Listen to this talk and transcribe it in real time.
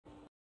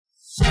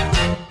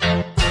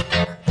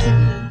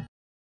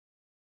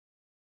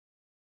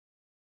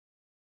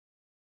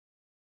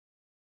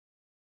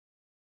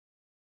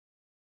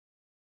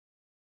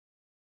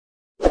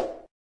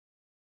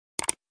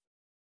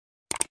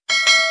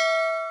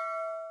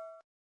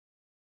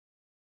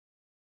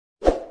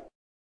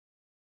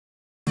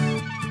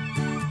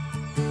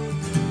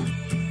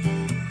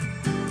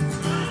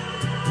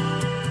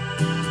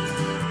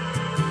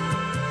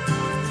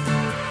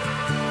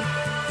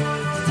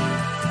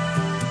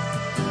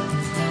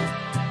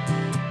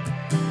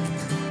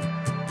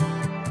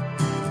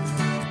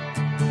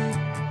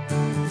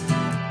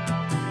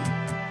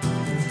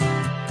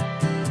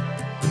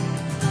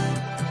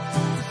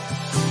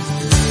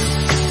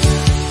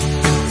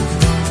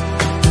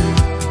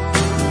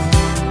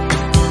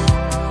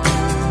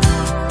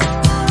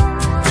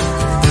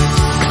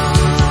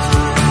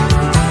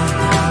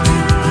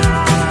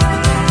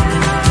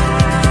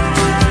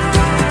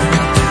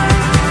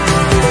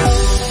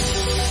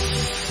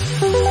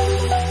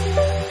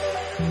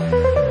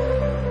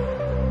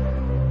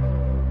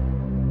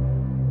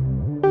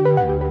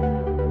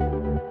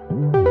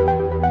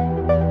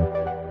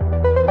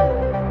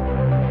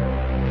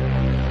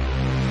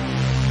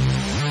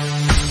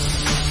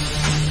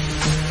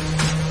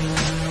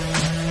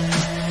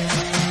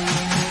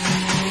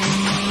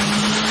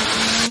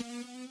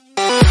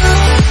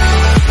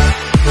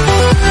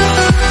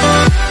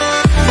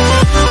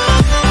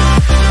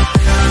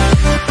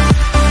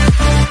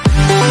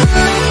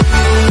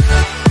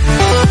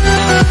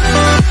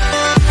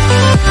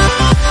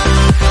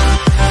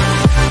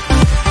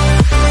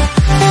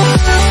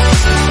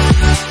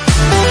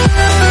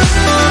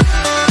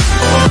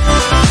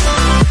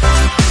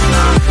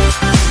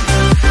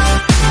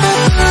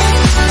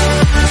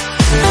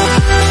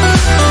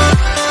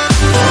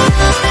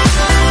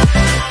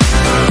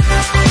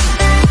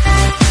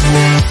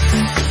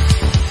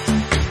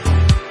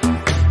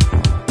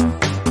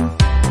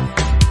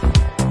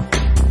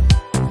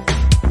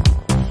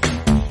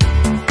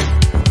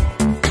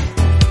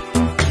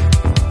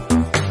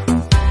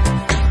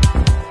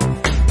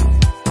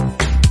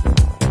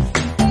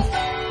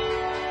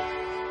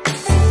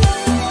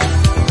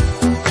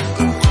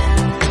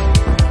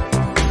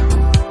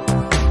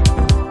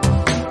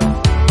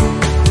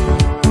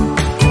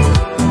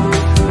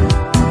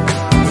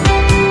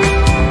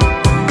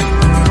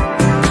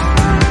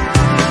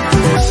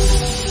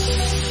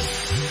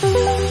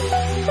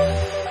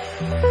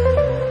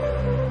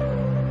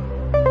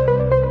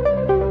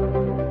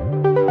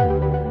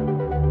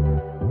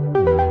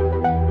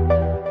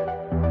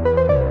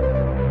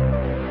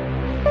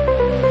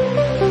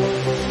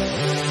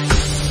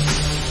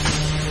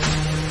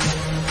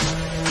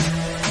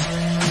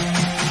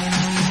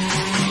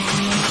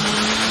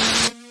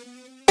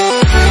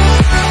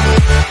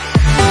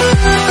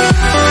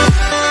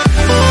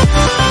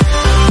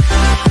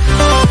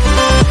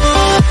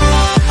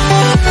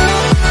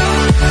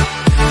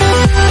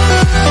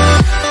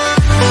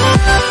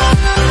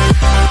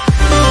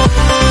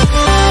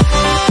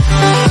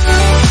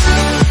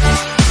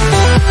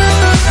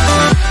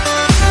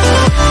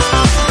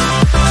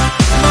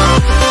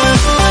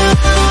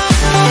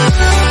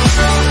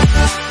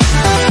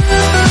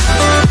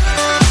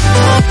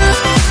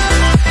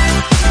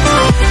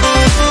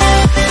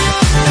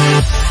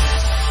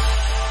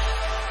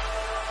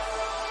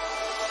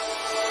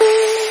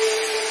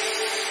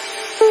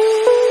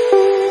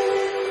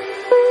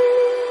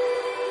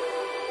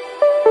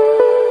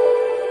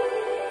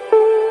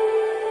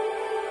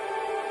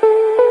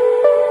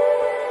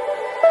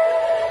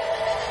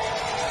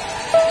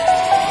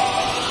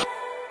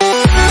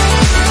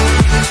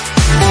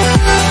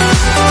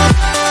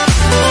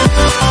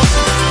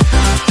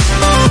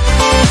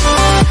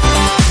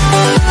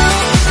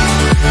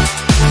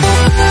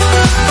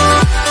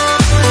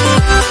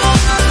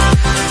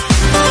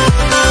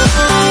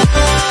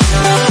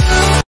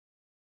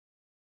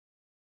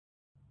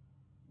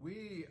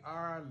We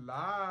are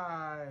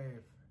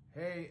live.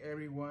 Hey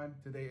everyone,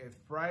 today is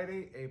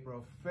Friday,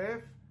 April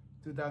 5th,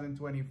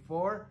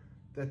 2024.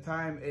 The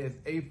time is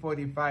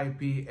 8:45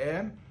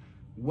 p.m.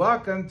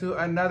 Welcome to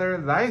another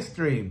live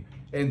stream.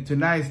 And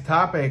tonight's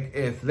topic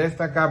is let's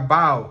talk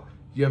about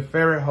your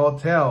favorite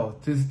hotel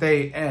to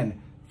stay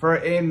in for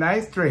a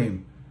night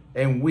stream.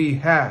 And we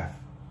have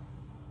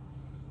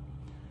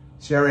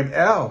Sharon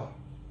L.,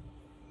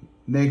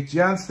 Nick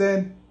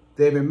Johnson,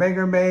 David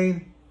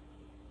Megermain,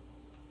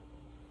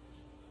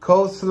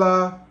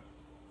 Coleslaw,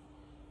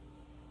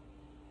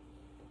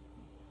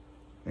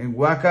 and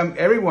welcome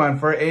everyone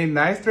for a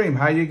nice stream.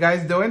 How you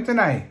guys doing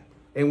tonight?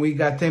 And we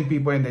got 10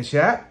 people in the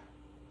chat.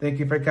 Thank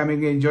you for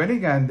coming and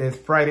joining on this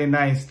Friday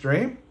night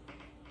stream.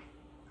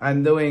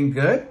 I'm doing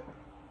good.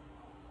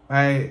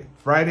 My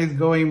Friday's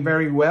going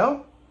very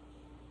well.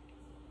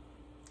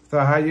 So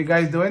how you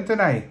guys doing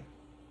tonight?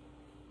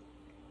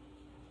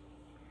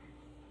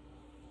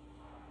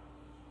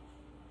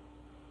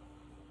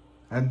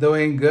 I'm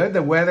doing good.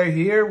 The weather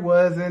here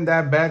wasn't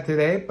that bad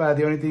today, but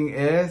the only thing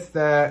is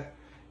that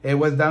it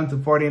was down to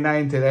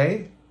 49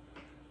 today.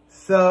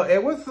 So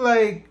it was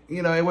like,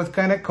 it was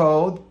kind of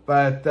cold,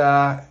 but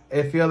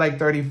it felt like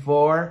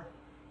 34.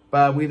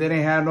 But we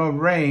didn't have no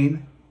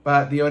rain.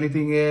 But the only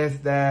thing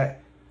is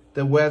that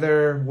the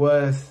weather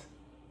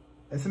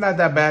it's not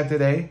that bad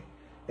today.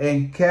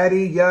 And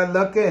Caddy, you're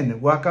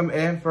looking. Welcome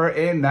in for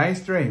a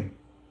nice stream.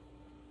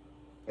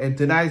 And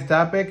tonight's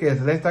topic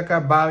is let's talk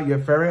about your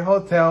favorite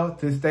hotel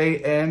to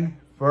stay in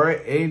for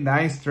a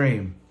nice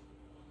stream.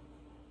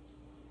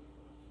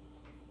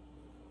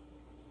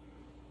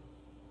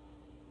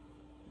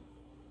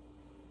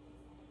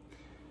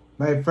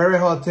 My favorite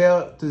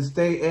hotel to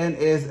stay in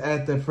is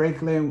at the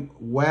Franklin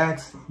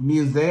Wax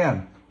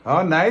Museum.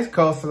 Oh, nice,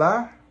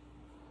 Coleslaw.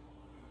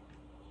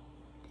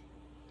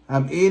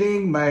 I'm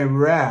eating my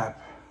wrap.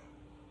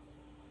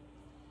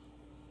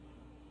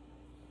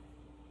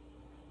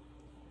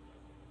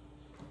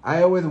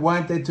 I always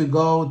wanted to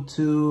go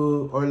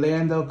to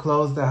Orlando,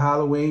 close to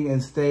Halloween,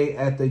 and stay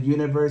at the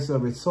Universal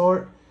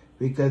Resort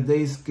because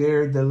they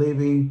scared the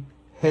living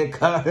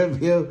heck out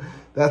of you.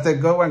 That's a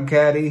good one,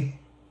 Caddy.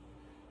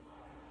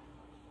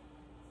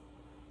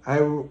 I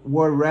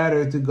would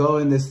rather to go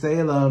into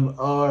Salem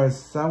or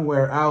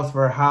somewhere else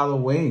for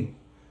Halloween.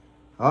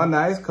 Oh,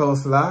 nice,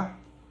 Coleslaw.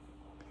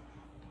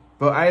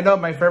 But I know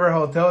my favorite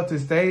hotel to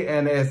stay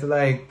in is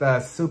like the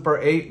Super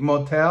 8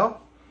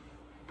 Motel.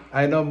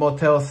 I know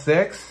Motel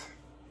 6,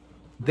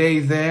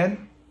 Days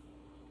Inn,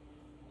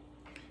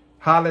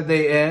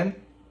 Holiday Inn.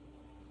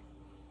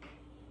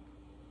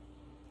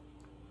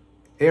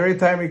 Every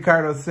time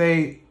Ricardo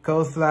say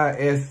Coleslaw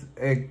is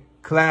a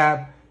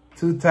clap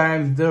 2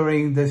 times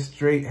during his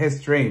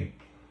stream.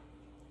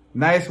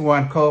 Nice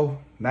one, Cole.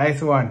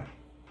 Nice one.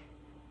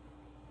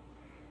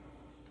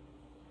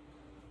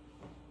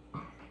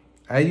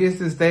 I used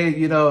to stay,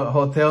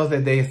 hotels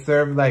that they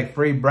serve like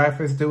free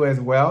breakfast too as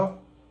well.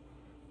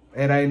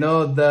 And I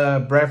know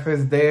the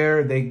breakfast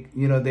there, they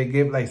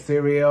give like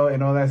cereal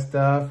and all that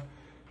stuff,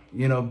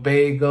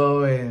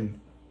 bagel and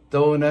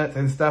donuts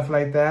and stuff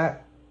like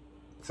that.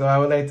 So I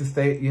would like to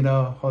stay,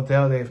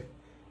 hotel that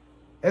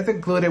it's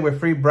included with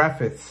free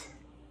breakfast.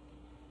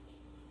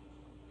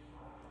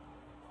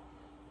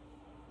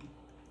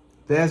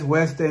 That's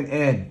Western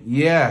Inn.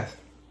 Yes.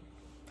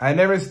 I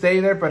never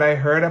stayed there, but I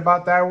heard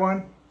about that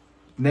one.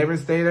 Never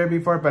stayed there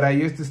before, but I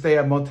used to stay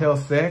at Motel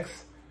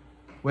 6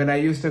 when I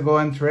used to go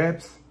on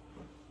trips.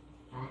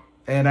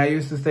 And I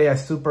used to stay at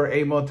Super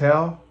 8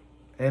 Motel.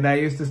 And I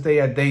used to stay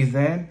at Days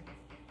Inn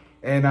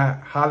and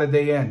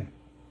Holiday Inn.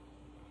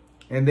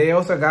 And they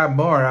also got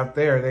more out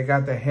there. They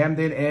got the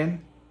Hampton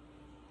Inn.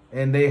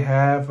 And they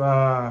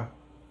have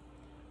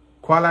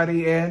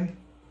Quality Inn.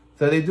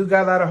 So they do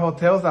got a lot of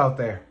hotels out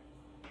there.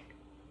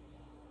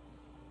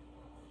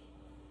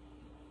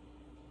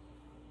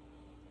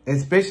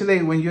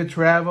 Especially when you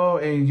travel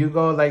and you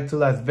go like to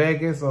Las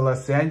Vegas or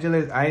Los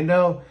Angeles. I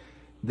know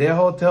their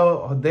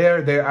hotel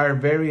there, they are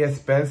very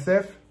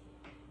expensive.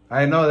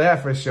 I know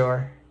that for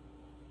sure.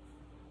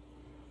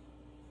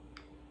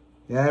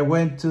 Yeah, I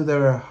went to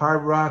the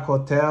Hard Rock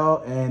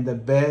Hotel and the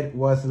bed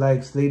was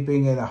like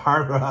sleeping in a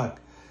Hard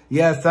Rock.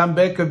 Yeah, some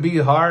bed could be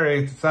hard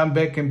and some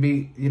bed can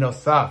be,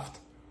 soft.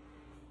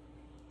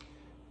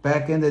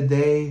 Back in the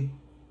day,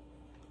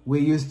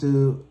 we used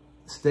to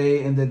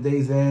stay in the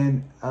Days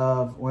Inn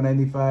of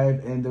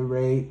 195 and the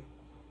rate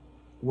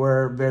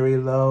were very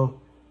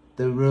low.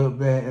 The room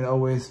bed and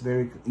always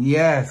very,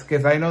 yes,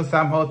 because I know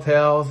some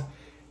hotels,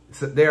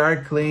 they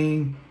are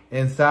clean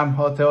and some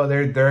hotels,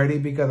 they're dirty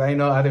because I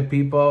know other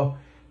people,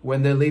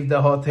 when they leave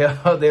the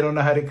hotel, they don't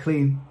know how to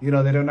clean, they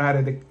don't know how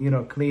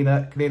to, clean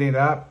it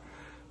up.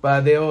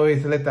 But they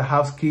always let the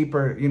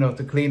housekeeper,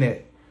 to clean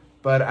it.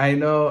 But I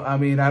know, I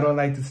don't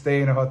like to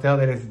stay in a hotel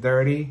that is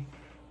dirty.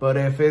 But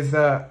if it's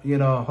a,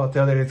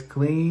 hotel that is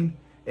clean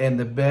and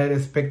the bed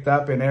is picked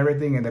up and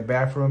everything and the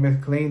bathroom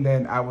is clean,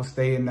 then I will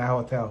stay in that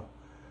hotel.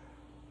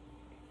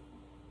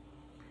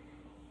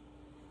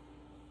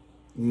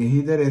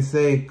 He didn't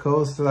say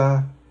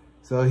Coleslaw,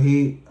 so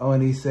he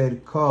only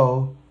said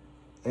Cole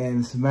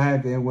and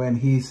smacked it when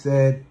he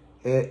said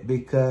it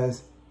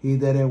because he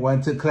didn't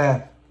want to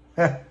clap.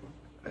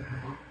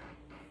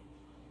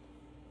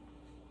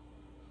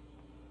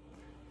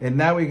 And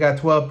now we got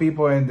 12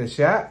 people in the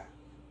chat.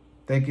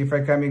 Thank you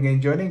for coming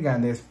and joining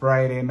on this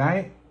Friday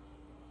night.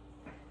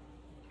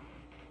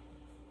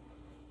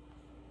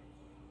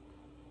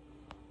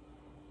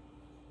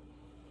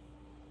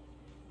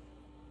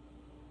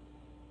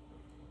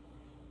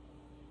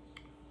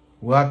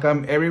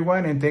 Welcome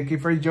everyone and thank you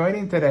for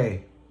joining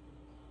today.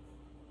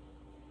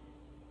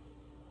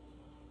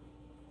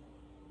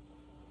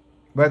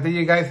 What do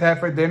you guys have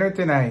for dinner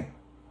tonight?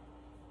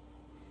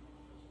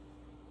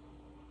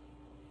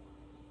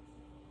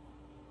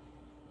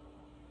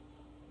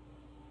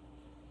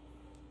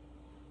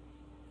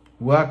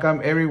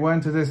 Welcome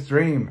everyone to the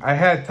stream. I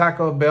had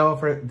Taco Bell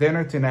for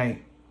dinner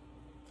tonight.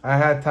 I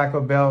had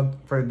Taco Bell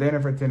for dinner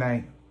for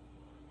tonight.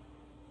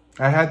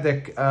 I had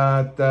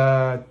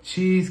the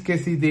cheese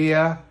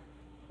quesadilla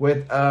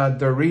with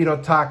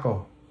Dorito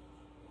taco.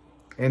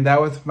 And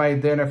that was my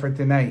dinner for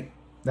tonight.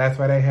 That's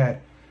what I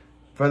had.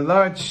 For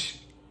lunch,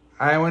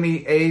 I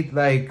only ate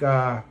like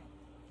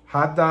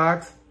hot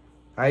dogs.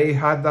 I ate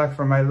hot dogs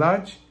for my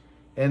lunch.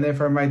 And then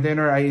for my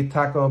dinner, I eat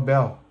Taco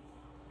Bell.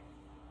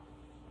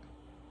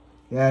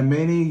 Yeah,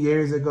 many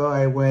years ago,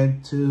 I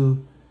went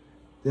to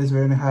this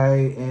very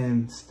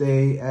high-end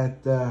stay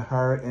at the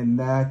Hart, and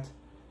that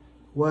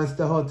was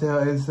the hotel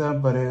and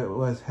some, but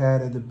it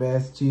had the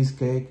best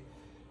cheesecake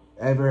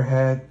ever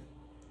had.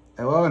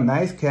 Oh,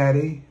 nice,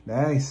 Caddy.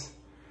 Nice.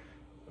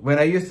 When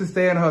I used to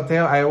stay in a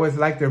hotel, I always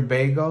liked their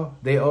bagel.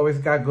 They always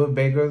got good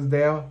bagels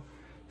there.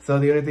 So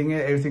the only thing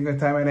is, every single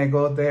time when I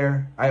go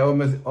there,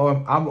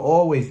 I'm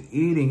always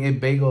eating a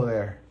bagel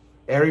there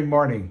every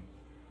morning.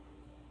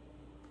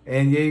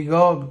 And here you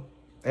go,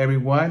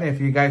 everyone. If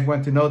you guys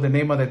want to know the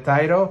name of the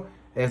title,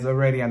 it's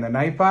already on the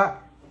nightpot.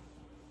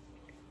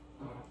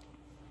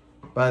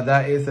 But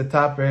that is the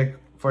topic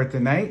for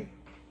tonight.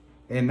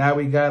 And now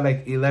we got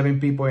like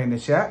 11 people in the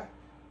chat.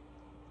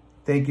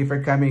 Thank you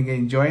for coming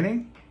and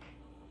joining.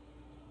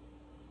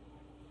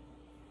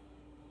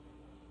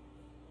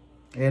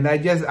 And I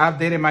just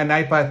updated my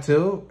nightpot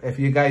too. If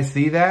you guys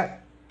see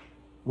that,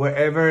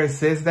 wherever it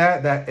says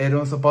that it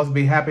don't supposed to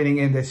be happening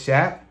in this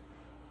chat.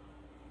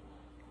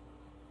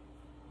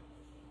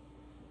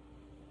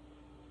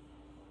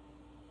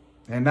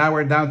 And now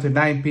we're down to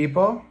 9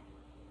 people.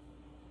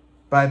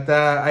 But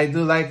I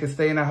do like to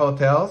stay in the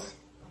hotels.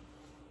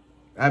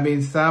 I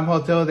mean, some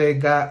hotels, they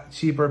got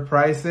cheaper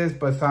prices,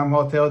 but some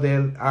hotels, they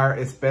are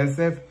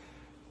expensive.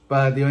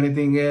 But the only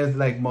thing is,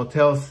 like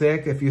Motel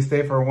 6, if you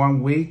stay for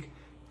 1 week,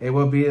 it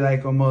will be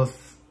like almost,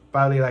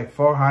 probably like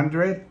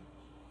 400.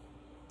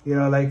 You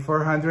know, like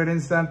 400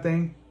 and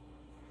something.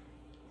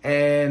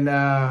 And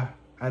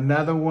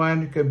another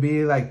one could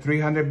be like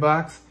 300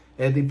 bucks.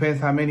 It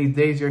depends how many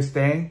days you're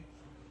staying.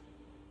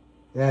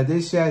 Yeah,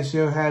 this chat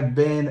should have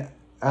been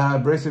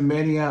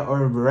WrestleMania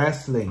or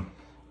wrestling.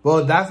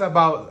 Well, that's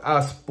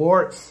about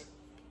sports,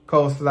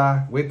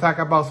 Kosla. We talk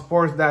about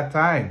sports that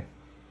time.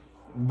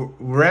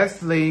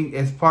 Wrestling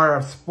is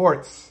part of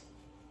sports.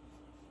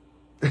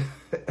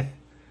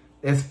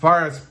 It's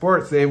part of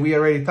sports. We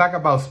already talk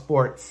about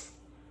sports.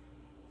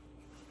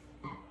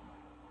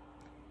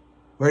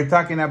 We're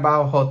talking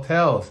about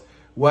hotels.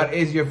 What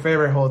is your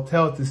favorite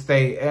hotel to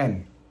stay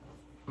in?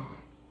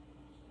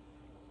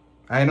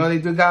 I know they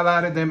do got a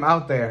lot of them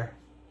out there.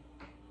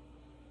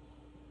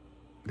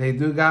 They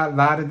do got a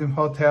lot of them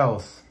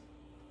hotels.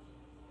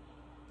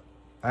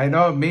 I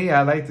know me,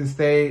 I like to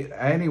stay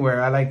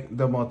anywhere. I like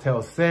the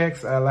Motel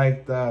 6. I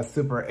like the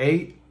Super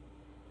 8.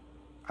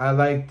 I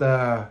like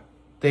the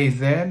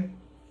Days Inn,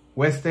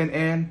 Westin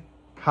Inn,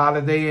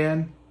 Holiday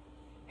Inn,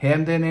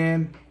 Hampton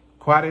Inn,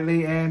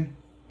 Quality Inn.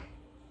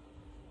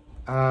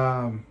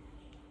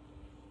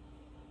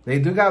 They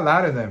do got a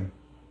lot of them.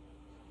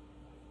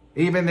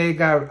 Even they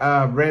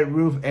got Red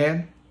Roof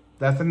Inn.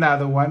 That's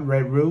another one,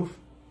 Red Roof.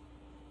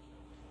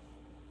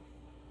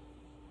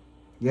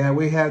 Yeah,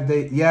 we have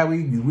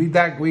we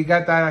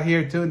got that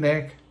here too,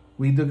 Nick.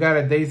 We do got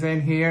a Days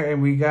Inn here,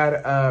 and we got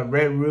a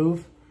Red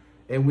Roof,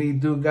 and we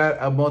do got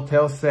a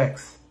Motel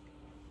 6.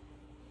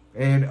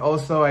 And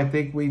also, I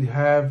think we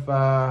have,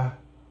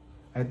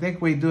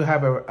 we do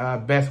have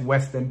a Best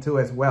Western too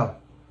as well.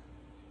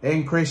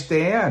 And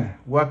Christian,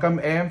 welcome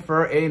in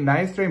for a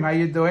nice stream. How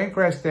you doing,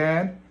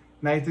 Christian?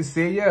 Nice to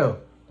see you.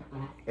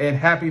 And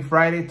happy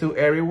Friday to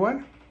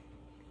everyone.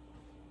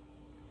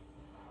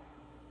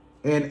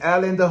 And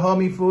Alan, the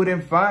homie food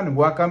and fun,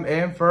 welcome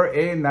in for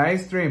a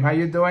nice stream. How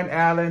you doing,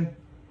 Alan?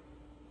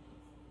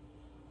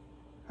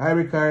 Hi,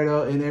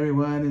 Ricardo, and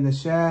everyone in the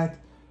chat.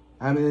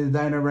 I'm in the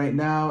diner right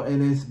now,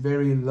 and it's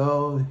very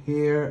low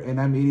here,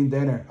 and I'm eating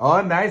dinner. Oh,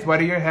 nice.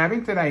 What are you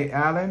having tonight,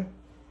 Alan?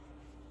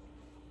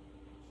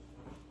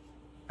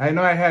 I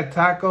know I had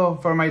taco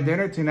for my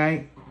dinner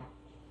tonight.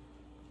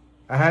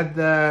 I had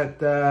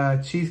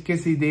the cheese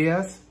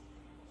quesadillas.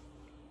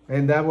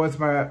 And that was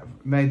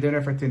my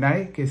dinner for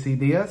tonight,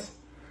 quesadillas.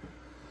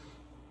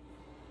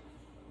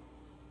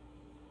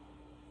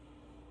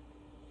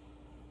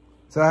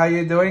 So how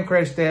you doing,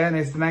 Christian?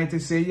 It's nice to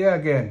see you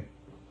again.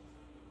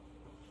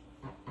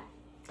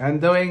 I'm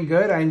doing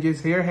good. I'm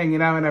just here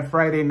hanging out on a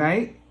Friday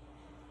night.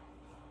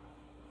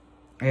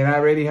 And I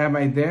already had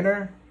my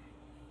dinner.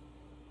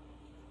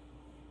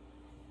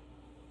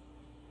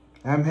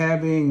 I'm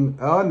having,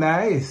 oh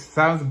nice.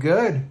 Sounds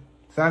good.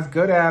 Sounds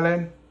good,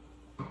 Alan.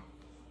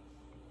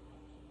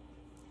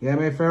 Yeah,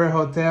 my favorite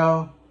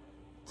hotel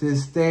to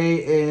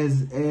stay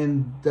is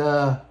in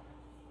the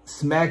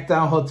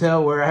SmackDown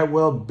Hotel where I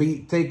will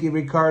beat Takey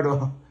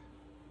Ricardo.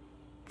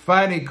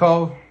 Funny,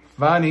 Cole.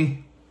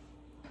 Funny.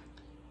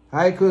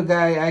 Hi, cool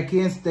guy. I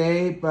can't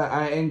stay, but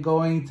I am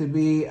going to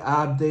be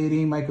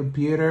updating my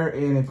computer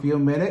in a few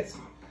minutes.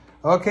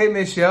 Okay,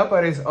 Michelle,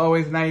 but it's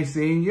always nice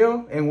seeing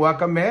you, and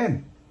welcome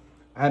in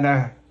on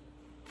a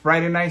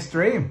Friday night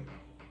stream.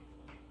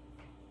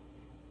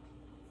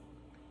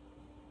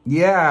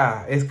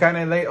 Yeah, it's kind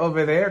of late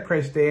over there,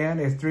 Christian.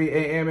 It's 3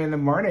 a.m. in the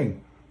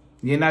morning.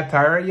 You're not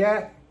tired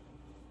yet?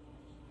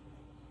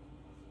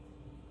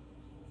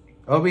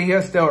 Over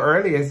here still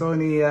early. It's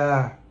only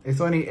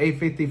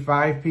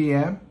 8:55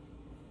 p.m.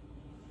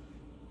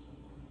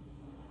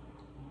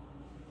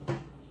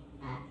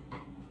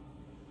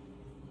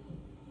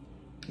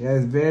 Yeah,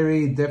 it's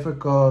very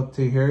difficult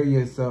to hear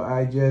you, so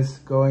I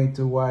just going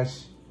to watch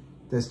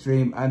the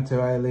stream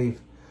until I leave.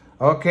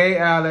 Okay,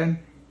 Alan.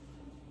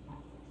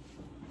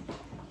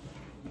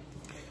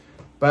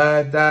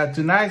 But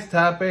tonight's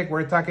topic,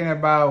 we're talking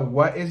about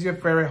what is your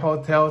favorite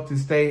hotel to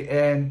stay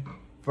in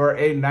for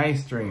a night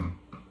stream.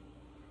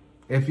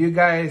 If you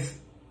guys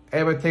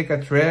ever take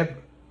a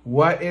trip,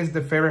 what is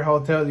the favorite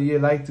hotel that you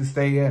like to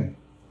stay in?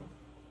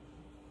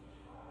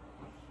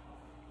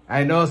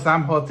 I know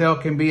some hotel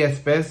can be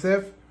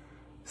expensive.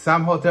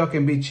 Some hotel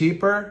can be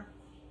cheaper.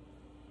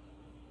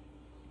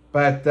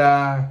 But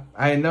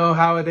I know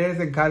how it is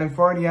in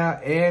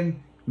California,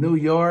 in New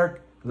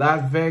York,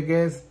 Las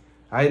Vegas.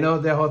 I know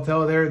the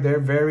hotel there, they're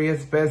very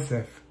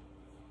expensive.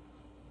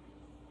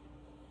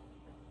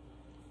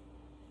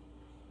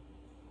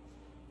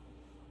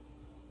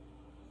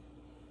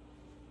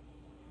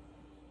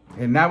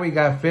 And now we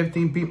got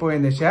 15 people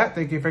in the chat.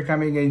 Thank you for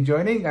coming and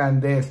joining on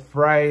this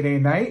Friday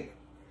night.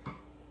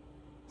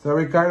 So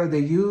Ricardo,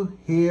 did you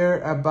hear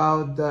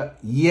about the...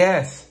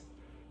 Yes,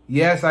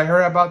 I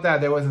heard about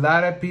that. There was a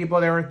lot of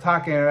people that were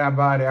talking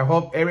about it. I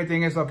hope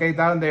everything is okay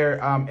down there,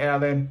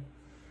 Ellen.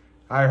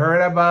 I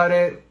heard about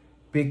it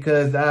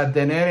because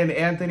Danette and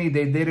Anthony,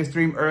 they did a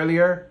stream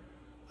earlier.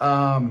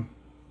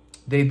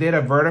 They did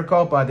a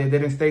vertical, but they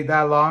didn't stay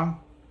that long.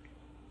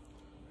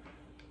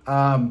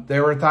 They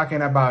were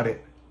talking about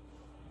it.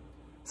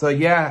 So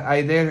yeah,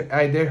 I did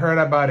heard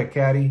about it,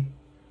 Caddy.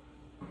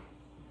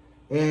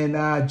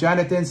 And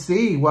Jonathan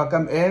C,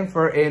 welcome in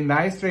for a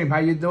nice stream. How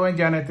you doing,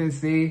 Jonathan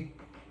C?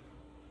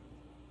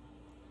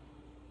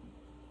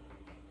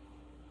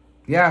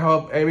 Yeah, I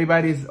hope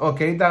everybody's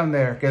okay down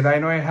there, because I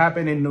know it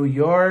happened in New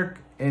York,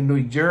 in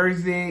New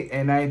Jersey,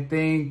 and I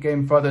think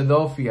in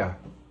Philadelphia.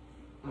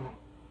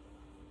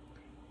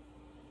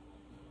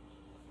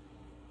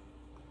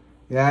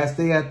 Yeah, I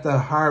stay at the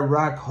Hard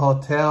Rock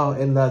Hotel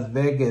in Las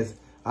Vegas.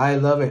 I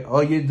love it.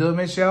 Oh, you do,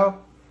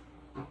 Michelle?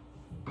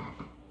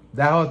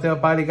 That hotel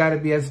probably got to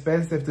be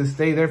expensive to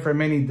stay there for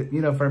many,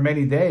 for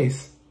many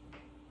days.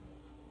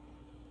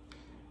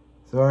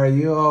 So are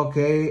you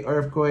okay?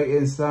 Earthquake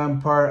in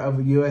some part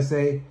of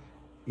USA?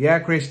 Yeah,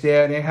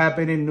 Christian, it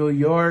happened in New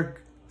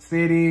York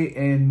City,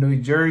 in New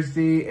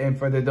Jersey, and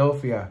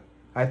Philadelphia.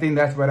 I think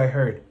that's what I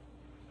heard.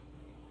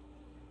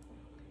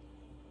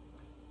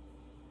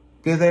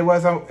 Because it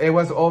was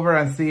over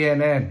on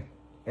CNN.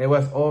 It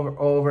was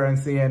over on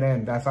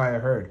CNN. That's how I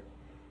heard.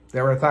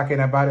 They were talking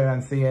about it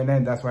on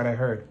CNN. That's what I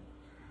heard.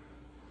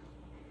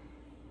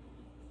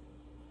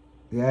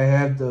 Yeah, I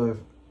have the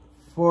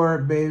 4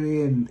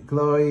 baby and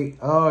Chloe.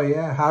 Oh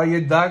yeah, how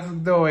your dogs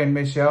doing,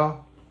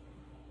 Michelle?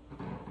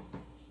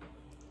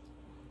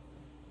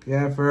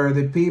 Yeah, for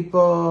the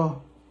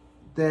people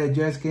that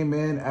just came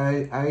in,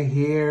 I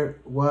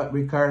hear what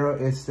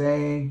Ricardo is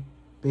saying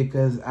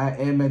because I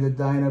am at the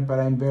diner, but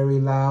I'm very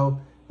loud.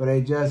 But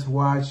I just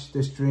watched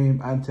the stream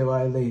until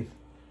I leave.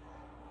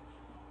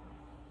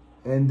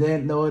 And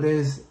didn't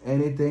notice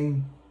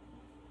anything.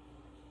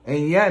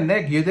 And yeah,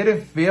 Nick, you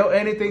didn't feel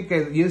anything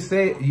because you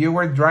say you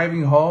were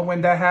driving home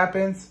when that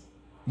happens.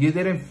 You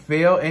didn't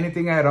feel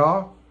anything at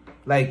all?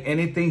 Like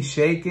anything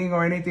shaking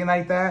or anything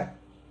like that?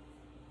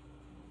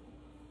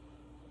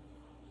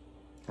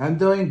 I'm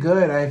doing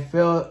good. I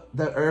felt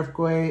the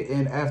earthquake,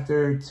 and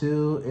after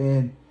 2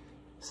 and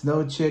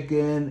snow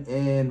chicken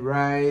and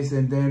rice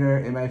and dinner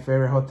in my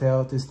favorite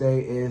hotel to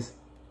stay is...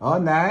 Oh,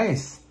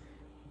 nice.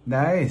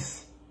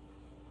 Nice.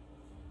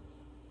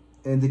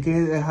 And the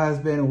kid and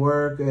husband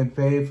work and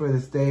pay for the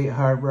stay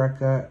Hard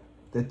Rock at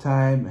the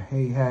time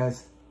he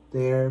has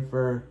there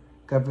for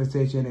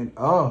compensation. And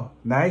oh,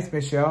 nice,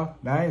 Michelle.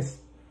 Nice.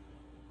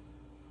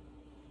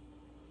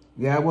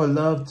 Yeah, I would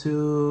love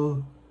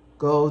to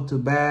go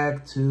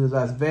back to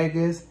Las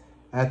Vegas.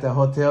 At the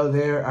hotel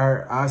there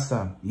are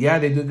awesome. Yeah,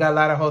 they do got a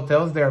lot of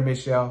hotels there,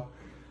 Michelle.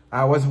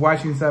 I was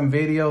watching some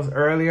videos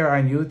earlier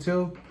on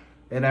YouTube,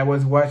 and I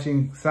was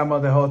watching some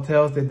of the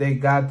hotels that they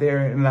got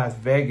there in Las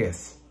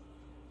Vegas.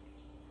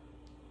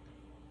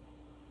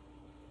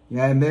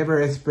 Yeah, I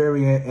never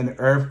experienced an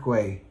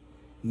earthquake.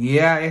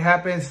 Yeah, it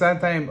happens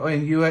sometime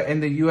in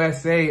the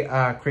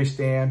USA,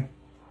 Christian.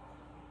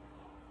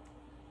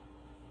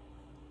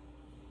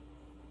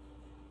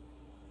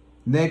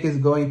 Nick is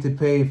going to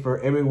pay for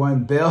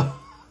everyone's bill.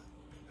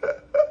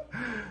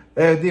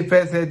 It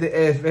depends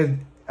if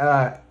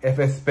it's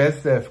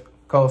expensive,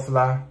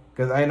 coleslaw.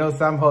 Because I know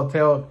some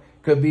hotel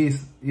could be,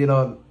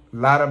 a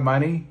lot of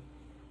money.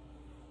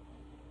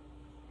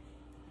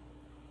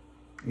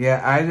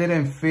 Yeah, I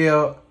didn't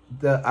feel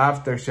the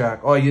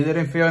aftershock. Oh, you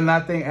didn't feel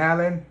nothing,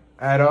 Alan,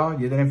 at all?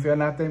 You didn't feel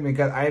nothing?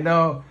 Because I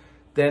know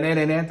Danette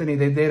and Anthony,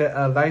 they did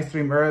a live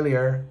stream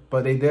earlier,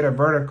 but they did a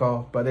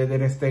vertical, but they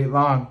didn't stay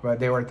long, but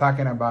they were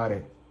talking about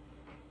it.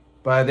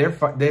 But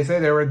they say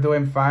they were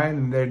doing fine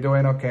and they're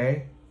doing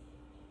okay.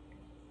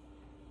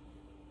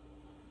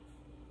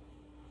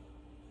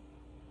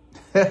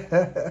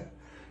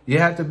 You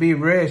have to be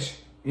rich,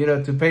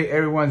 to pay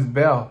everyone's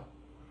bill.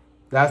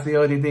 That's the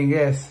only thing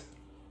is.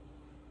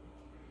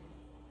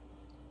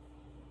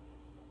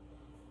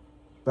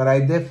 But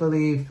I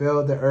definitely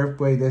felt the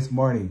earthquake this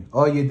morning.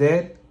 Oh, you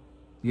did?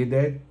 You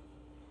did?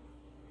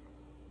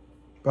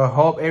 But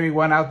hope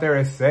everyone out there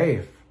is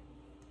safe.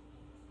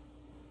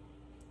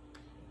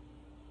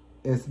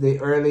 It's the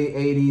early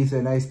 80s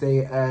and I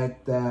stay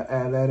at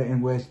Atlanta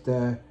in West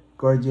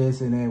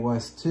Gorgeous, and it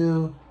was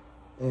 2.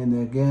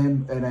 And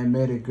again, and I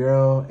met a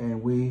girl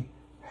and we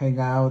hang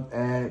out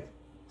at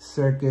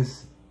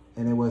Circus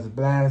and it was a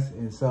blast.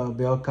 And so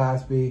Bill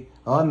Cosby.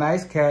 Oh,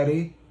 nice,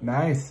 Caddy.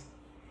 Nice.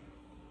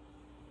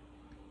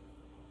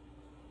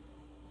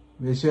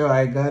 Michelle,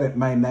 I got it,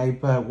 my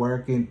iPad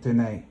working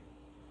tonight.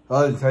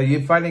 Oh, so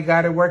you finally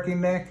got it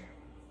working, Nick?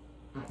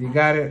 You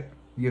got it?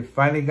 You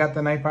finally got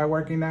the iPad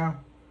working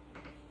now?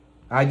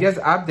 I just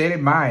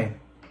updated mine.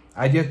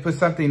 I just put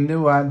something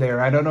new on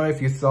there. I don't know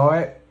if you saw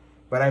it,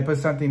 but I put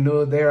something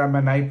new there on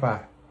my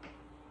iPad.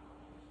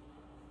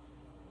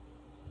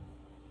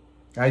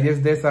 I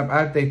just did some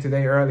update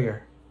today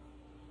earlier.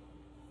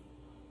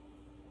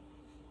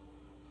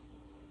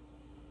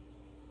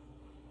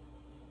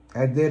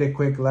 I did a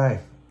quick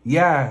live.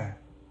 Yeah,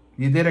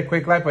 you did a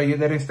quick live, but you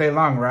didn't stay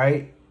long,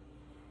 right?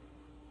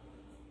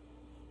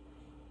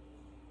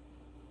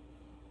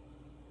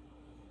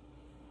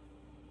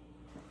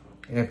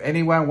 If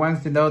anyone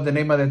wants to know the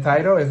name of the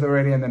title, it's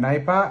already on the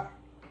iPad.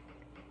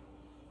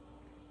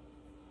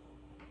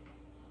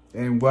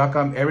 And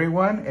welcome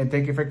everyone, and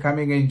thank you for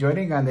coming and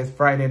joining on this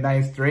Friday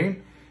night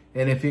stream.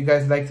 And if you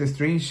guys like the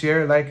stream,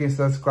 share, like, and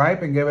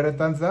subscribe, and give it a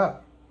thumbs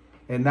up.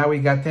 And now we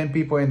got 10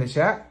 people in the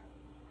chat.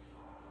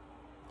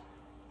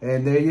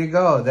 And there you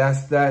go.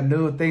 That's the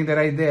new thing that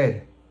I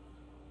did.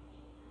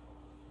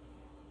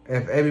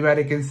 If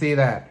everybody can see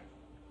that.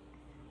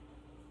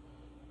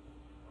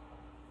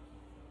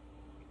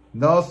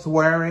 No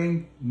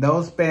swearing,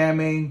 no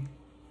spamming,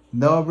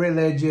 no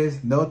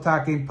religious, no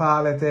talking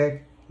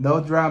politics,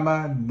 no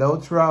drama, no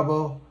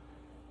trouble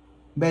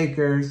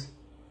makers,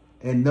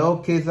 and no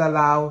kids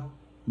allowed,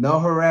 no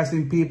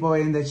harassing people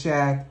in the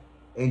chat,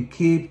 and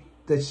keep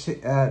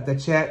the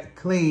chat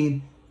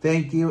clean.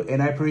 Thank you,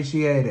 and I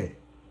appreciate it.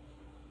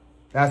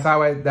 That's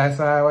how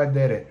I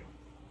did it.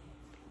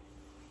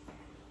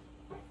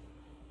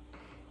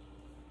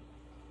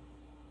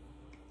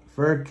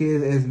 Fur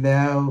Kid is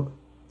now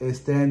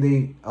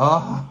standing.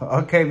 Oh,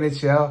 okay,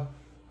 Michelle.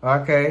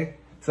 Okay.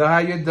 So how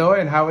you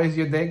doing? How is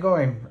your day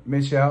going,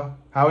 Michelle?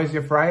 How is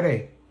your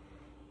Friday?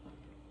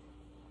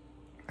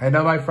 I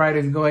know my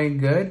Friday's going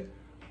good.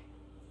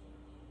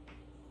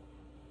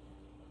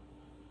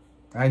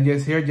 I'm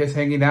just here, just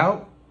hanging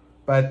out.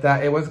 But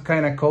it was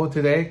kind of cold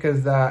today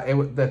because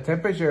the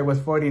temperature was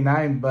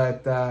 49,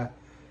 but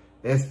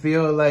it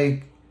feel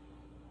like,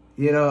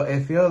 you know,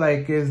 it feel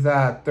like it's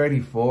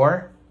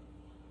 34.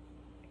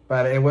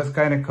 But it was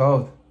kind of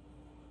cold.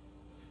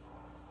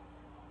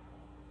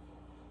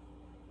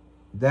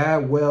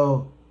 That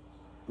will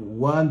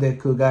one that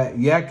could got,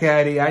 yeah,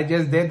 Caddy, I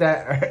just did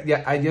that.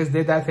 Yeah, I just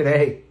did that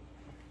today.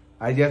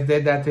 I just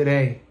did that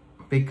today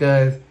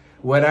because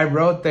what I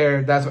wrote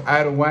there, that's what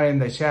I want in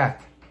the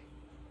chat.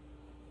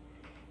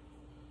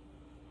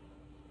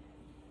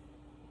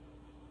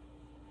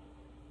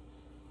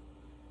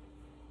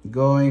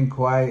 Going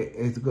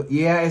quiet.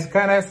 Yeah, it's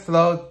kind of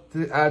slow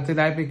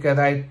tonight because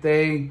I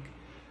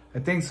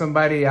think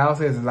somebody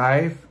else's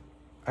live.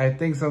 I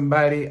think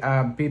somebody,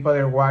 people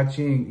are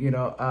watching, you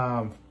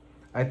know,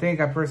 I think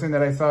a person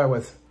that I saw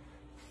was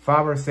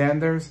Faber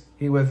Sanders.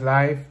 He was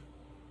live.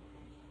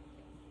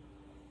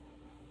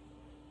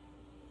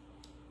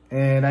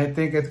 And I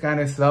think it's kind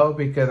of slow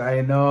because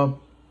I know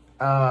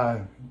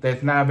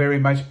there's not very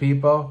much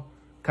people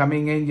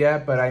coming in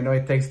yet, but I know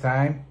it takes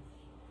time.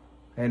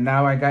 And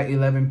now I got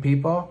 11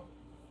 people.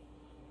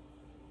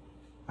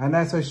 I'm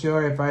not so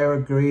sure if I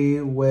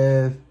agree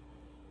with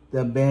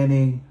the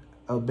banning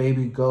of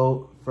baby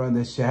goat from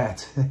the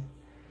chat.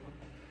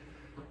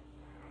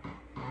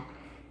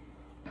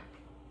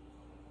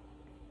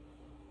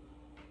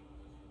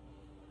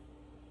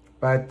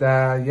 But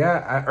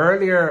yeah,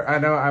 earlier I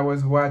know I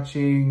was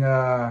watching.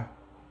 I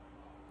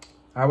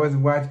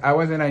wasn't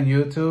on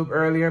YouTube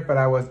earlier, but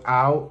I was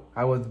out.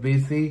 I was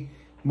busy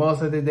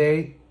most of the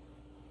day,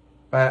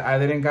 but I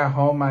didn't get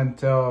home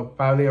until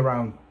probably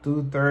around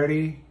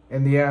 2:30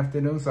 in the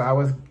afternoon. So I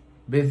was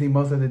busy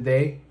most of the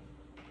day.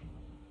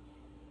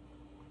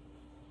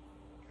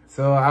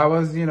 So I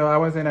was, you know, I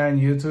wasn't on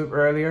YouTube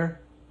earlier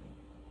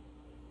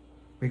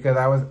because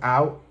I was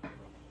out.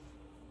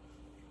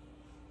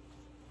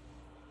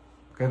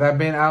 Because I've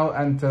been out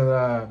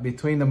until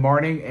between the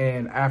morning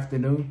and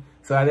afternoon.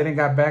 So I didn't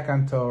get back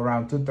until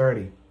around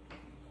 2:30.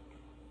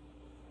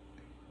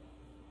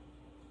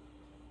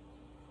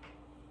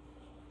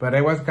 But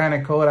it was kind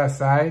of cold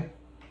outside.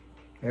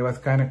 It was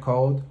kind of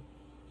cold.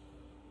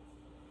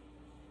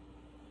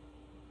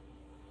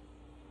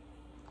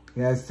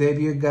 Yeah, save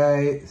you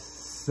guys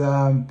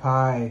some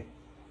pie.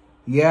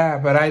 Yeah,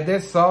 but I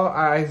did saw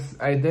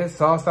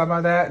some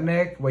of that,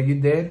 Nick, what you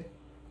did.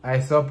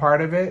 I saw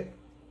part of it.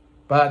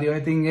 But the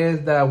only thing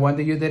is the one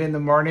that you did in the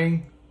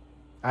morning,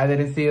 I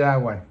didn't see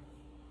that one.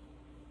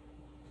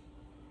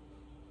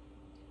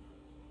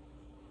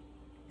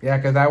 Yeah,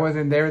 because I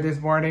wasn't there this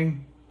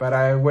morning, but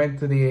I went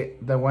to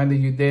the one that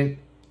you did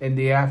in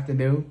the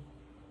afternoon.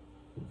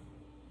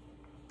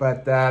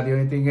 But the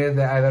only thing is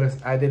that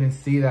I didn't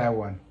see that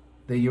one,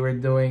 that you were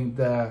doing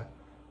the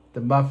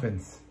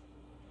muffins.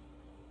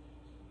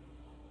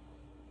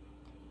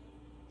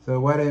 So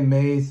what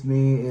amazed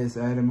me is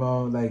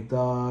animal like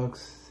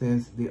dogs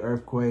since the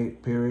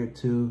earthquake period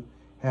 2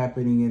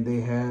 happening, and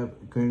they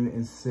have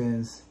good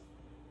sense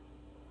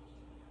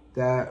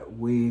that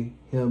we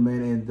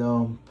human and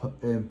don't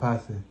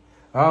impossible.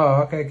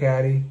 Oh, okay,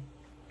 Caddy.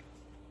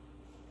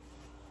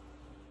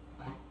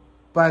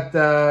 But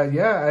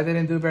yeah, I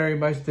didn't do very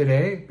much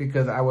today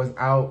because I was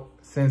out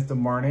since the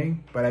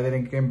morning, but I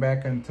didn't get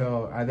back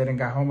until I didn't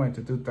get home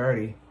until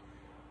 2:30.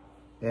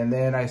 And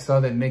then I saw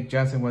that Nick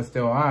Johnson was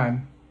still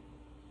on,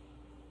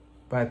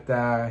 but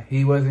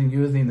he wasn't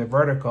using the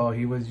vertical.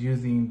 He was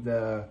using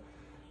the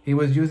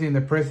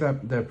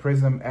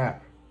Prism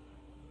app.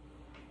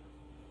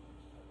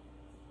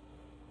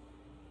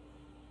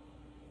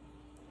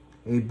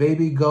 A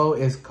baby goat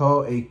is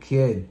called a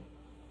kid.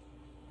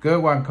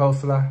 Good one,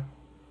 Kosla.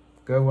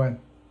 Good one.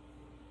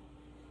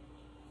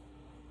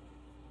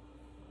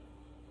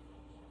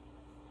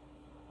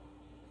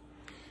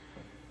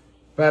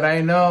 But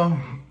I know,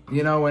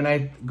 you know, when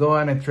I go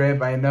on a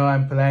trip, I know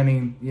I'm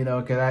planning, you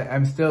know, because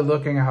I'm still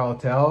looking at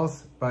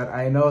hotels. But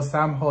I know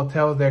some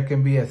hotels there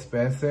can be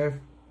expensive.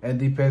 It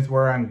depends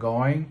where I'm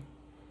going.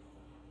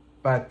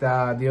 But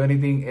the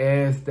only thing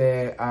is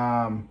that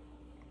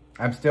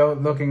I'm still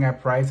looking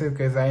at prices,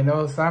 because I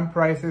know some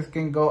prices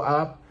can go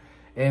up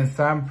and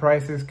some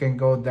prices can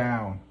go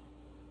down.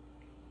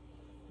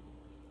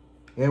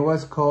 It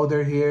was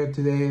colder here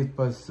today,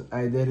 but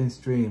I didn't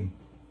stream.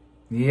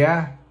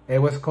 Yeah, it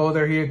was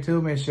colder here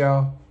too,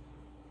 Michelle.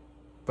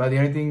 But the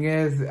only thing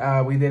is,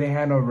 we didn't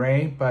have no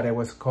rain, but it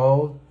was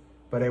cold.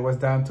 But it was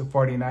down to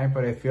 49,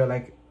 but I feel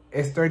like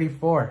it's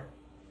 34.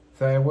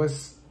 So it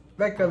was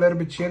like a little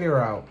bit chillier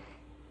out.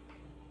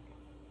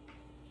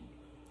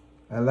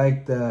 I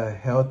like the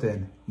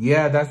Hilton.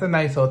 Yeah, that's a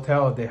nice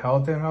hotel, the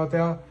Hilton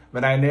Hotel.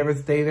 But I never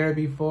stayed there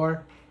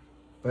before.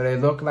 But it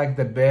looked like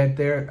the bed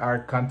there are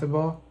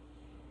comfortable.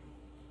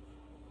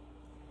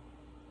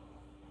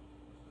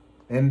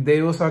 And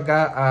they also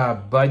got a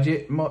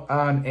budget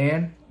on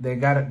in. They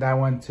got that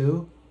one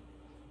too.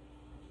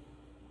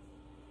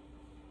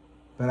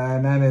 But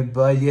I'm not a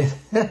budget.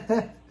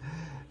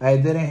 I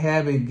didn't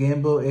have a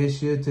gimbal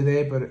issue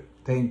today, but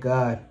thank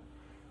God.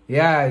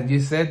 Yeah,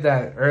 you said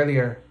that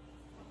earlier.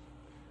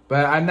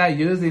 But I'm not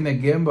using a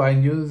gimbal.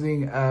 I'm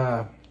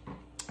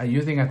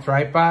using a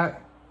tripod,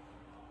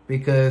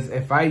 because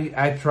if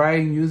I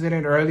tried using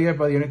it earlier,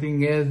 but the only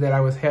thing is that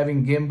I was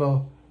having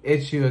gimbal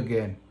issue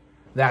again.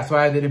 That's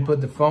why I didn't put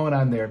the phone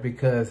on there,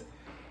 because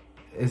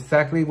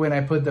exactly when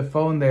I put the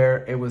phone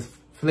there, it was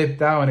flipped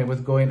down. It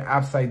was going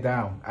upside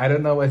down. I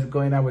don't know what's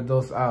going on with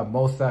those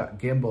most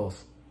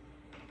gimbals.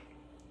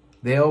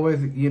 They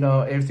always, you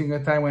know, every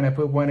single time when I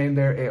put one in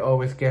there, it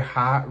always get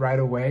hot right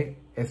away,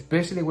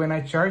 especially when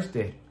I charged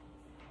it.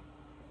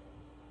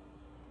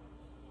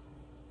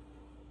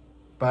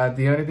 But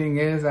the only thing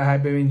is, I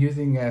have been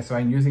using it, so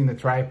I'm using the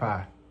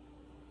tripod.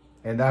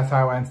 And that's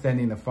how I'm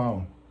standing the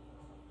phone.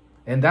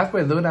 And that's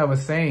what Luna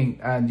was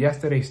saying on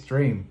yesterday's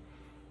stream.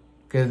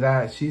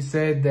 Because she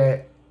said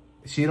that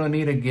she don't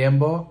need a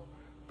gimbal,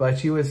 but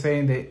she was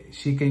saying that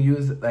she can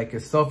use like a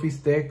selfie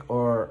stick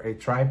or a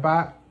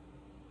tripod.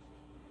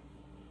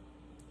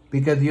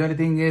 Because the only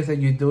thing is that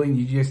you're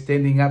just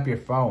standing up your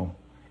phone.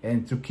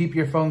 And to keep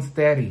your phone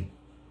steady.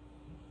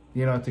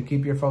 You know, to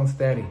keep your phone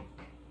steady.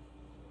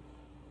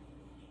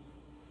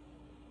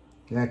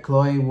 Yeah,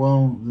 Chloe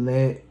won't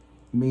let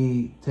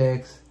me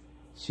text.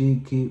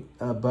 She keep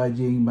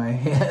budging my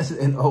hands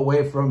and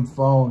away from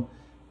phone.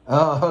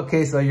 Oh,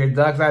 okay, so your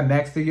dogs are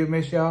next to you,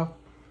 Michelle?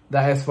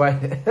 That is why.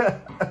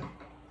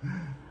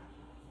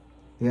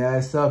 Yeah, I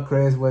saw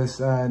Chris was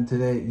on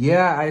today.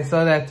 Yeah, I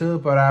saw that too,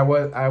 but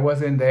I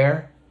wasn't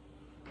there.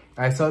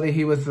 I saw that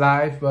he was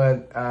live,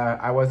 but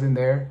I wasn't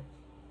there.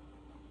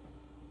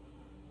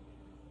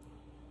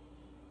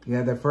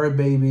 Yeah, the fur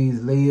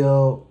babies,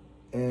 Leo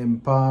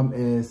and Palm,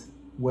 is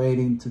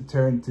waiting to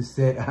turn to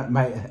sit on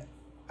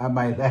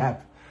my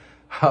lap.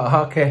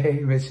 Okay,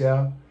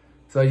 Michelle.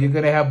 So you're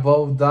gonna have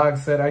both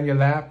dogs sit on your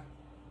lap?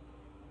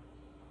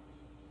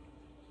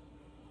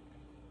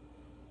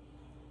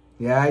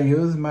 Yeah, I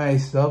use my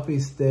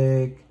selfie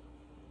stick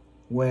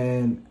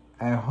when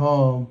I'm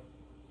home.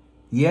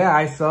 Yeah,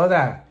 I saw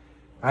that.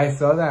 I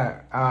saw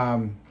that.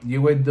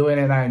 You were doing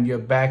it on your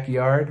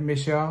backyard,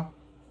 Michelle.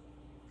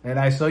 And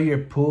I saw your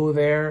pool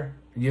there.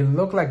 You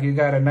look like you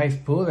got a nice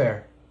pool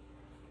there.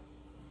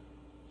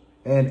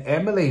 And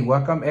Emily,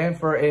 welcome in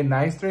for a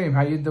nice stream.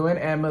 How you doing,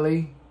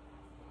 Emily?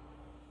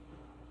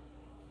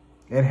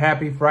 And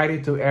happy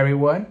Friday to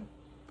everyone.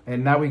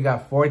 And now we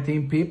got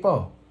 14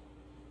 people.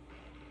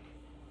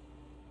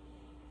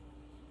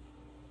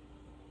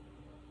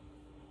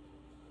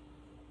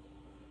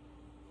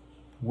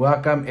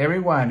 Welcome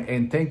everyone,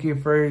 and thank you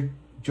for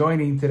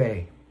joining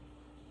today.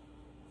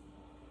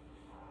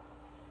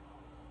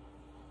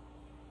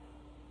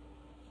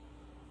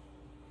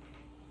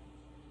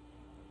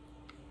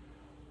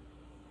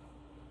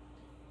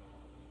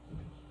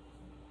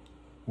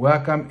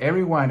 welcome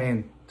everyone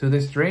in to the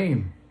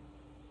stream.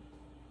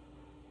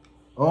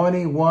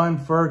 Only one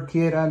fur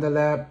kid on the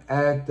lap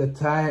at the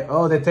time.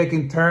 Oh, they're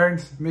taking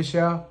turns,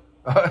 Michelle.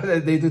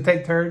 They do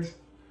take turns.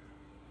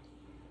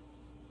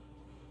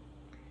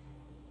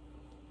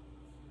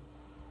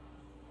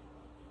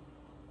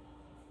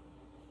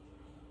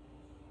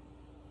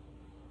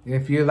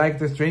 If you like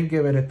the stream,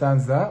 give it a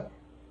thumbs up.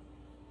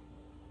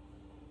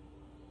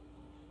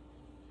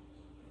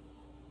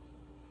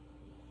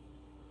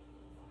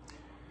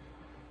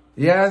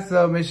 Yeah,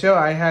 so Michelle,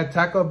 I had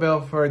Taco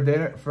Bell for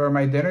dinner for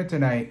my dinner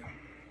tonight.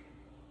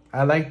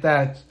 I like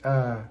that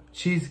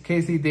cheese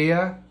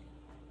quesadilla.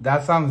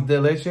 That sounds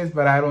delicious,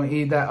 but I don't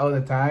eat that all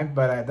the time.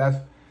 But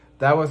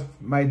that was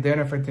my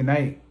dinner for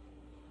tonight.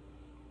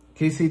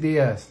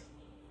 Quesadillas.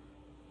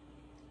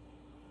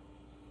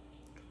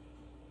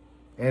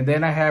 And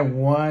then I had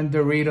one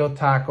Dorito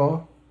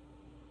taco.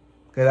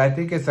 Because I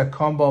think it's a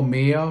combo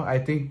meal. I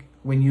think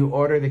when you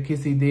order the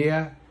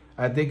quesadilla,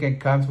 I think it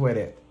comes with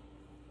it.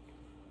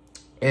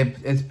 And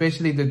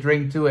especially the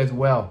drink too as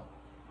well.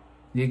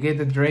 You get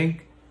the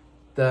drink,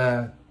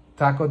 the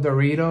taco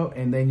Dorito,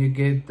 and then you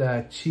get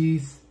the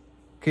cheese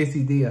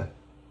quesadilla.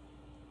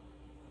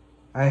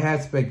 I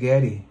had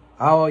spaghetti.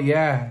 Oh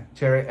yeah,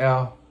 Cherry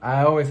L.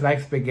 I always like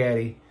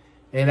spaghetti.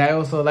 And I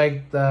also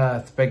like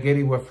the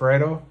spaghetti with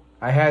Fredo.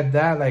 I had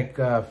that like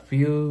a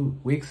few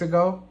weeks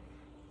ago.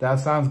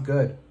 That sounds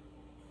good.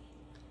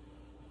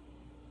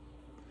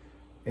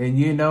 And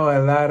you know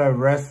a lot of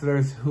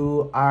wrestlers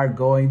who are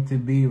going to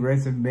be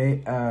wrestler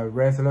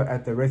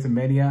at the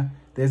WrestleMania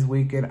this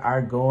weekend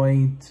are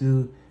going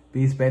to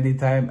be spending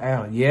time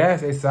out.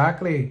 Yes,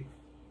 exactly,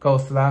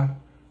 Kosla.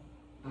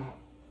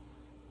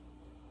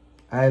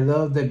 I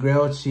love the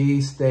grilled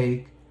cheese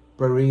steak,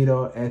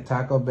 burrito, and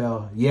Taco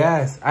Bell.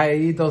 Yes, I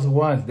eat those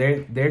ones.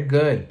 They're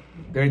good.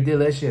 They're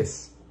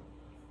delicious.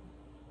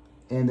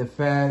 And the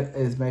fat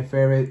is my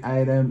favorite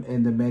item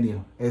in the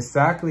menu.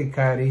 Exactly,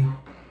 Kari.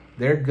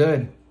 They're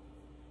good.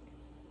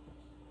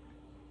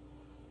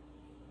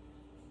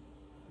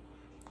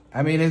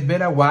 I mean, it's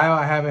been a while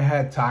I haven't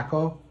had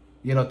Taco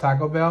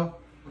Bell.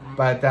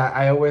 But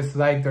I always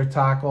like their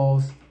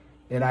tacos.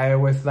 And I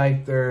always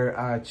like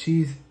their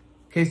cheese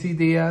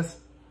quesadillas.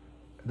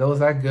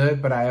 Those are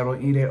good, but I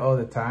don't eat it all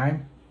the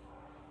time.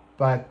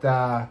 But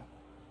the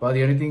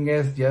only thing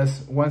is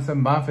just once a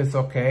month is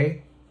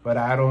okay. But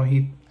I don't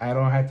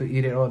have to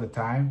eat it all the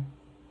time.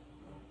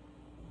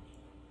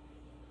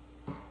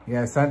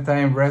 Yeah,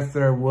 sometimes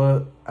wrestlers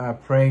would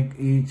prank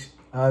each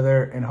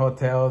other in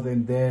hotels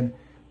and then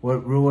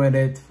would ruin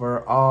it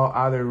for all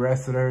other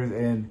wrestlers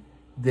and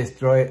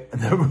destroy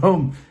the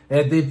room.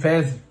 It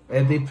depends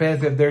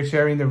if they're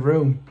sharing the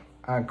room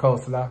on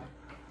Coleslaw.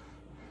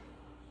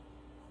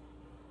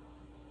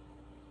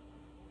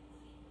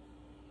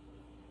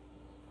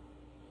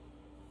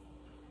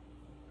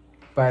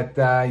 But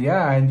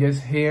yeah, I'm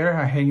just here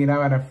hanging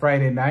out on a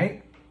Friday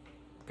night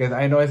because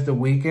I know it's the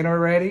weekend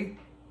already.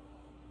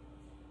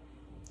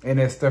 And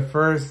it's the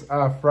first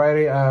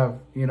Friday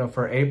of,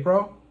 for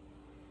April.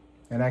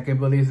 And I can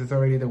believe it's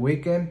already the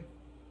weekend.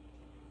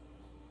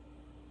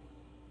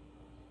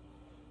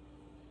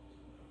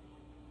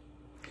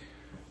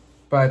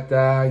 But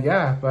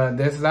yeah, but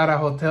there's a lot of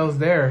hotels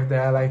there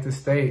that I like to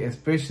stay.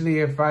 Especially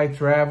if I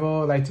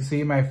travel, like to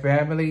see my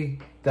family.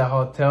 The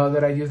hotel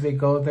that I usually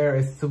go there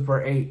is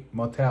Super 8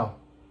 Motel.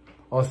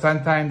 Or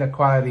sometimes the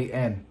Quality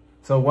Inn.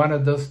 So one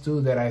of those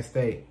two that I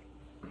stay.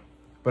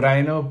 But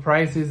I know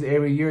prices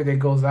every year that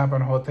goes up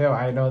on hotel.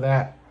 I know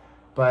that.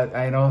 But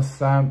I know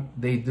some,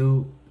 they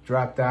do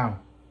drop down.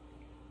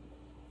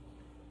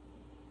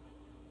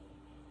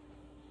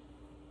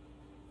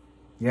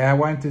 Yeah, I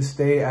went to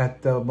stay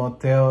at the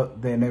motel.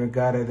 They never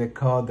got it. They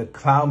called the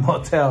Clown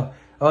Motel.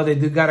 Oh, they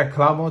do got a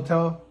Clown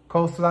Motel,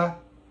 Coleslaw?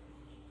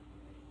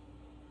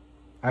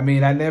 I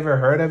mean, I never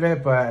heard of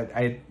it, but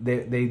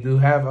they do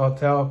have a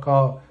hotel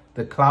called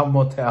the Clown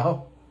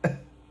Motel.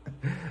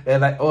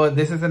 And like, oh,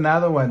 this is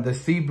another one, the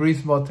Sea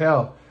Breeze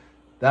Motel.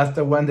 That's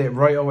the one that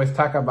Roy always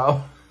talk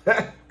about.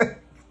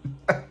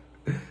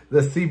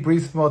 The Sea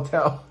Breeze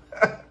Motel.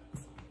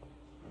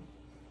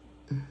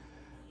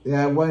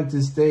 Yeah, I went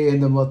to stay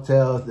in the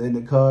motels in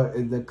the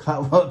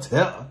Clown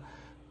Motel.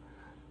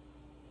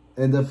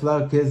 And the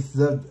flower kids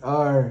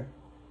are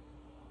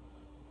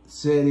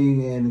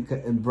sitting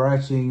and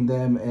brushing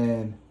them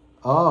and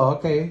oh,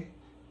 okay.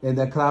 And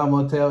the Clown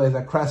Motel is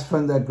across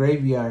from the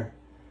graveyard.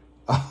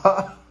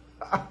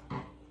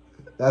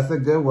 That's a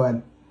good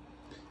one.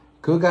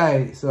 Cool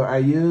guy. So are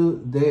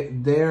you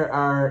there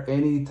are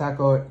any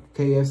Taco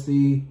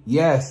KFC?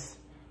 Yes,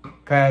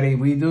 Patty.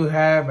 We do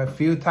have a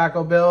few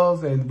Taco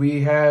Bells and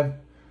we have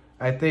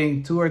I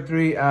think 2 or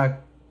 3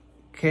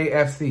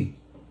 KFC.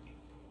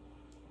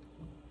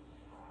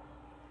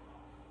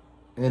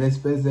 And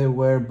expensive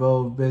where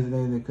both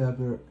business and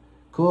cover.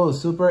 Cool.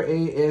 Super 8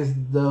 is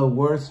the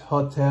worst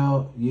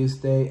hotel you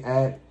stay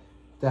at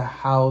the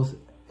house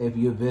if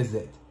you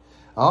visit.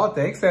 Oh,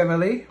 thanks,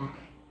 Emily.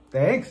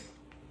 Thanks.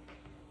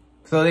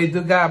 So they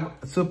do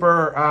got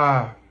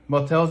super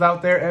motels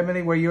out there,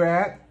 Emily, where you're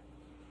at?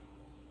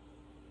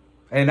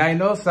 And I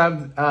know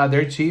some,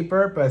 they're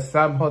cheaper, but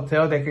some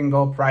hotel, they can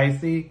go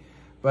pricey.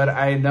 But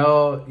I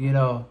know, you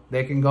know,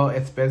 they can go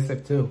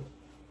expensive too.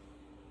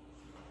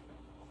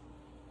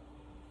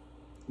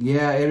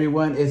 Yeah,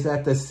 everyone is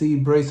at the Sea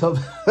Breeze. A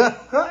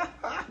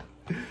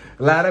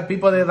lot of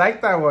people, they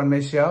like that one,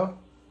 Michelle.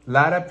 A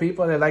lot of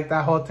people, they like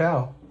that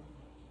hotel.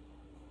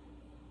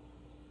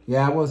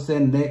 Yeah, I will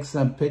send Nick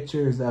some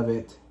pictures of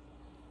it.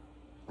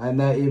 I'm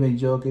not even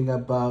joking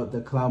about the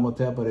Clown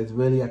Motel, but it's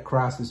really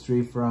across the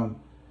street from...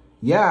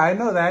 Yeah, I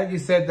know that. You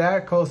said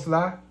that,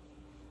 Coleslaw.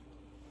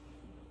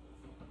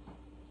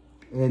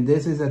 And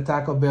this is a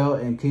Taco Bell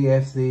and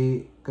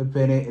KFC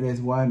company. It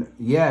is one...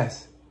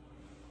 Yes.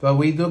 But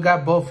we do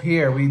got both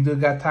here. We do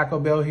got Taco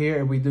Bell here,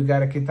 and we do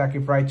got a Kentucky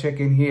Fried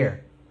Chicken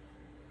here.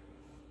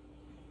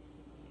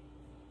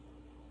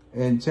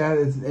 And Chad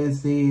is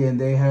NC, and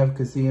they have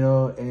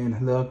casino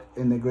and look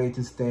in the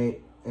greatest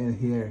state in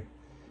here.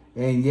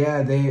 And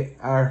yeah, they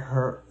are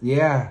her.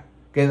 Yeah,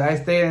 because I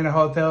stayed in a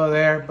hotel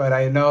there, but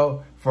I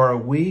know for a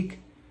week,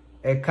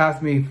 it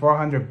cost me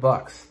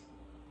 $400.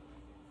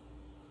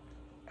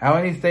 I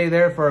only stayed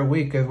there for a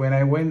week because when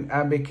I went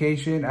on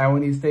vacation, I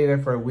only stayed there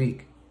for a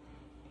week.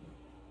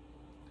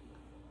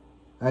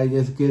 I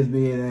just gives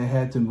me, and I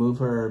had to move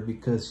her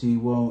because she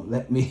won't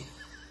let me.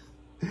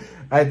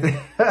 I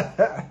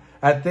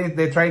think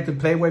they're trying to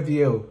play with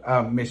you,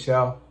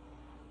 Michelle.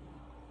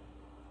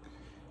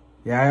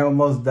 Yeah, I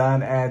almost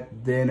done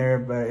at dinner,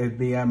 but it'll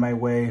be on my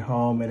way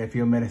home in a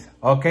few minutes.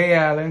 Okay,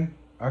 Alan.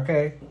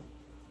 Okay.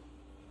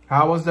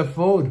 How was the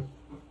food?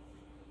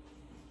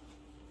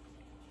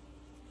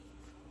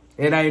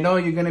 And I know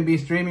you're going to be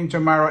streaming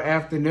tomorrow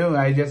afternoon.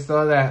 I just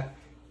saw that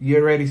you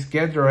already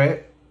scheduled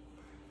it.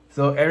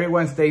 So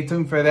everyone stay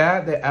tuned for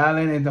that. The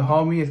Alan and the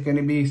homie is going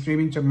to be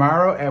streaming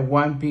tomorrow at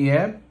 1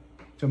 p.m.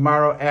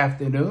 tomorrow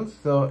afternoon.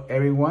 So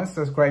everyone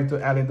subscribe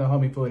to Alan the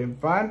Homie Food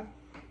and Fun.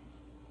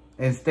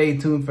 And stay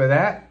tuned for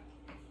that.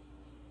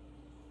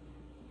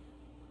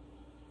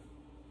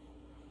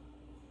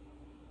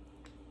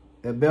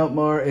 The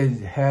Biltmore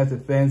has a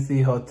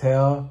fancy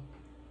hotel.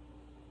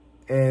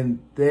 And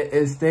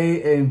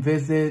stay and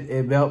visit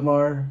in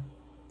Biltmore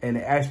in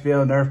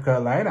Asheville, North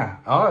Carolina.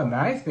 Oh,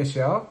 nice,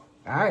 Michelle.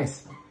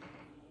 Nice.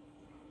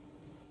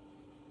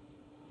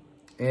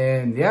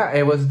 And yeah,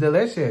 it was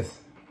delicious.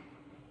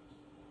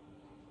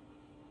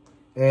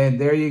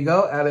 And there you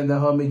go. Alan the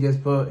Homie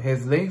just put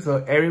his link. So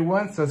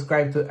everyone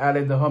subscribe to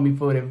Alan the Homie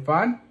Food and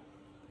Fun.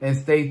 And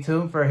stay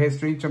tuned for his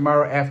stream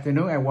tomorrow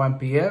afternoon at 1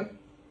 p.m.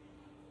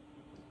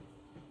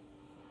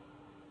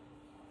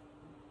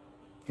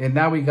 And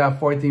now we got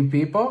 14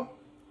 people.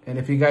 And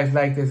if you guys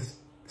like this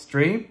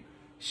stream,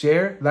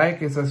 share,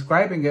 like, and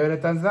subscribe, and give it a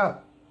thumbs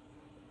up.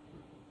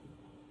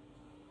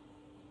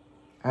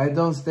 I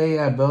don't stay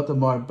at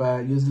Baltimore,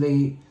 but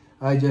usually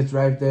I just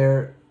drive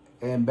there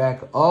and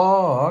back.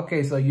 Oh,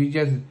 okay. So you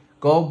just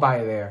go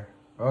by there.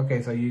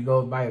 Okay, so you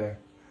go by there.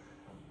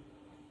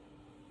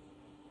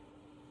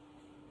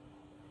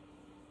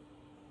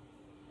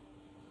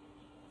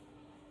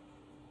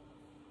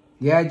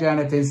 Yeah,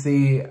 Jonathan,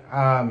 see,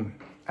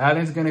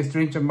 Alan's going to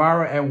stream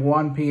tomorrow at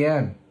 1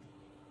 p.m.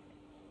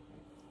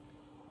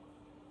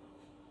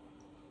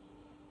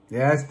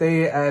 Yeah, I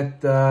stay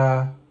at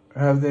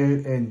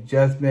Hampton and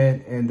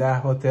Jasmine in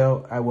that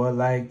hotel. I would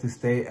like to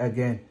stay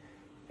again.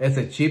 Is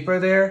it cheaper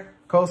there,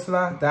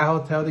 Coleslaw, that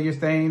hotel that you're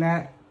staying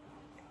at?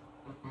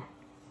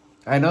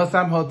 I know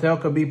some hotel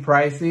could be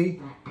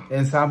pricey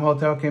and some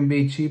hotel can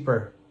be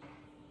cheaper.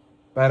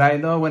 But I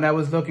know when I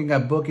was looking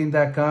at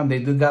booking.com, they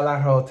do got a lot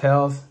of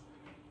hotels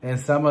and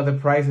some of the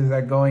prices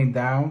are going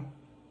down.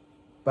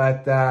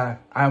 But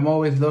I'm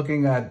always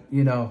looking at,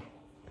 you know,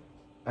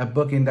 at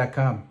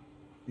booking.com,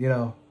 you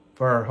know,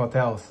 for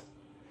hotels.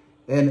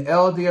 And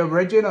L, the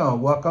original,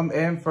 welcome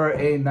in for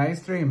a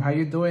nice stream. How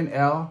you doing,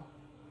 L?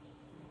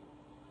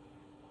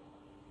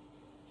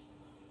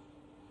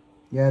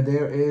 Yeah,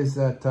 there is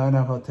a ton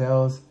of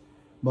hotels,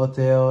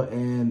 motel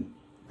in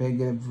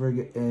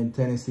in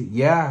Tennessee.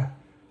 Yeah,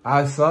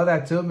 I saw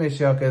that too,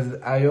 Michelle,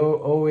 because I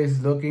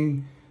always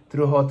looking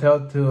through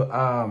hotel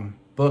to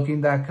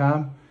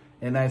booking.com,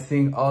 and I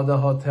seen all the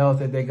hotels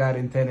that they got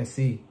in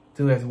Tennessee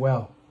too as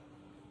well.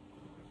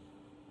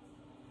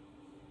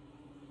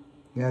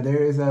 Yeah,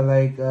 there is a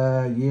like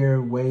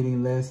year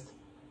waiting list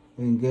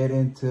and get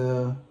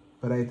into,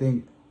 but I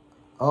think,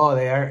 oh,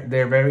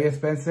 they're very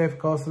expensive,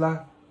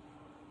 Coleslaw.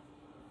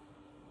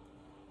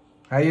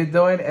 How you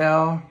doing,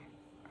 El?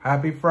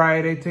 Happy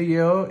Friday to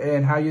you,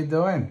 and how you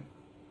doing?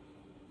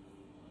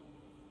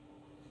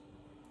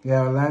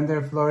 Yeah,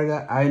 Orlando,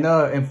 Florida. I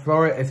know in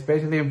Florida,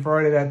 especially in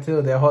Florida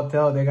too, their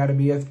hotel, they gotta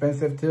be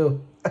expensive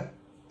too.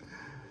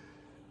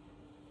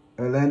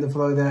 Orlando,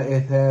 Florida,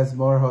 it has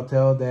more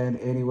hotel than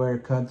anywhere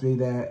country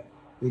that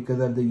because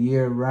of the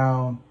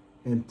year-round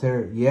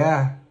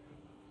yeah.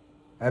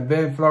 I've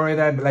been in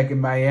Florida, like in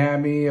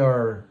Miami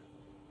or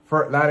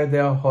Fort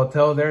Lauderdale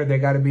hotel there, they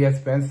gotta be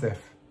expensive.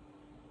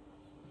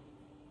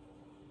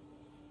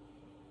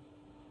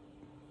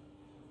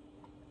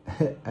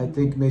 I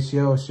think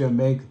Michelle should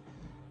make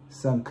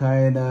some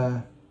kind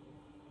of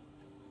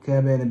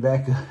cabin in the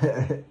back of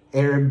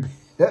Airbnb.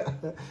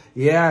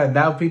 Yeah,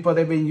 now people,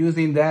 they've been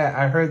using that.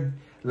 I heard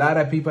a lot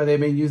of people, they've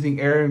been using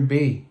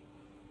Airbnb,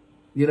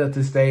 you know,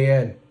 to stay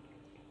in.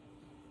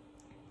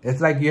 It's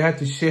like you have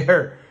to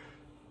share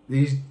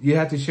you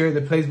have to share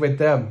the place with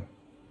them.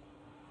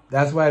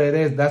 That's what it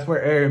is. That's where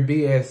Airbnb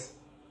is.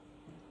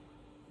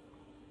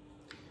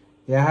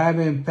 Yeah, I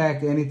haven't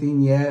packed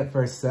anything yet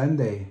for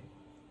Sunday.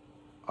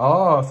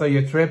 Oh, so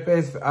your trip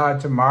is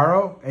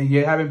tomorrow and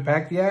you haven't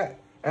packed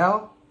yet,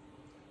 Al?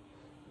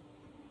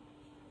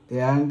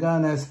 Yeah, I'm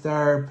gonna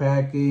start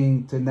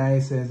packing tonight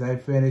since I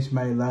finished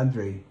my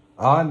laundry.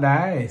 Oh,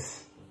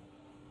 nice.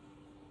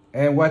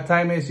 And what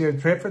time is your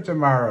trip for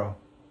tomorrow?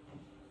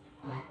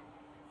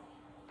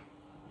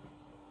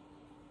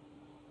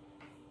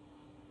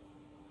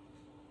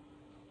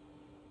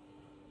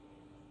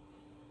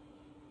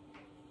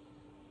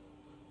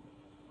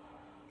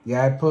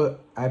 Yeah,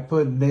 I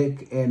put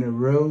Nick in a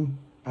room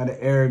on the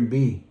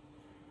Airbnb.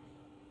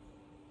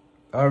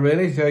 Oh,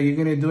 really? So you're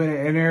gonna do it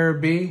in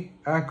Airbnb,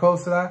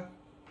 Kosla?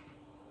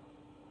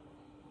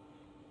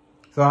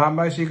 So how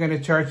much you gonna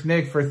charge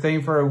Nick for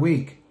staying for a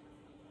week?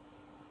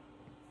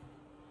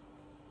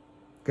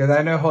 Because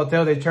I know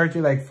hotel, they charge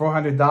you like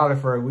 $400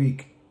 for a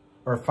week.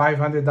 Or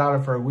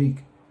 $500 for a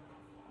week.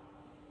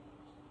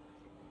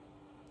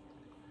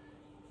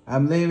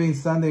 I'm leaving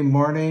Sunday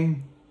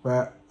morning,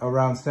 but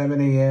around 7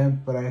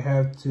 a.m. But I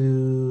have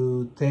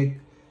to take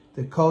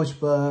the coach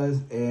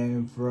bus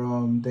and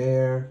from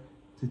there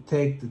to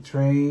take the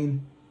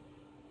train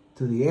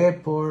to the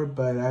airport.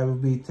 But I will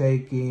be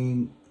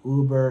taking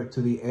Uber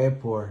to the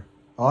airport.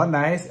 Oh,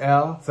 nice,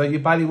 L. So you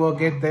probably will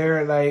get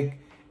there like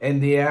in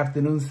the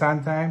afternoon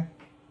sometime.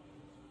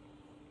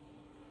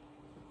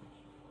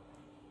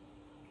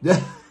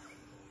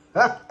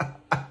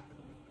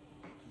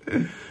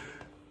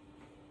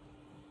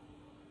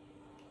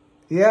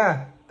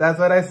 Yeah, that's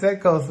what I said,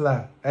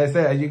 Kosla. I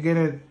said,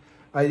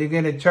 are you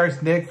gonna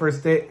charge Nick for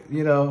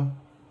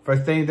for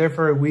staying there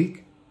for a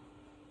week,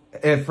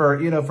 and for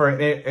for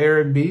an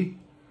Airbnb?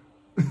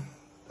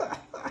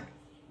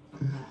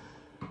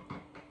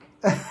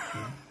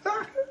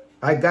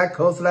 I got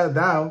Kosla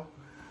now.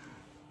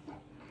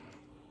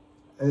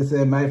 I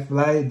said my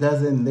flight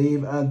doesn't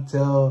leave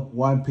until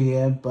 1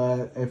 p.m.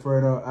 But if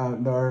we're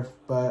out north,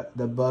 but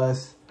the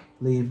bus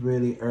leave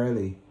really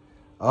early.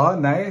 Oh,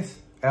 nice.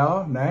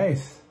 Oh,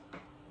 nice.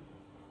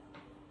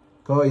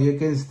 Cool, you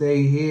can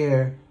stay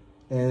here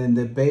in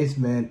the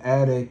basement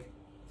attic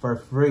for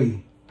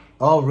free.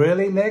 Oh,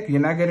 really, Nick? You're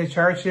not going to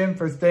charge him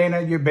for staying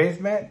at your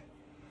basement?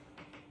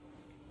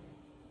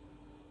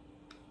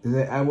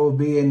 I will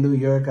be in New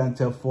York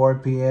until 4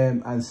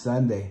 p.m. on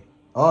Sunday.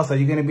 Oh, so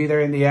you're going to be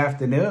there in the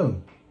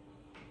afternoon.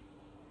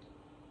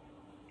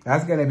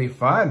 That's going to be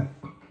fun.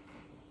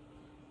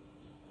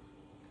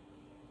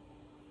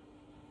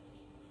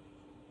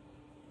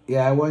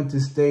 Yeah, I want to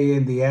stay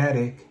in the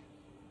attic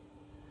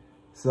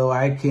so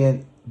I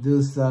can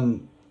do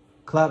some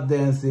club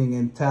dancing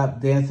and tap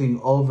dancing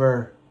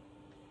over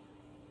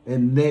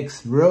in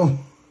Nick's room.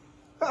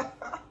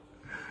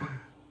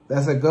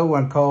 That's a good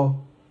one,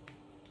 Cole.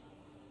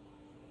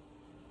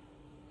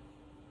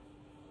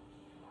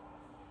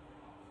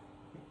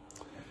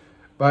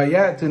 But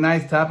yeah,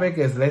 tonight's topic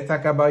is let's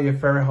talk about your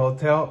favorite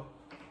hotel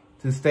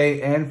to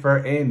stay in for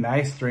a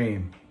nice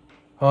stream.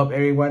 Hope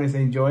everyone is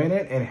enjoying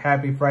it and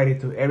happy Friday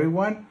to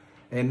everyone.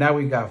 And now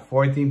we got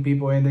 14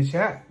 people in the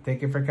chat.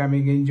 Thank you for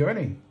coming and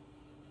joining.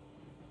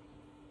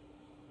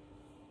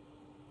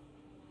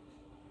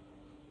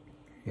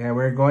 Yeah,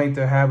 we're going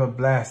to have a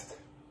blast.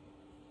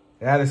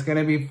 Yeah, it's going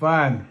to be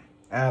fun,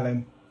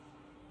 Alan,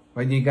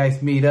 when you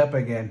guys meet up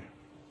again.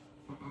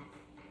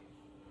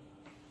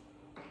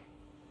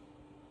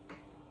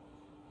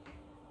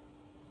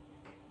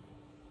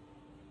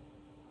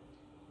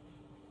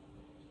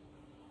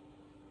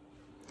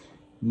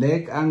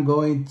 Nick, I'm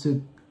going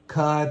to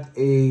cut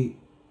a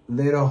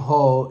little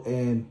hole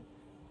in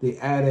the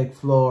attic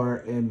floor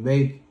and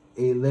make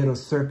a little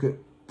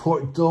circuit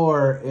port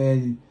door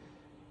and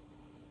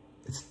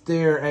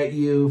stare at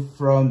you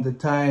from the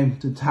time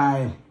to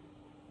time.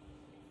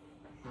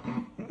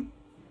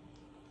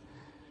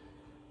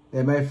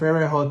 And my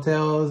favorite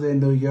hotels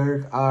in New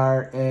York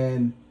are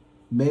in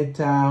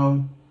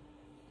Midtown,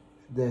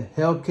 the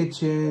Hell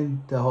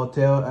Kitchen, the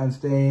hotel I'm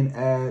staying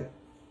at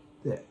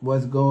that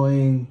was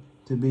going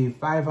to be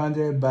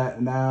 $500,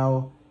 but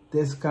now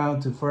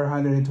discount to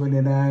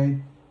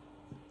 $429.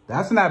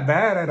 That's not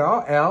bad at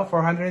all, L.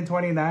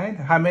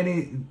 $429. How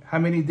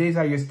many days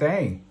are you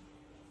staying?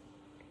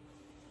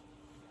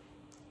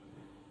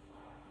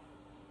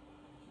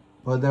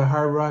 But the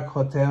Hard Rock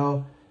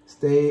Hotel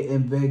stay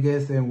in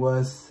Vegas and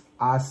was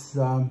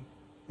awesome.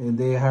 And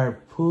they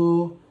had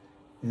pool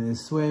and a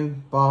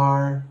swim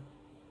bar,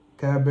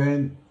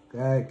 cabin.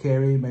 I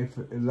carried my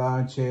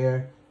lawn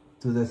chair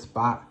to the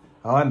spot.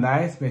 Oh,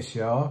 nice,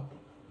 Michelle.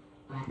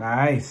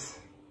 Nice.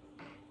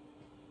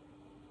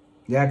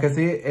 Yeah, because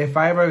if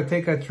I ever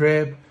take a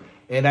trip,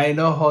 and I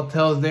know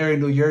hotels there in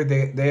New York,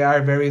 they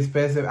are very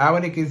expensive. I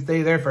only can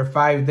stay there for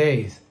 5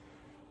 days.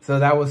 So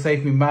that will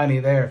save me money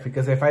there,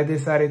 because if I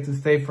decided to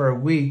stay for a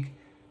week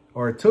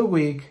or 2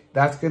 weeks,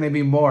 that's going to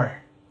be more.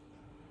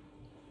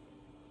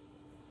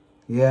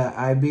 Yeah,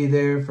 I'd be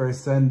there for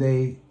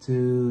Sunday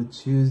to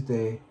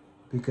Tuesday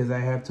because I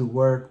have to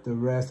work the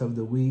rest of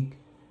the week.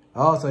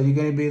 Oh, so you're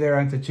going to be there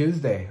until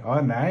Tuesday. Oh,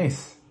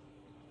 nice.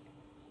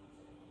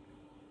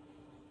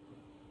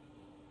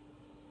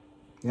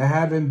 I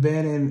haven't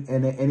been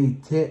in any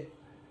tip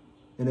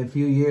in a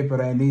few years,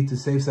 but I need to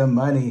save some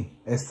money.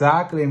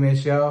 Exactly,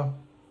 Michelle.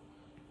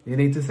 You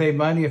need to save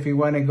money if you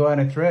want to go on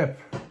a trip.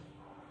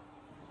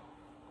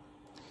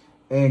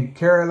 And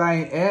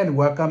Caroline N,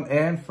 welcome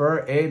in for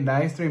a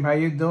nice stream. How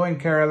you doing,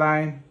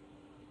 Caroline?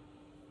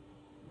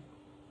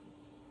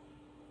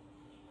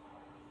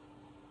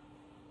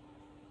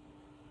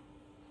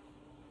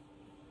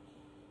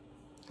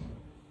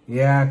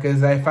 Yeah,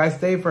 because if I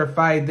stay for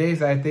 5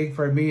 days, I think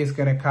for me it's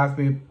going to cost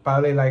me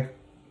probably like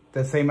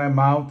the same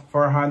amount,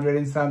 400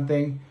 and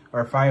something,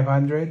 or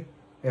 500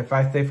 if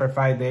I stay for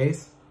 5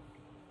 days.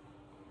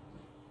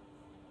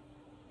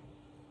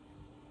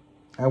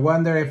 I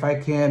wonder if I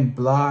can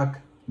block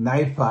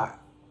Nightbot.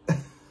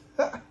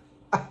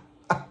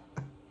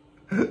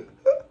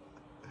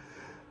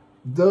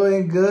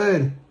 Doing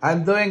good.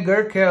 I'm doing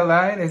good,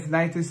 Caroline. It's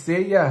nice to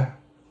see ya.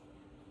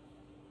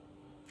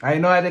 I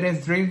know I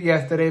didn't stream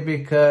yesterday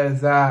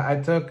because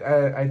I took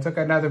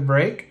another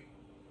break.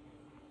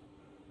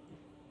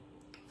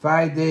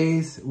 5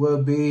 days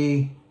will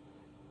be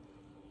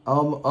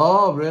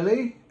oh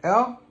really,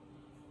 El?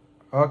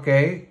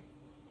 Okay.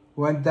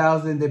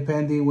 1,000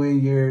 depending when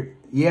you're,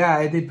 yeah,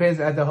 it depends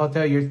at the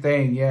hotel you're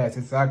staying. Yes,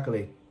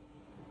 exactly.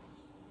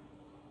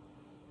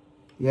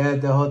 Yeah,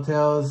 the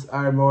hotels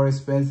are more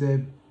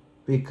expensive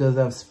because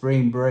of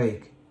spring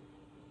break.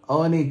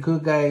 Only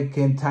Kugai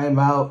can time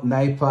out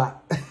Nightbot.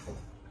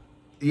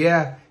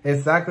 Yeah,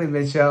 exactly,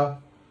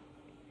 Michelle.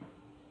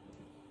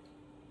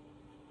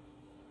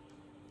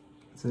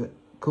 So,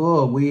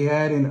 cool. We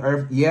had an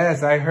Earth.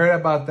 Yes, I heard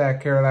about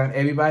that, Caroline.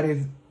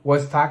 Everybody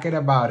was talking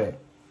about it.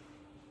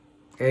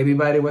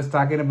 Everybody was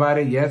talking about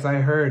it. Yes, I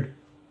heard.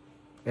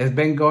 It's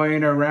been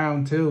going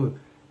around too.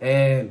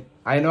 And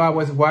I know I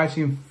was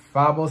watching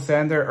Fabo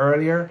Sander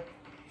earlier.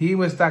 He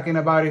was talking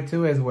about it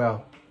too as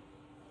well.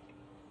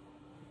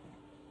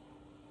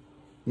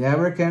 Yeah,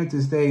 we're going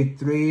to stay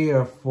 3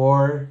 or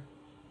 4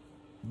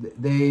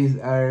 days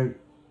are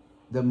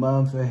the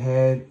month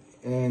ahead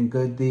and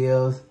good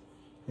deals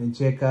and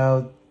check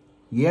out.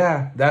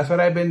 Yeah, that's what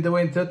I've been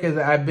doing too, because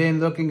I've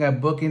been looking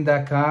at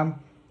booking.com.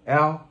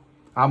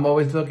 I'm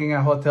always looking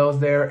at hotels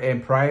there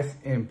and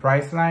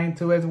Priceline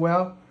too as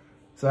well.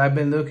 So I've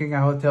been looking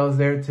at hotels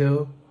there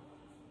too.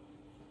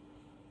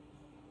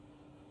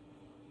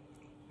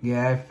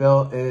 Yeah, I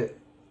felt an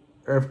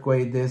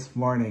earthquake this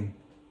morning.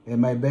 And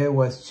my bed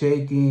was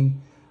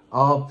shaking.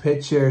 All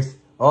pictures.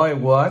 Oh, it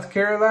was,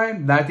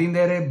 Caroline? Nothing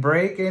that it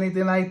break,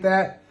 anything like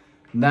that?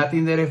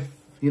 Nothing that it,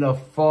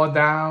 fall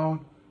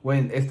down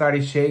when it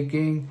started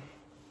shaking?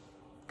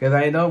 Because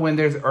I know when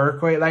there's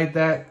earthquake like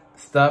that,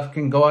 stuff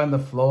can go on the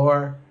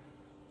floor.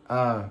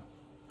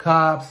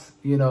 Cups,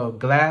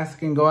 glass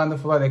can go on the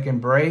floor. They can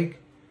break.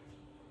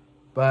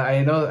 But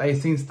I know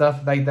I've seen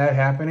stuff like that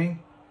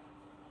happening.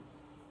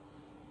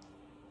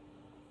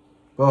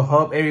 But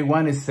hope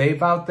everyone is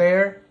safe out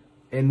there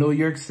in New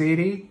York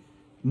City,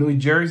 New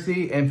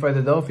Jersey, and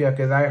Philadelphia,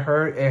 because I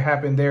heard it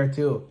happened there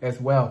too as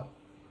well.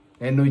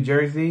 In New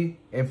Jersey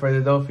and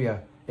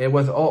Philadelphia. It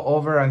was all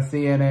over on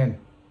CNN.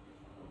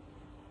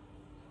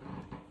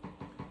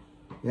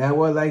 Yeah, I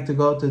would like to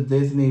go to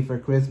Disney for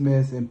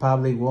Christmas and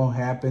probably won't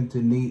happen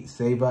to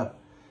save up.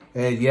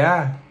 And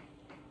yeah,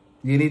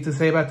 you need to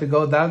save up to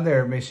go down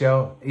there,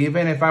 Michelle.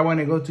 Even if I want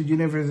to go to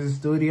Universal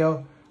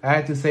Studio, I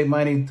had to save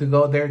money to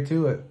go there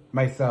too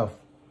myself.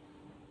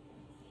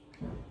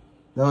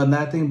 No,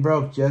 nothing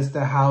broke, just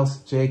the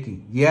house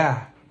shaking.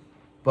 Yeah,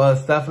 but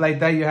stuff like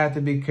that, you have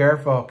to be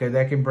careful because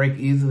that can break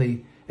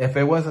easily. If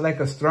it was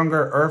like a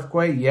stronger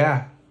earthquake,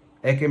 yeah,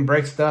 it can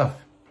break stuff.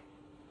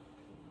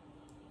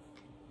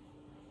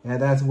 Yeah,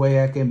 that's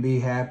why I can be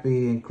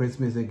happy in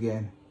Christmas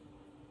again.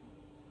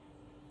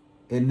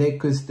 And Nick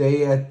could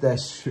stay at the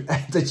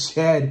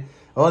shed.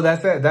 Oh,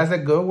 that's a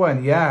good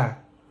one. Yeah,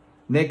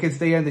 Nick can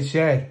stay in the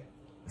shed.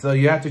 So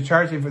you have to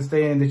charge him for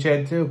staying in the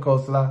shed too,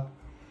 Kosla.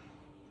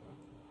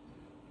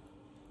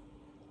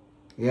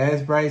 Yeah,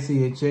 it's pricey.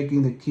 You're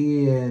checking the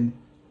key and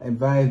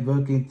advise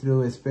booking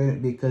through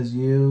Experience because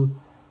you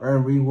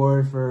earn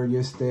reward for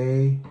your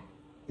stay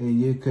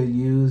and you could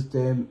use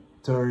them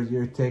towards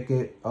your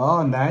ticket.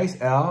 Oh, nice,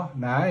 Al.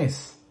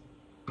 Nice.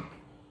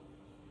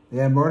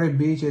 Yeah, Myrtle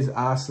Beach is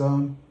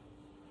awesome.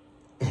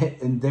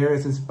 And there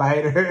is a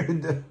spider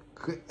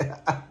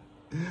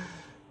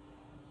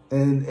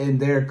in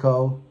their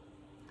cove.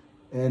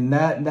 And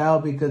not now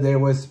because there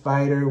was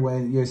spider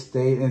when you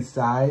stayed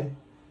inside.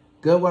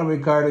 Good one,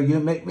 Ricardo. You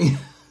make me...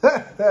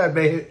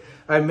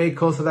 I made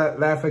Costa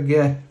laugh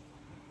again.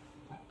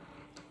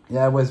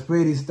 Yeah, I was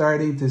really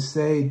starting to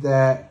say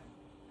that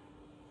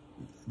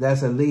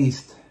that's a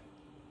least.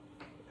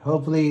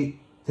 Hopefully,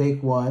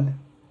 take one.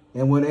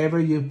 And whenever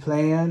you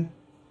plan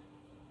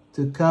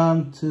to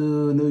come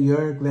to New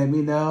York, let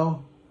me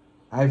know.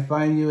 I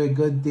find you a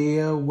good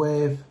deal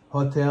with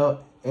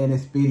Hotel and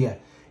Expedia.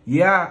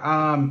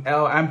 Yeah,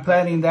 El, I'm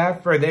planning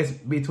that for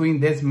between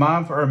this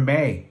month or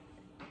May.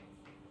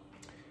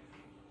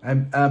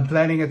 I'm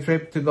planning a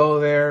trip to go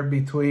there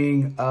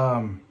between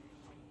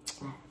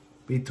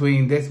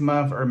this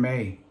month or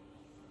May.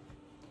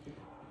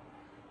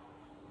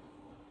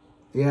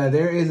 Yeah,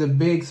 there is a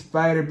big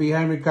spider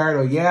behind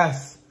Ricardo.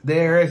 Yes,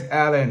 there is,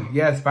 Alan.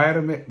 Yes,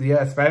 Spider-Man.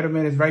 Yeah,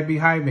 Spider-Man is right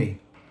behind me.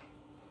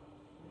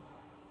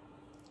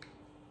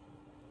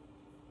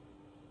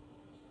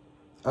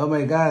 Oh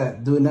my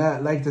God, do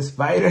not like the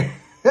spider.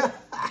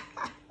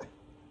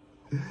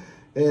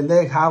 And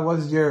Nick, how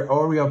was your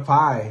Oreo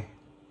pie?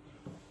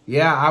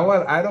 Yeah,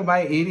 I don't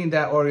mind eating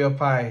that Oreo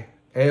pie.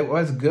 It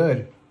was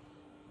good.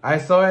 I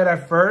saw it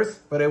at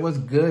first, but it was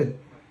good.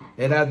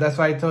 And that's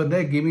why I told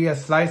Nick, give me a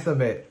slice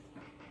of it.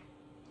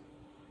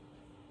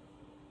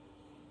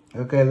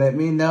 Okay, let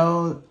me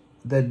know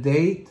the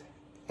date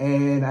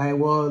and I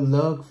will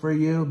look for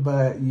you,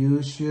 but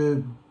you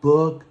should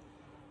book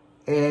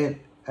it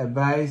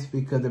advice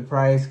because the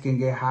price can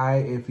get high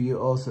if you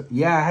also...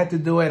 Yeah, I had to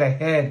do it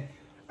ahead,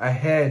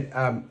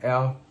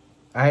 El.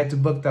 I had to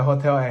book the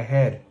hotel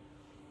ahead.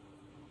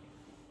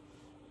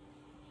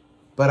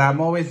 But I'm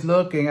always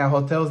looking at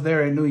hotels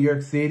there in New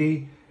York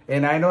City.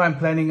 And I know I'm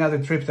planning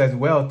other trips as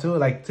well, too,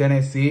 like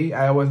Tennessee.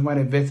 I always want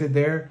to visit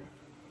there.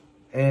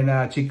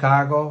 And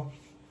Chicago.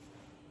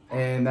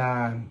 And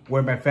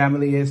where my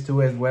family is,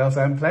 too, as well.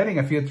 So I'm planning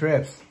a few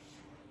trips.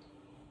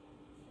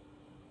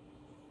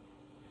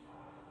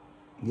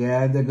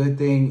 Yeah, the good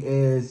thing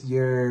is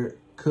you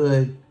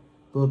could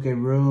book a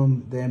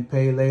room, then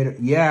pay later.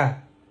 Yeah,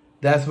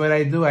 that's what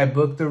I do. I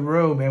book the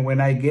room. And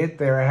when I get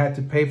there, I had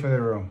to pay for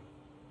the room.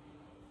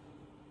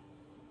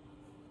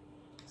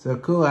 So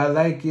cool. I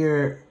like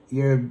your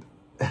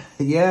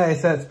yeah,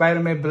 it's a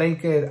Spider-Man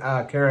blanket,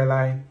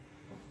 Caroline.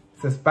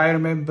 It's a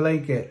Spider-Man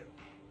blanket.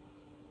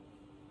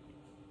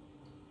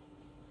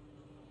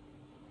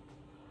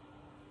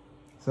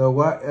 So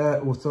what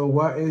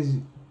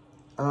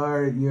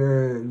are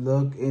your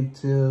look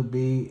into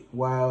be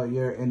while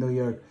you're in New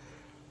York?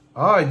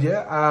 Oh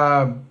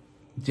yeah,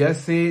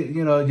 just see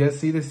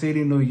the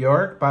city, New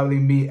York. Probably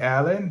meet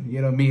Alan.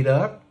 Meet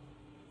up.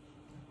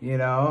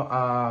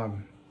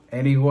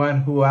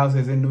 Anyone who else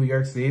is in New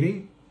York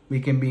City, we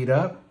can meet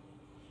up.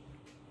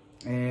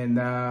 And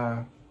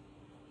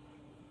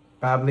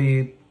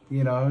probably,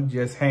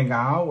 just hang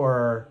out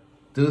or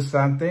do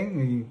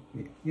something,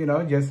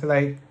 just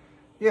like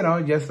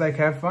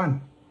have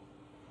fun.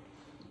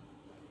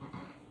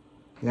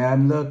 Yeah,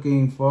 I'm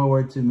looking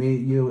forward to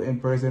meet you in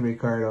person,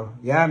 Ricardo.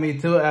 Yeah, me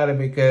too, Alan,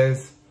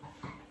 because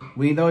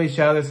we know each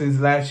other since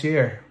last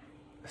year.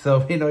 So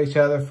we know each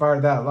other for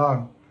that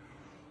long.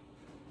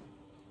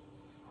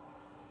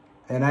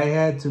 And I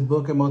had to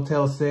book a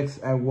Motel 6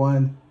 at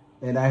 1,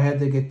 and I had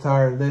the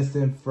guitar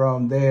listed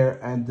from there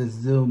at the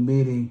Zoom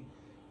meeting.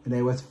 And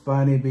it was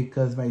funny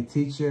because my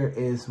teacher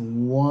is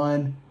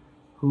one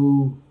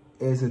who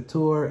is a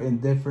tour in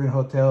different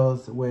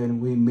hotels when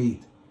we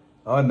meet.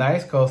 Oh,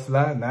 nice,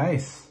 Kosla.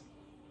 Nice.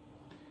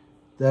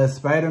 Does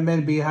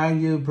Spider-Man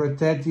behind you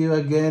protect you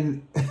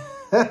again?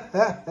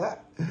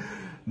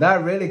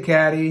 Not really,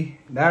 Caddy.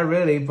 Not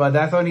really, but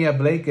that's only a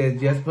blanket.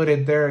 Just put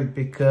it there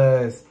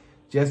because...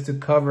 just to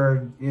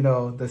cover,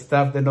 the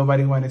stuff that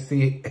nobody want to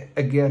see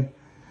again.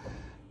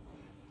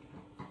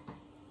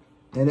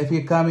 And if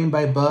you're coming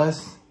by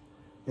bus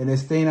and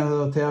it's staying at a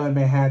hotel in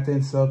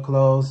Manhattan, so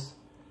close,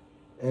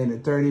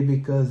 and 30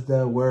 because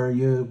where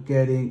you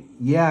getting,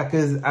 yeah,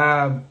 because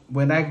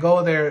when I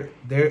go there,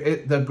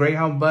 the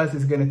Greyhound bus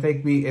is going to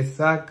take me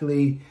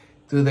exactly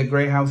to the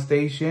Greyhound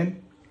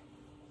station.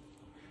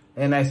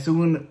 And as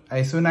soon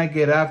I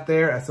get up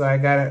there, so I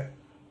got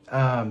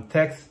to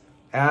text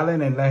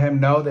Alan and let him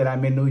know that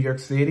I'm in New York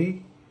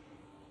City.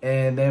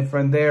 And then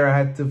from there, I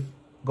had to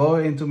go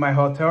into my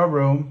hotel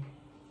room,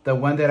 the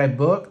one that I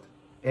booked,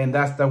 and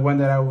that's the one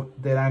that I'm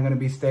going to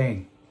be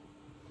staying.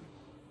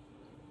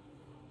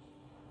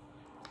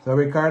 So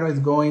Ricardo is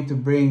going to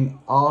bring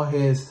all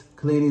his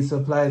cleaning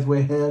supplies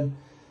with him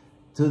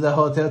to the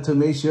hotel to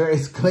make sure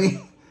it's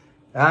clean.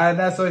 I'm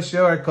not so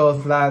sure,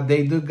 Coleslaw.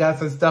 They do got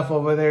some stuff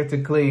over there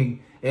to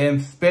clean.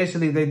 And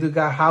especially they do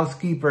got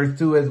housekeepers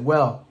too as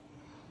well.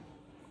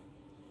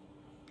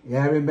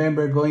 Yeah, I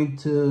remember going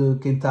to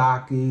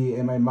Kentucky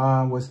and my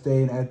mom was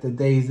staying at the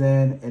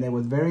Dayton and it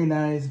was very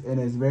nice and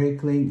it's very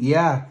clean.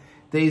 Yeah,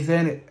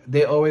 Dayton,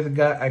 they always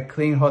got a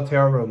clean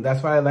hotel room.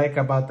 That's what I like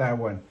about that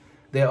one.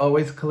 They're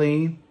always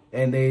clean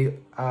and they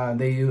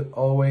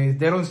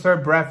don't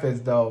serve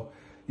breakfast though.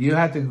 You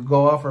have to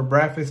go out for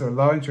breakfast or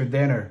lunch or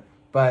dinner.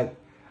 But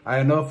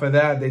I know for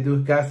that, they do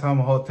got some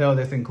hotel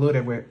that's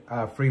included with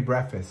free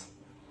breakfast.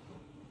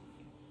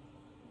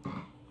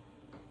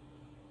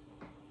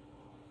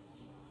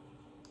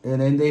 And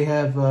then they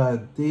have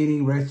a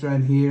eating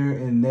restaurant here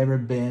in Never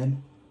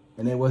Been.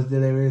 And it was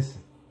delivered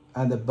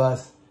on the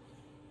bus.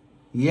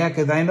 Yeah,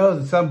 because I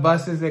know some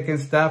buses that can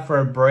stop for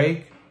a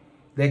break.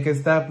 They can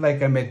stop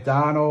like a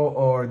McDonald's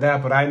or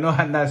that, but I know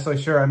I'm not so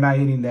sure I'm not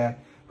eating that.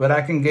 But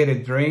I can get a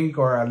drink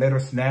or a little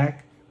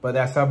snack, but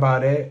that's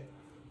about it.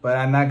 But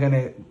I'm not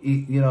gonna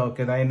eat, you know,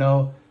 because I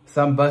know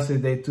some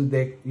buses, they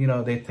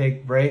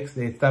take breaks.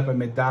 They stop at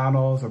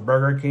McDonald's or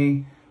Burger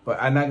King,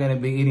 but I'm not gonna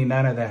be eating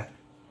none of that.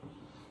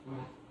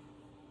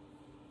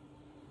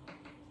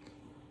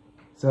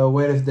 So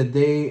what if the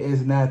day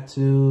is not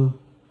too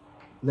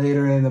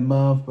later in the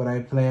month, but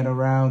I plan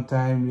around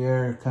time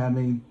you're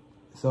coming,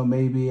 so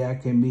maybe I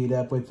can meet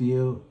up with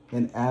you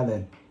in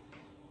Allen.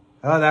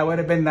 Oh, that would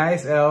have been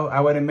nice, El.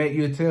 I would have met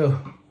you too.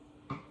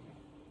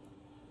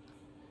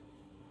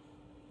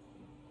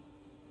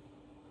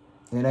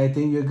 And I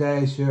think you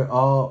guys should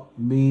all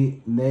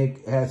meet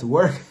Nick at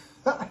work.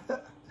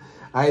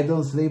 I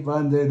don't sleep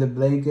under the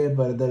blanket,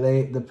 but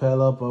the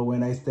pillow. But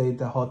when I stay at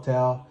the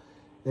hotel,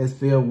 it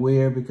feels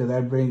weird because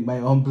I bring my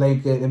own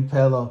blanket and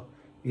pillow.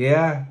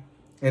 Yeah,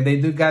 and they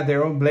do got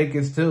their own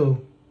blankets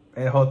too,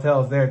 and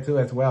hotels there too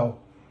as well.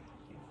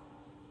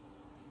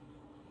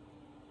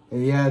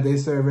 And yeah, they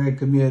serve a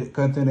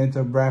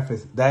continental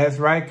breakfast. That is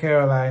right,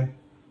 Caroline.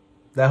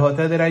 The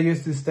hotel that I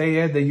used to stay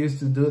at, they used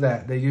to do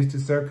that. They used to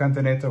serve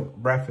continental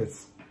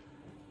breakfast.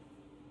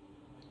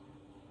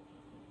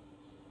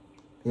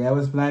 Yeah, I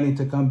was planning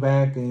to come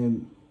back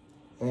in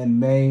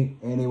May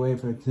anyway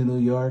to New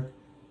York.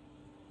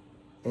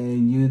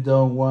 And you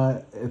don't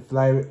want a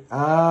flight.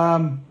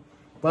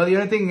 Well, the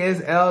only thing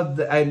is, El,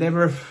 I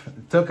never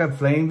took a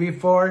plane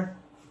before.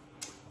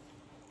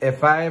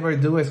 If I ever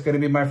do, it's gonna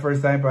be my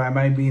first time, but I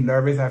might be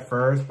nervous at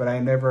first. But I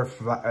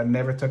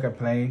never took a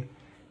plane.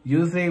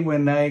 Usually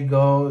when I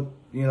go,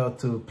 you know,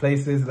 to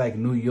places like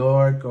New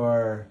York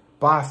or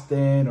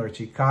Boston or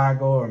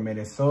Chicago or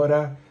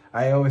Minnesota,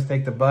 I always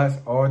take the bus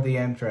or the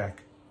Amtrak.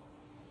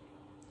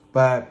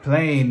 But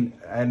plane,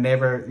 I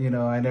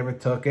never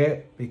took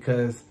it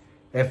because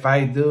if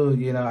I do,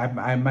 you know,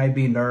 I might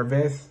be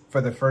nervous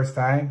for the first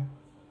time.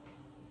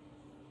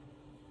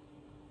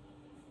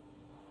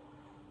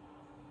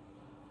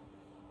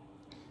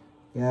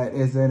 Yeah,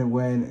 isn't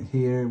when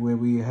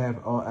we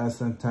have all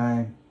some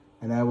time.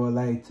 And I would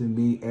like to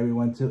meet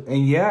everyone too.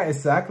 And yeah,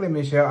 exactly,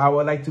 Michelle. I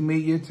would like to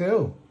meet you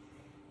too.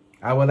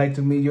 I would like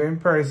to meet you in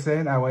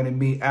person. I want to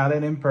meet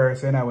Alan in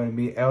person. I want to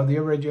meet El the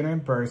Original in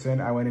person.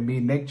 I want to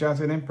meet Nick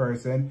Johnson in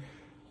person.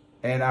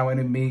 And I want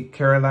to meet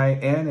Caroline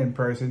Ann in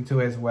person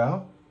too as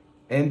well.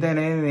 And then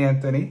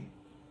Anthony.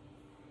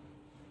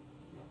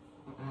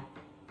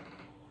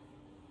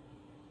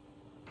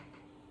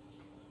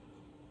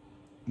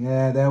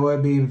 Yeah, that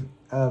would be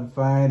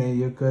fine. And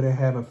you could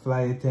have a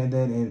flight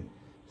attendant and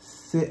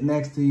sit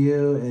next to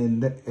you,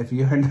 and if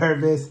you're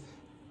nervous,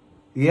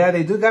 yeah,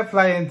 they do got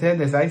flight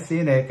attendants. I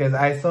seen it because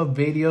I saw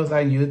videos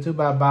on YouTube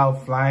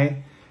about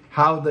flying,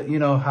 how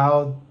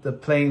the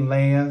plane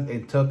lands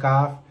and took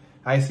off.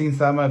 I seen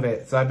some of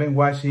it, so I've been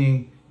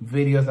watching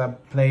videos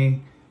of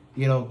plane,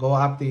 you know, go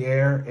up the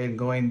air and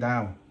going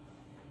down.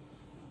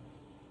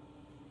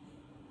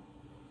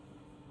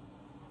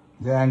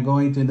 Yeah, I'm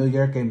going to New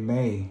York in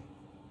May.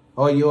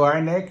 Oh, you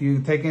are, Nick?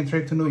 You taking a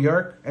trip to New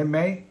York in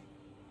May?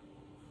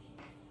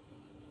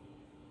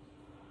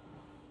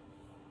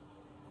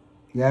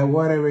 Yeah, I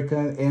would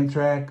recommend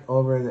Amtrak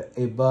over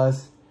a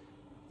bus.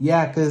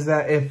 Yeah, because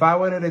if I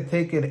wanted to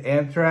take an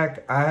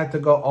Amtrak, I had to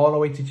go all the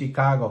way to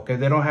Chicago because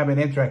they don't have an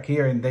Amtrak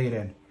here in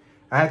Dayton.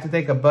 I had to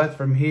take a bus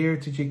from here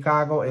to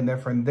Chicago, and then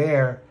from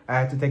there, I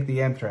had to take the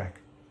Amtrak.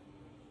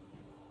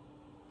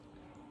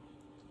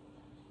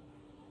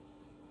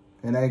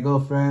 And I go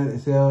friend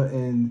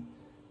and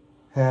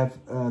have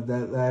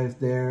that life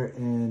there,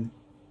 and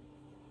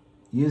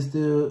used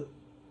to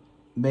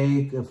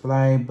make a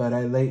flying, but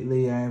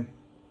I'm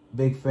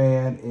big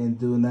fan and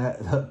do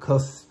not look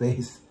close to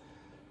space.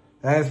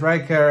 That's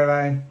right,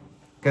 Caroline.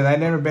 Because I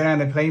never been on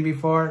a plane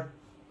before.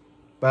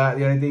 But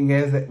the only thing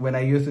is that when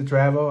I used to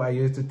travel, I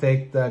used to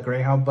take the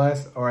Greyhound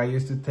bus or I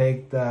used to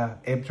take the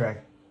Amtrak.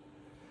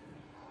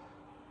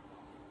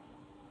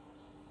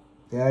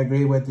 Yeah, I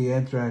agree with the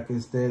Amtrak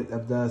instead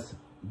of the,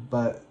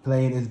 but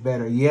plane is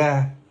better.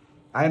 Yeah,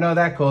 I know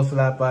that costs a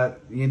lot,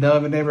 but you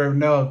never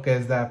know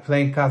because the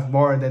plane costs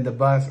more than the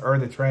bus or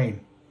the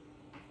train.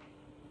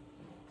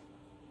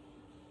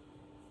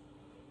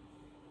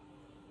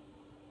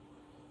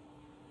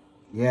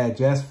 Yeah,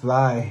 just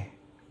fly.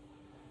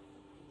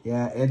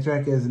 Yeah,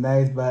 Amtrak is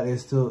nice, but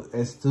it's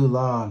too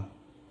long.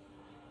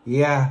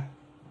 Yeah,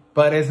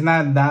 but it's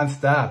not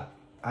nonstop.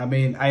 I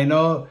mean, I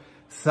know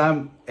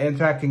some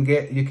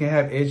Amtrak you can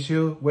have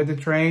issue with the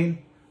train,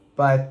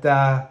 but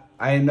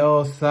I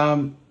know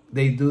some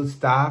they do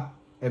stop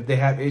if they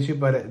have issue,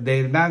 but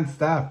they're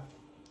non-stop.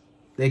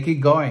 They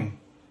keep going.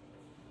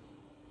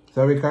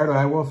 So Ricardo,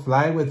 I will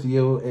fly with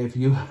you if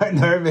you are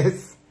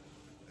nervous.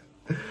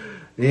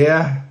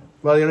 Yeah.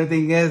 Well, the only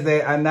thing is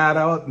that I'm not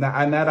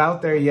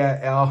out there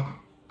yet, El.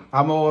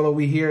 I'm all over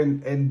here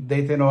in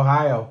Dayton,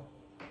 Ohio.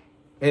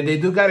 And they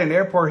do got an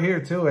airport here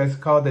too. It's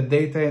called the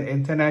Dayton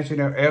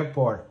International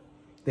Airport.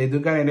 They do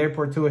got an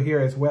airport too here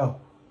as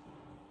well.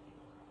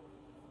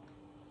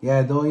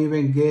 Yeah, don't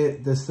even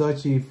get the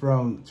sushi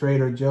from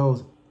Trader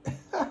Joe's.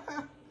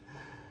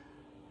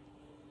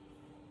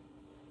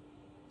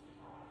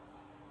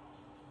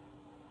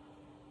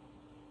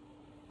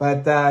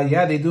 But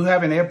yeah, they do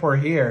have an airport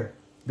here.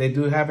 They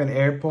do have an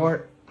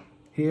airport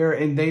here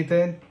in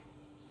Dayton.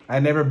 I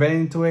never been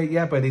into it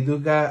yet, but they do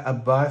got a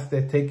bus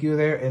that take you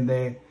there, and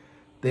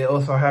they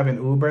also have an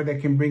Uber that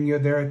can bring you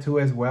there too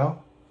as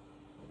well.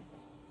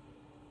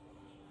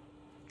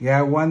 Yeah,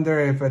 I wonder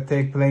if I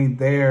take plane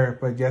there,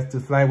 but just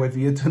to fly with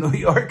you to New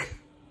York.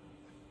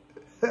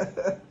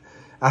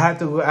 I had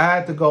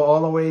to go all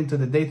the way into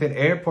the Dayton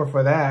airport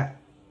for that,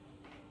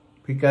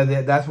 because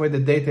that's where the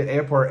Dayton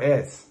airport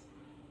is.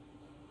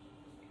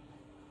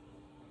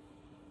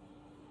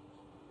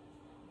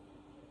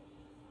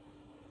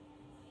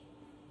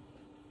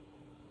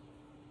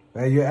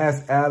 But you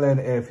ask Alan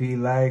if he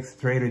likes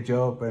Trader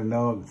Joe, but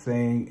no,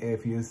 saying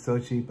if you're so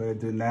cheap,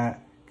 but do not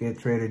get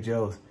Trader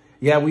Joe's.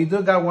 Yeah, we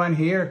do got one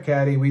here,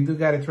 Caddy. We do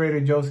got a Trader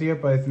Joe's here,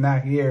 but it's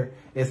not here.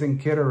 It's in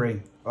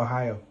Kettering,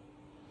 Ohio.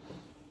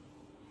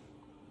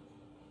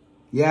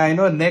 Yeah, I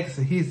know Nick,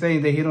 he's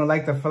saying that he don't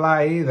like to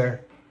fly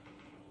either.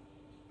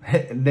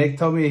 Nick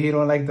told me he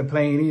don't like the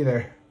plane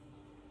either.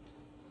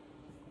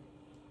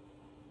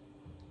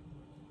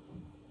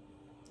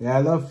 Yeah,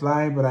 I love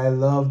flying, but I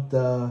love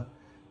the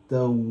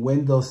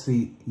window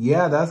seat.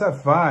 Yeah, that's a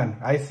fun.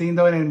 I seen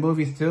those in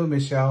movies too,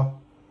 Michelle.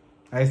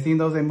 I seen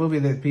those in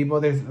movies that people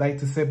that like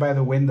to sit by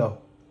the window.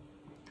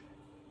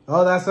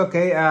 Oh, that's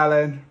okay,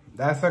 Alan.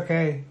 That's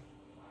okay.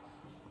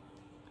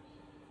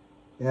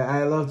 Yeah,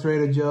 I love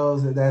Trader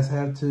Joe's. That's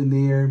have too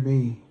near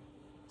me.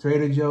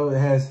 Trader Joe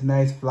has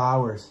nice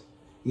flowers.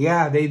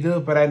 Yeah, they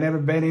do, but I never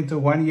been into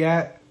one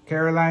yet,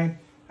 Caroline.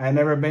 I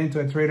never been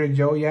to a Trader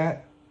Joe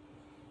yet.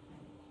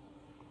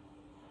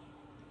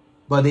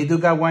 But they do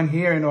got one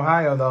here in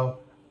Ohio, though,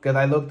 because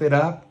I looked it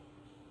up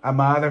on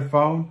my other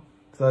phone.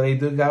 So they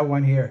do got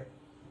one here.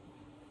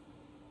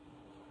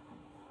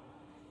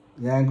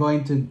 Yeah, I'm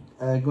going to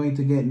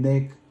get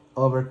Nick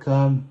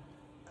overcome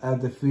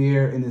of the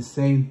fear in the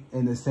same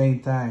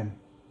time.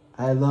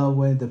 I love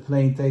when the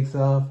plane takes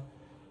off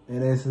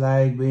and it's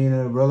like being in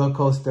a roller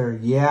coaster.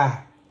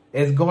 Yeah,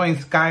 it's going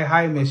sky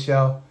high,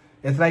 Michelle.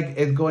 It's like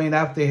it's going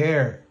up the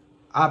air,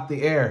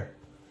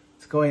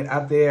 It's going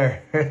up the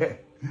air.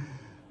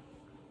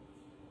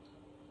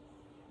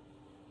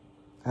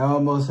 I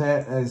almost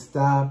had a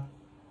stop.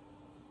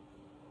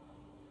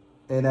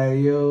 And are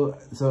you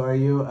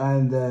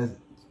on the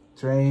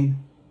train?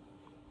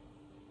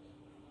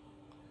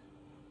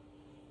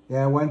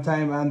 Yeah, one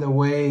time on the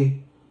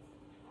way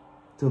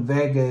to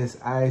Vegas,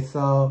 I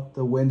saw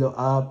the window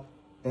up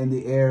in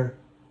the air,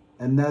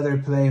 another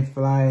plane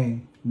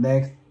flying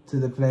next to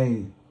the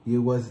plane.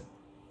 You was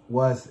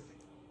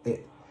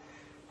it.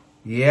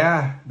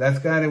 Yeah, that's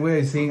kind of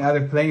weird, seeing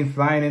other planes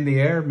flying in the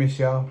air,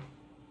 Michelle.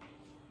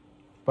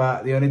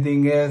 But the only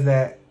thing is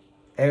that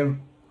it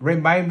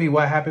remind me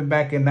what happened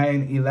back in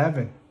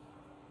 9/11.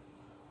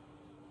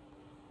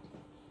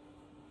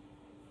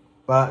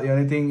 But the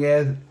only thing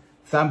is,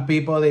 some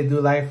people, they do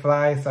like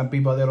fly. Some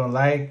people, they don't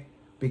like,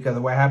 because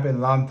of what happened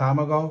a long time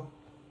ago.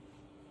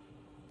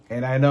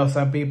 And I know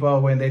some people,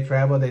 when they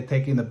travel, they're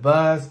taking the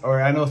bus. Or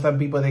I know some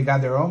people, they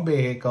got their own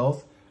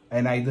vehicles.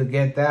 And I do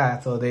get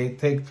that. So they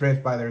take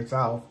trips by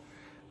themselves.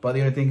 But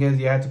the other thing is,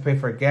 you have to pay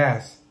for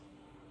gas.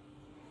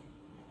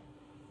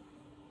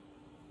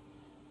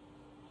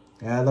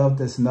 And I love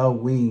the snow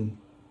wing.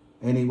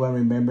 Anyone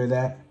remember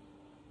that?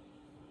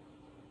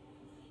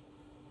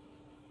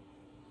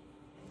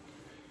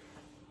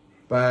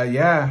 But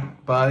yeah,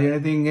 but the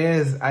only thing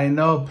is, I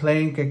know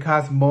plane can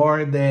cost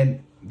more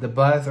than the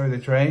bus or the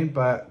train,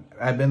 but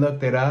I've been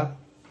looked it up.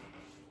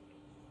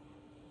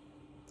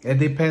 It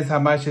depends how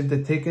much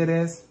the ticket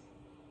is.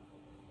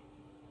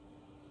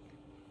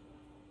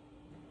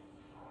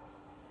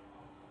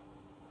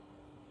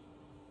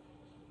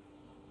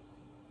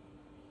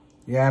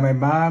 Yeah, my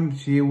mom,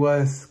 she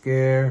was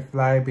scared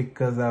flying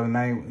because of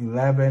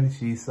 9/11.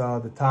 She saw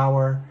the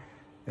tower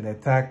and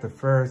attacked the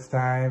first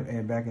time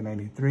and back in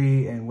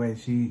 93, and when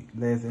she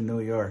lives in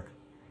New York.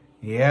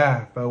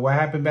 Yeah, but what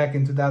happened back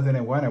in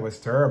 2001, it was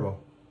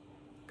terrible.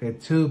 Okay,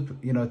 two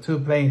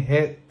planes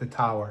hit the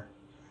tower.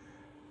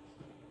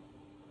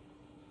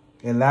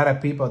 And a lot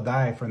of people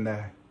died from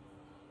that.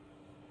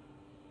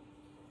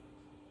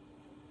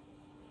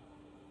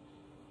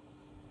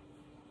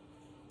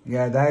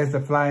 Yeah, that is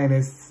the flying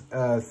is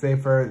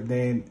safer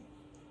than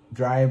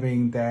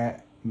driving.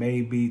 That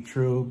may be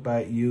true,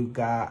 but you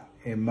got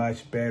a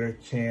much better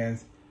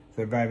chance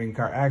surviving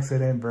car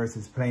accident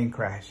versus plane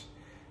crash.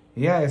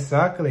 Yeah,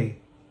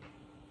 exactly.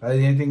 The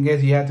only thing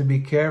is, you have to be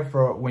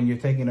careful when you're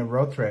taking a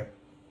road trip.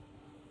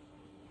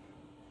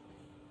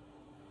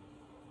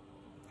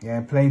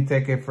 Yeah, plane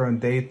ticket from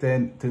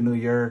Dayton to New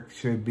York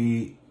should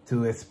be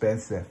too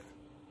expensive.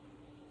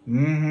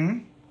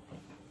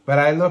 But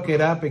I look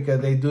it up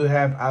because they do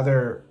have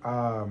other,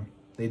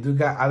 they do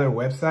got other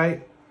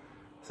website.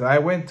 So I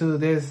went to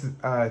this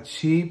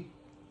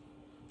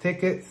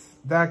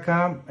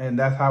cheaptickets.com, and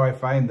that's how I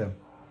find them.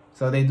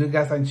 So they do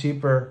got some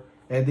cheaper.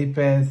 It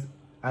depends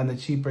on the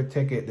cheaper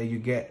ticket that you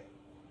get.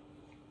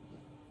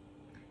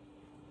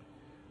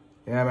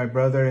 Yeah, my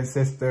brother and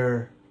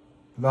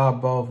sister-in-law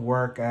both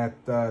work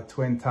at the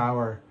Twin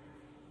Tower.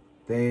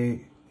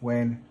 they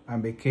went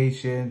on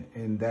vacation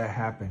and that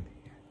happened.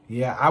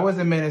 Yeah, I was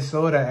in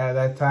Minnesota at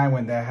that time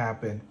when that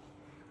happened.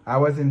 I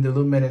was in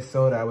Duluth,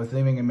 Minnesota. I was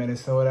living in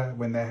Minnesota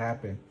when that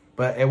happened.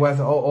 But it was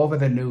all over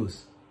the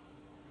news.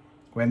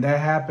 When that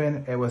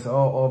happened, it was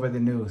all over the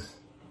news.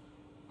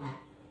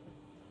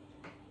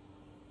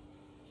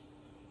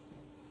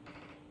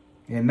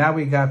 And now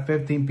we got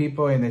 15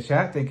 people in the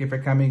chat. Thank you for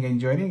coming and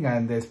joining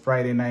on this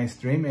Friday night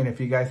stream. And if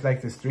you guys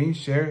like the stream,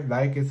 share,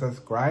 like, and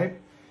subscribe,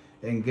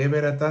 and give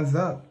it a thumbs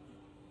up.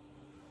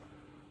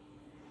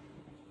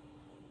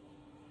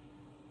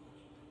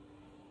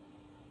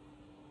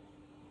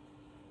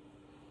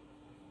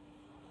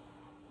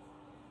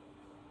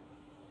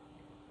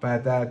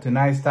 But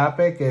tonight's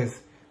topic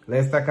is,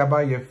 let's talk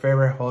about your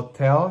favorite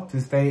hotel to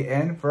stay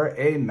in for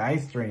a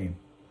night stream.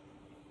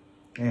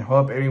 And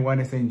hope everyone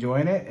is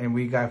enjoying it. And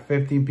we got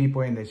 15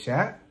 people in the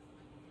chat.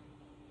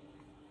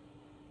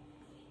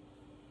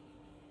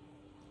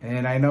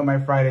 And I know my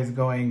Friday's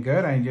going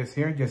good. I'm just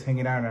here, just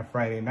hanging out on a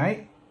Friday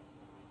night.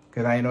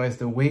 Because I know it's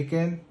the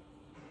weekend.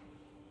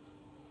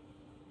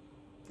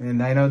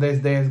 And I know this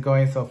day is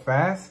going so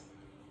fast.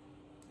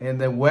 And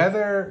the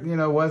weather, you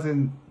know,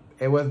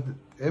 it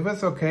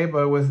was okay,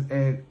 but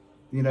it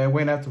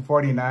went up to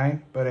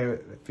 49, but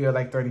it feel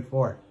like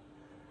 34.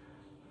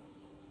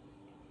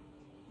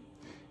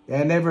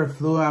 I never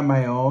flew on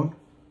my own,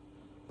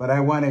 but I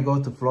want to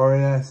go to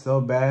Florida so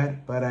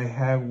bad, but I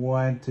have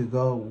one to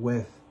go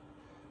with.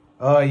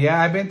 Oh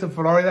yeah, I've been to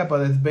Florida,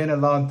 but it's been a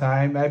long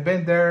time. I've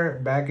been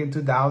there back in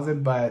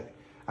 2000, but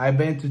I've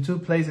been to 2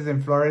 places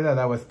in Florida.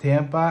 That was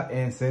Tampa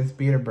and St.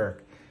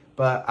 Petersburg.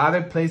 But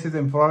other places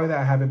in Florida,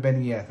 I haven't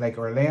been yet, like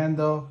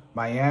Orlando,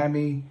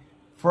 Miami,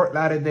 Fort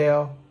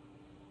Lauderdale.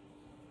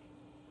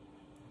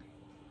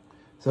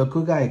 So,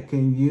 cool guy,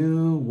 can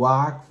you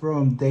walk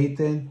from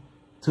Dayton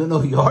to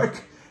New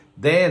York?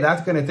 Damn,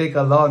 that's going to take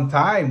a long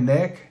time,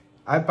 Nick.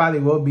 I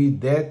probably will be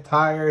dead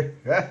tired.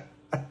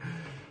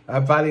 I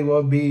probably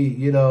will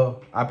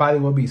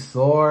be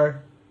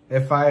sore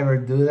if I ever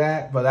do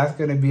that. But that's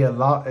going to be a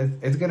lot.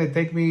 It's going to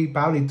take me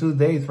probably 2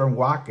 days from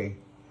walking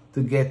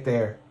to get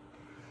there.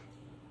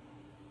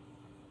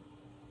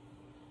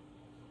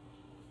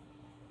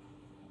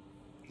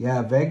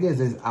 Yeah, Vegas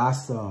is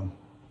awesome.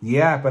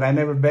 Yeah, but I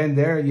never been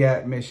there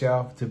yet,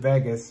 Michelle, to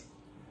Vegas.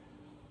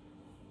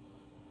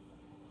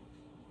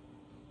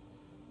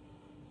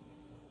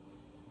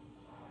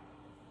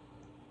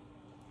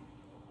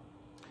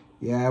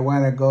 Yeah, I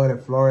want to go to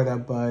Florida,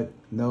 but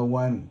no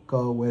one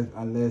go with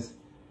unless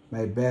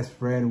my best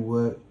friend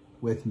would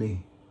with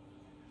me.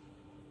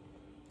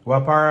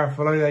 What part of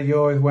Florida you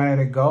always wanted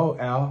to go,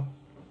 Al?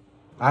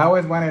 I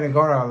always wanted to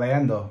go to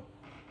Orlando.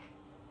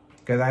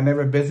 Because I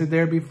never visited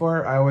there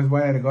before. I always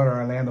wanted to go to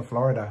Orlando,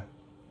 Florida.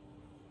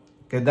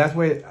 Because that's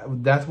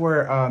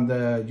where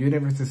the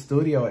Universal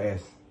Studio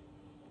is.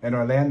 In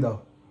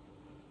Orlando.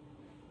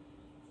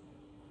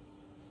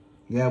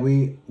 Yeah,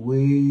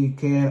 we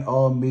can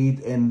all meet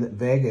in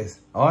Vegas.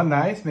 Oh,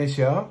 nice,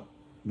 Michelle.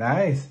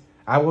 Nice.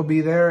 I will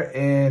be there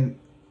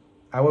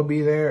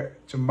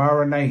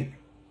tomorrow night.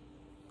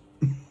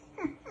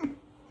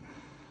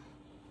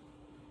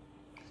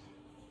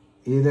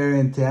 Either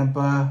in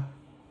Tampa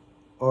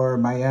or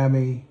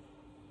Miami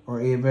or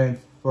even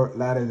Fort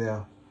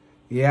Lauderdale.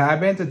 Yeah,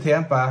 I've been to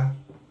Tampa.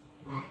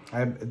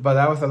 But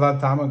that was a long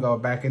time ago,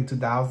 back in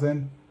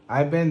 2000.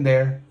 I've been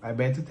there. I've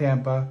been to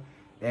Tampa.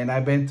 And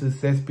I've been to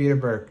St.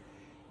 Petersburg.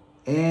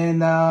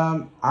 And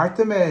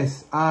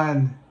Artemis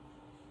on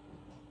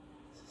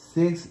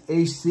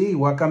 6HC,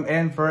 welcome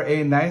in for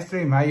a nice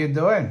stream. How you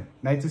doing?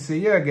 Nice to see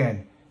you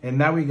again. And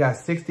now we got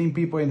 16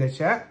 people in the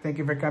chat. Thank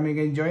you for coming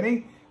and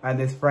joining on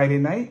this Friday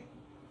night.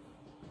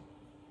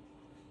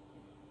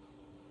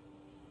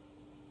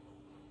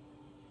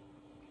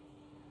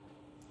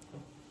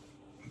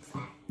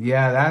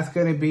 Yeah, that's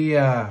gonna be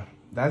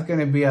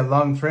a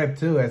long trip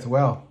too as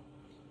well.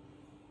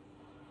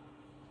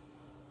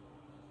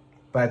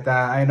 But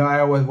I know I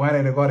always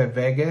wanted to go to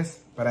Vegas,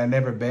 but I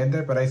never been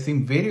there. But I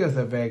seen videos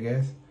of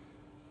Vegas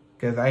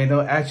because I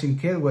know Action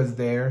Kid was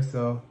there,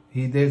 so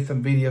he did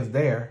some videos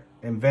there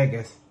in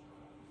Vegas.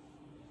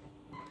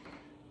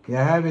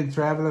 Yeah, I haven't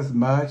traveled as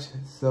much,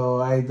 so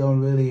I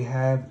don't really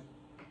have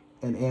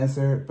an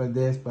answer for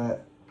this,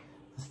 but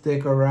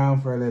stick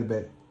around for a little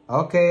bit.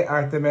 Okay,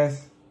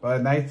 Artemis,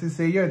 but nice to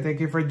see you and thank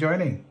you for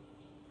joining.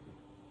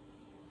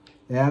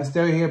 Yeah, I'm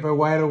still here but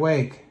wide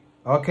awake.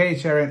 Okay,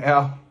 Sharon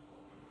L.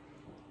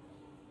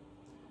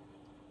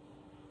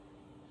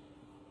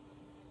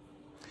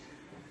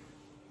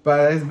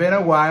 But it's been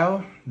a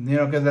while, you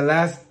know, because the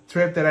last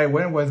trip that I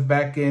went was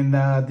back in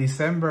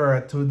December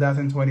of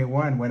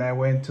 2021 when I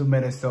went to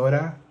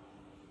Minnesota.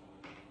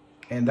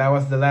 And that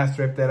was the last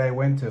trip that I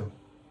went to.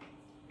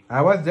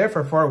 I was there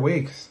for 4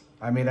 weeks.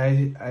 I mean,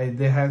 I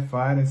did have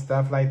fun and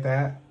stuff like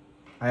that.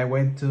 I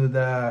went to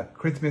the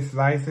Christmas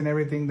lights and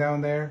everything down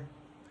there.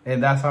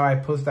 And that's how I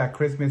post that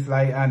Christmas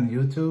light on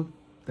YouTube,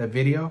 the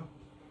video.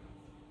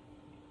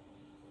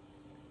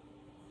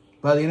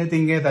 But the only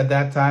thing is, at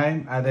that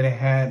time, I didn't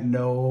have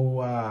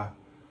no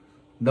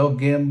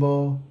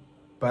gimbal,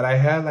 But I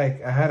had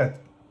a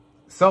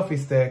selfie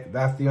stick.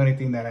 That's the only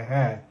thing that I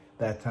had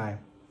that time.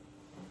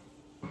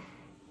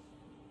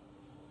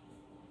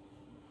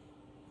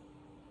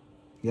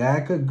 Yeah,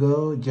 I could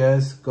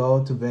just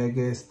go to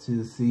Vegas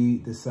to see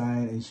the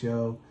sign and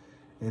show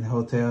and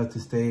hotel to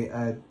stay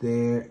at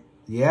there.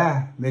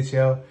 Yeah,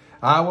 Mitchell.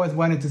 I always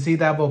wanted to see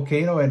that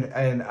volcano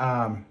in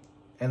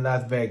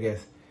Las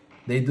Vegas.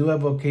 They do a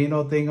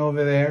volcano thing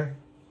over there.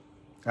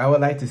 I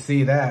would like to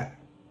see that.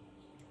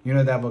 You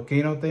know, that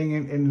volcano thing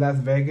in Las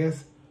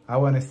Vegas? I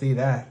want to see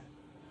that.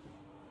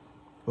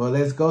 Well,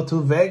 let's go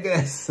to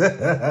Vegas.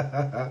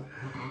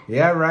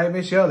 Yeah, right,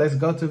 Michelle? Let's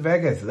go to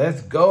Vegas.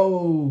 Let's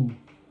go.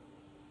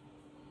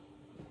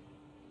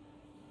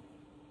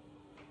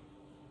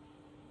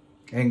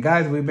 And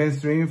guys, we've been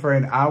streaming for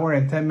an hour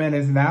and 10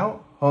 minutes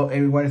now. Hope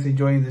everyone is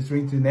enjoying the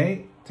stream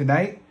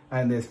tonight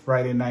on this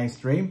Friday night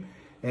stream.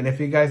 And if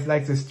you guys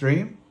like to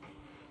stream,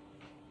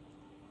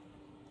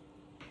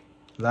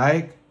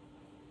 like.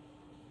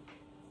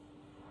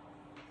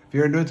 If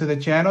you're new to the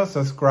channel,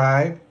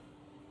 subscribe.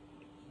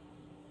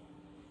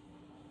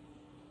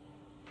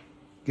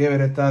 Give it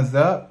a thumbs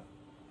up.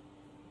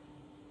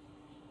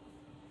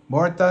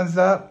 More thumbs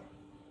up.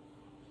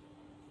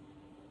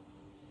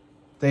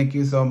 Thank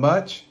you so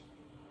much.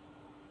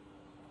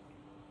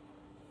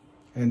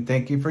 And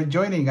thank you for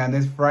joining on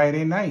this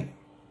Friday night.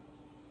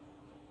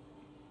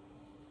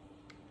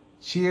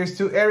 Cheers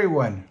to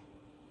everyone.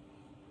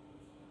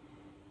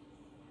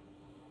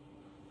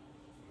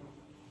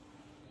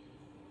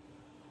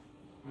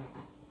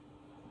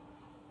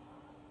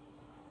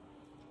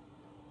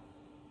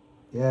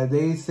 Yeah,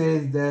 they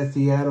said that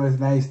Seattle is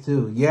nice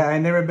too. Yeah, I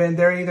never been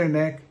there either,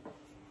 Nick.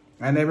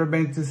 I never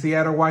been to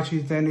Seattle,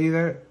 Washington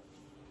either.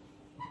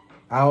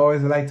 I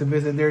always like to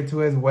visit there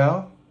too as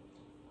well.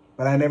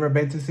 But I never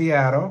been to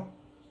Seattle.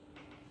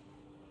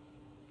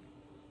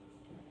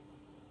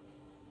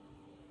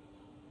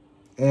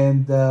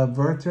 And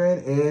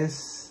Bertrand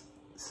is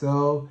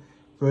so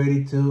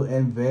pretty too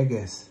in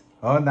Vegas.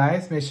 Oh,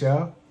 nice,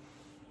 Michelle.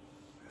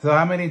 So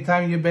how many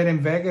times you been in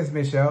Vegas,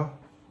 Michelle?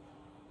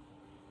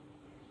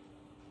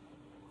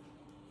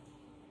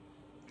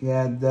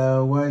 Yeah,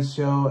 the one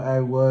show I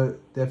would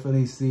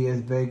definitely see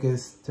is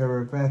Vegas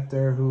Terror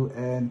Factor, who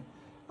and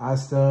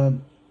Asta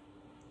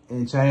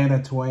and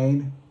China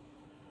Twain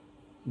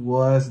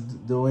was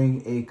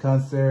doing a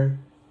concert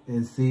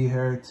and see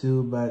her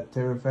too, but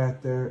Terror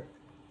Factor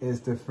is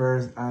the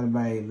first on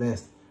my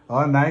list.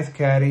 Oh, nice,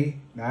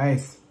 Caddy.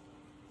 Nice.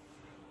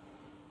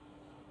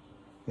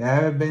 Yeah, I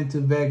haven't been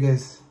to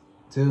Vegas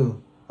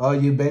too. Oh,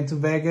 you been to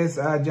Vegas,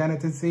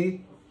 Jonathan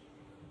C?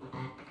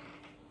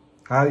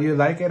 How do you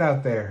like it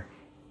out there?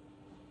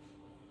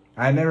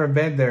 I never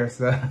been there,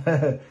 so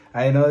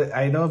I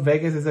know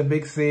Vegas is a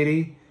big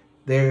city.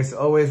 There's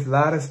always a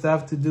lot of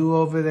stuff to do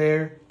over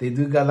there. They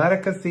do got a lot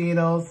of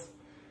casinos.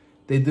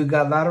 They do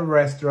got a lot of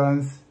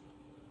restaurants.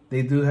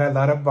 They do have a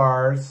lot of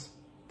bars.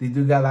 They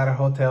do got a lot of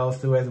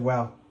hotels too as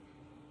well.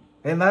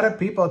 And a lot of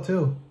people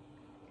too.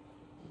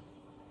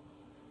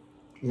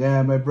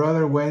 Yeah, my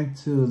brother went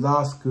to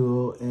law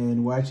school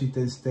in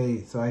Washington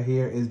State, so I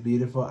hear it's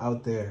beautiful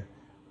out there.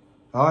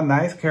 Oh,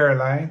 nice,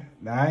 Caroline.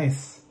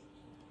 Nice.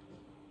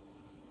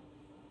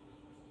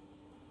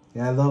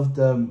 Yeah, I love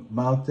the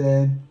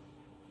mountain.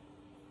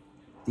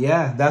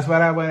 Yeah, that's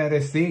what I wanted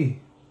to see,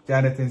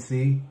 Jonathan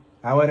C.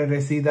 I wanted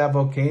to see that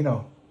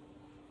volcano.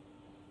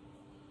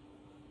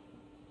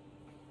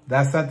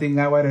 That's something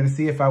I wanted to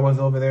see if I was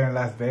over there in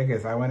Las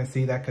Vegas. I want to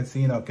see that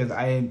casino because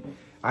I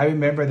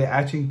remember the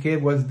Action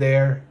Kid was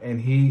there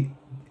and he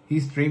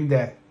streamed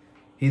that.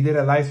 He did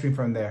a live stream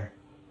from there.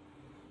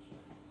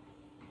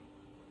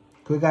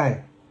 Cool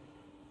guy.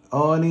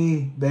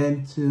 Only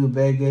been to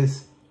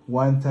Vegas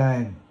one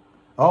time.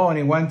 Oh,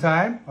 only one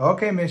time?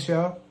 Okay,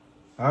 Michelle.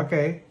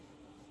 Okay.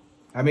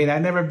 I mean, I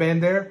never been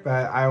there,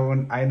 but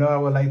I know I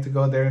would like to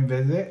go there and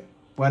visit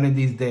one of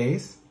these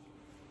days.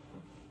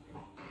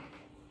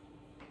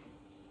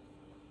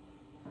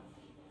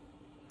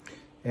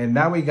 And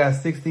now we got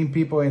 16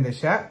 people in the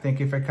chat. Thank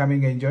you for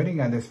coming and joining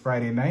on this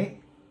Friday night.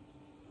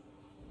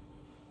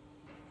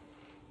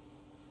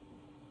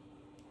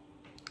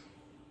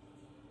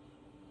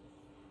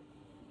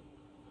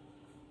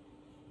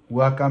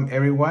 Welcome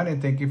everyone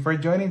and thank you for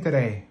joining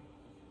today.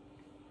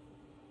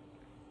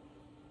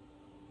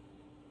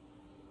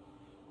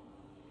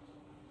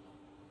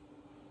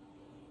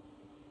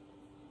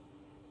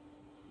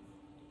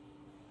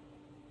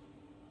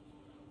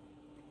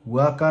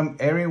 Welcome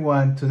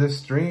everyone to the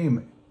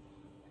stream.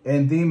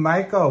 And D.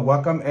 Michael,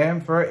 welcome M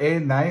for a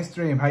nice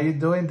stream. How you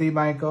doing, D.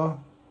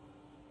 Michael?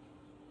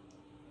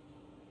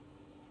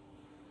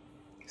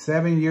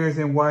 7 years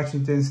in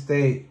Washington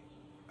State.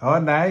 Oh,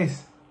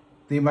 nice,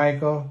 D.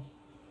 Michael.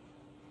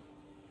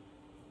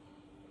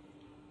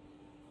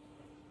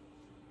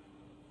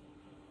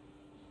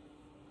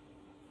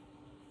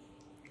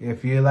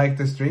 If you like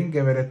the stream,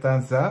 give it a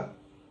thumbs up.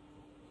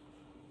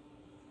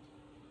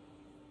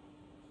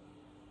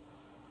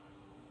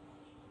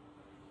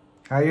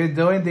 How you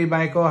doing, D.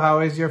 Michael?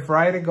 How is your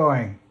Friday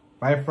going?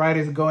 My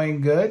Friday's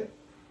going good.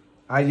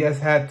 I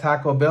just had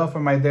Taco Bell for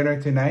my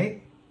dinner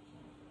tonight.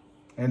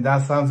 And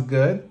that sounds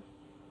good.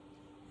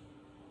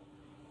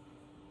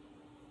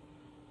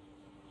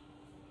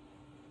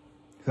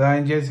 So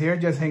I'm just here,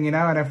 just hanging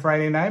out on a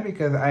Friday night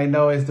because I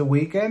know it's the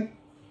weekend.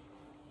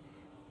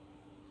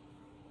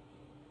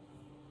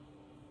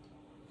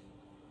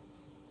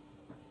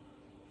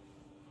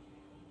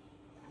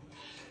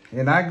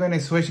 And I'm going to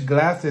switch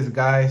glasses,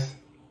 guys.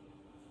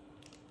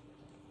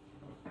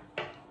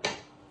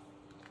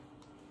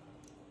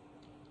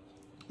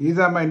 These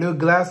are my new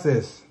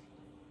glasses.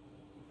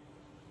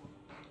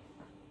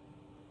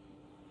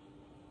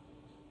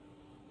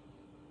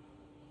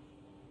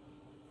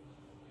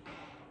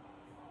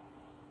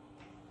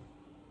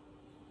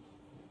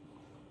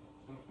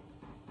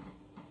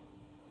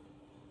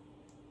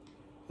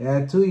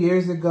 Yeah, 2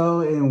 years ago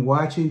in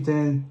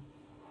Washington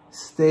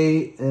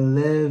State and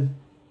live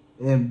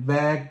and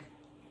back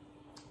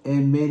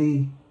in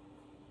Midi,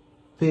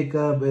 pick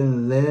up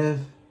and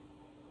live.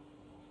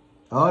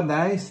 Oh,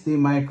 nice, Steve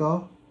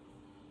Michael.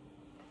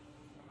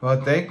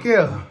 Well, thank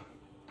you.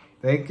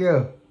 Thank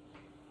you.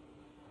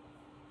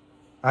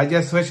 I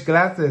just switched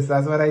glasses.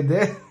 That's what I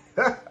did.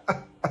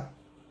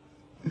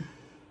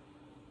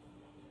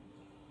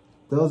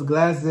 Those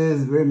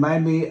glasses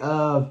remind me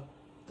of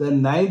the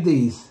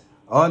 90s.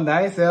 Oh,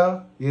 nice,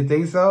 El. You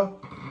think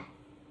so?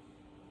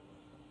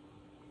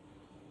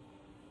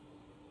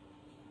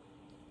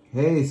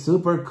 Hey,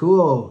 super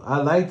cool. I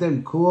like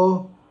them.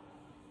 Cool.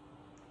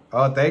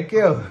 Oh, thank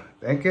you.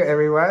 Thank you,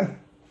 everyone.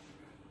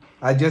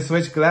 I just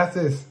switched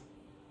glasses.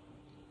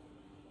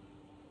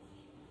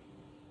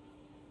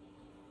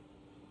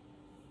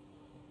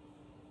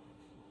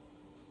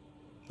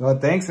 Well,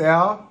 thanks,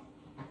 Al.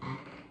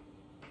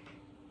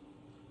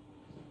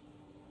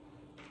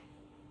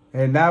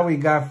 And now we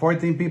got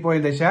 14 people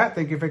in the chat.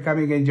 Thank you for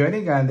coming and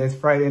joining on this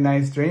Friday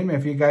night stream.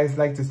 If you guys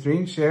like to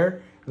stream,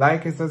 share,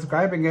 like, and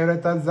subscribe, and give it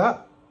a thumbs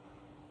up.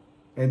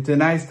 And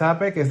tonight's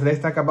topic is let's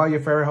talk about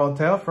your favorite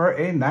hotel for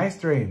a night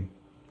stream.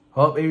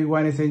 Hope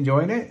everyone is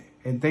enjoying it.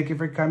 And thank you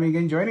for coming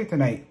and joining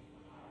tonight.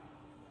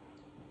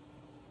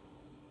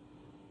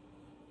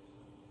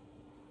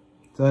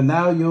 So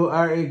now you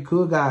are a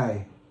cool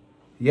guy.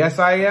 Yes,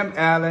 I am,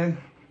 Alan.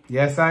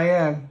 Yes, I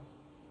am.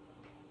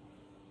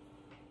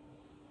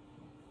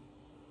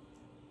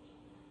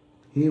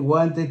 He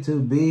wanted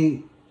to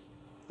be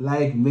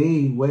like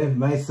me with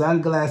my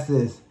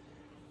sunglasses.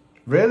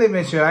 Really,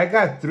 Michelle? I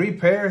got 3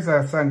 pairs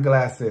of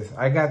sunglasses.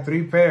 I got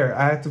 3 pairs.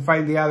 I had to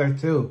find the other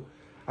 2.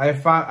 I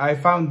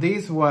found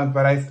these one,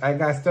 but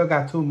I still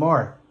got 2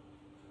 more.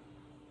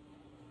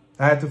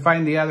 I had to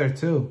find the other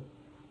 2.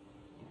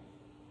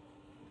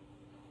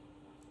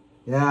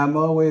 Yeah, I'm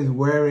always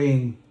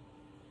wearing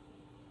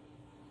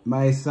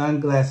my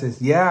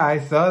sunglasses. Yeah, I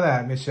saw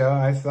that, Michelle.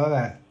 I saw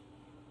that.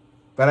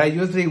 But I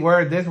usually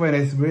wear this when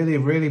it's really,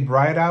 really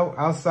bright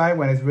outside,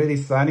 when it's really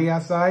sunny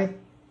outside.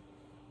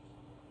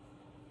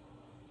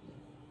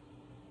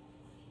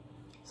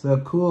 So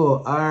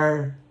cool.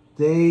 Are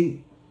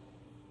they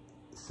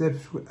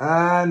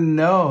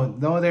no,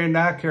 they're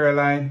not,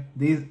 Caroline.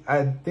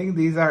 I think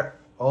these are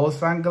old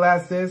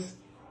sunglasses,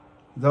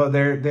 though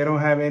they don't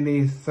have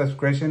any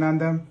subscription on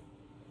them.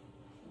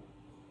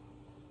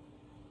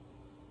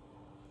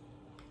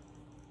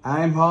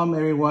 I'm home,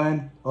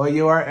 everyone. Oh,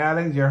 you are,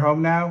 Alan? You're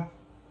home now?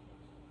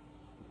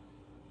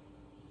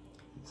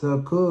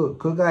 So cool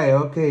guy.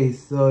 Okay,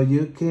 so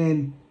you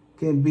can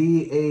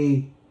be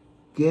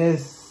a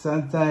guest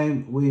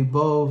sometime. We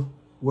both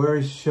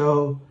will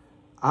show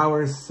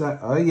our son.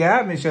 Oh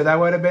yeah, Michelle, that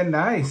would have been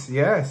nice.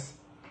 Yes,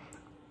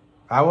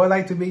 I would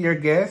like to be your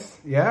guest.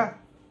 Yeah.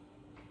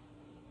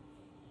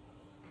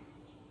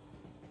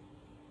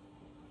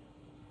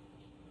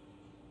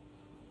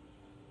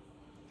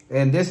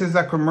 And this is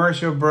a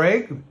commercial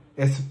break.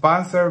 It's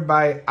sponsored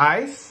by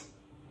Ice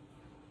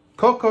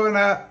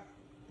Coconut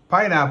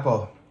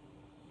Pineapple.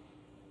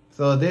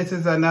 So this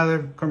is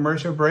another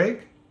commercial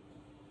break.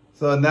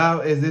 So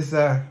now is this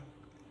a,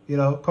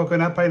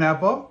 coconut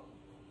pineapple?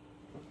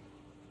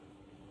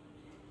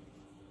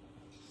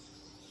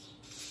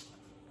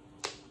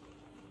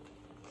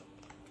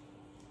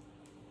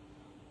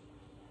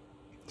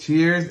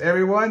 Cheers,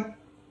 everyone.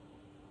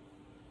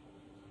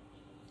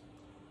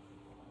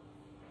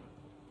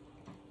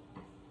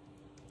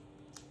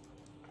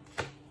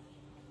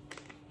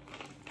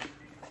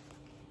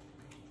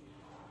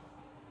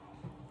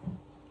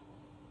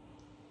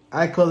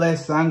 I collect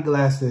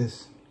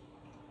sunglasses.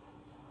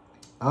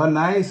 Oh,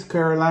 nice,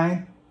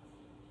 Caroline.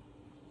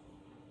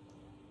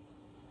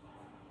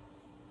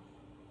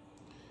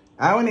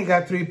 I only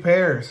got 3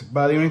 pairs,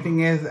 but the only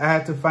thing is I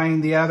had to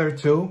find the other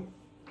 2.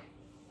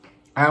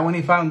 I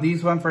only found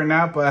these one for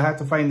now, but I had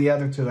to find the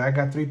other 2. I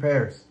got 3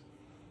 pairs.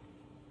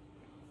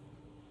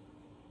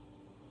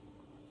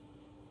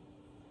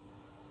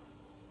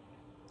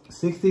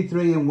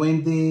 $63 and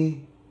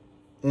windy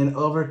and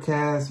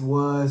overcast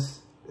was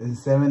in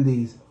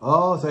 70s.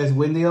 Oh, so it's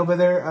windy over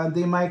there,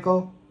 D.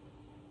 Michael?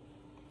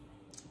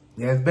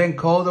 Yeah, it's been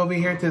cold over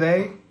here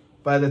today,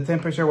 but the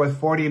temperature was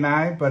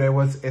 49, but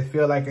it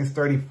feels like it's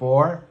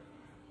 34.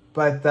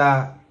 But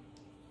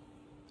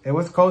it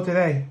was cold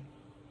today.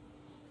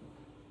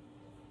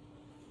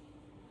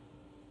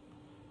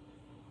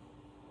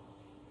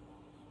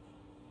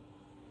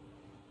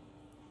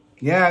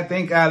 Yeah, I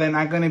think, Alan,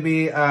 I'm going to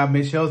be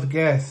Michelle's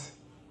guest.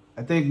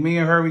 I think me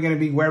and her, we're going to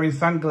be wearing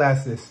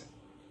sunglasses.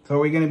 So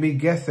we're going to be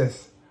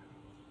guesses.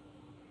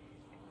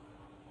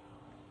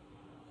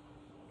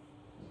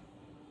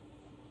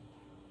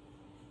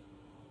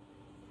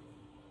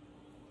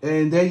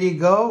 And there you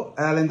go.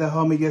 Alan the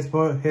Homie just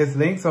put his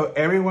link. So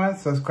everyone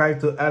subscribe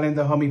to Alan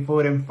the Homie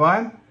Food and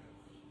Fun.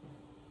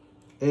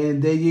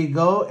 And there you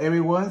go.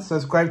 Everyone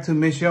subscribe to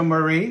Michelle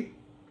Marie.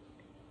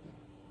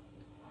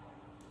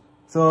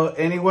 So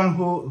anyone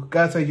who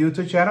got a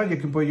YouTube channel, you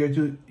can put your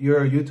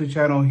YouTube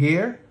channel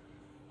here.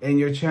 And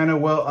your channel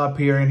will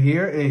appear in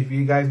here. And if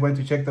you guys want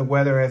to check the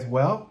weather as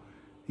well,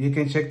 you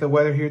can check the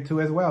weather here too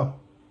as well.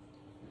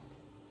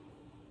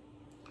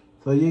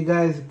 So you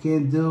guys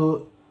can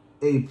do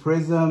a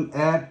Prism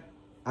app.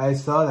 I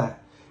saw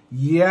that.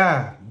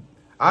 Yeah.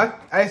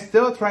 I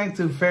still trying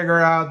to figure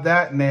out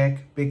that,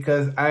 Nick,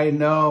 because I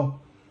know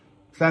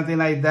something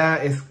like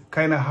that is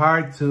kind of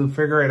hard to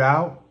figure it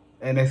out.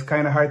 And it's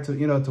kind of hard to,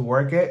 you know, to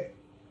work it.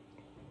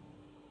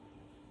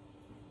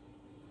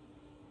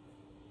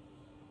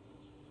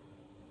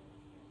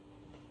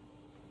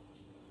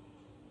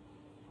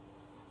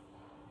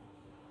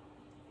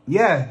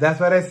 Yeah, that's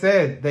what I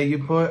said, that you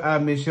put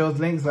Michelle's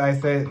links. So I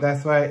said,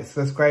 that's why I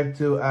subscribe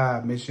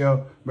to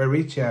Michelle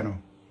Marie channel.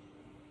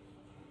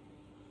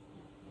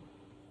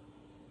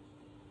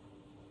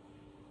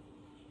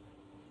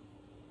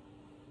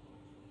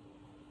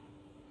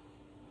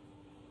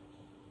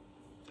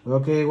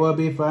 Okay, we'll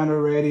be fine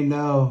already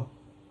now.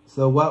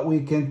 So what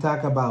we can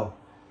talk about?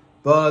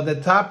 Well, the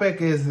topic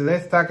is,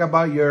 let's talk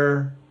about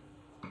your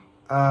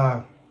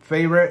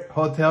favorite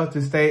hotel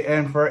to stay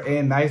in for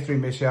a night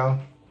stream,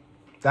 Michelle.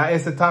 That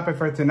is the topic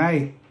for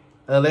tonight.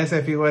 Unless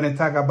if you want to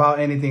talk about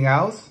anything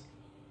else.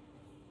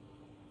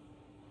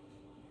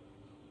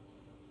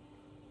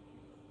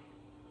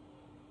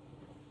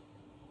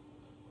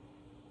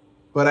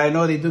 But I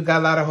know they do got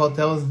a lot of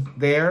hotels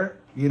there.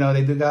 You know,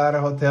 they do got a lot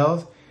of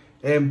hotels.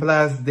 And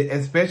plus,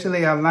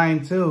 especially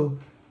online too,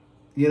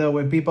 you know,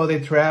 when people,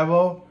 they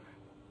travel,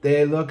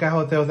 they look at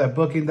hotels at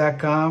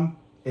Booking.com,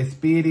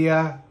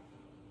 Expedia,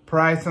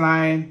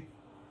 Priceline.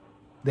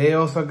 They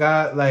also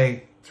got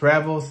like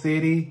Travel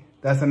City.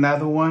 That's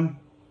another one.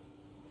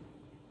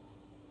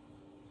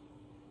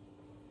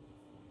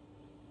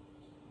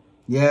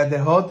 Yeah, the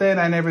hotel,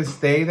 I never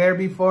stayed there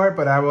before,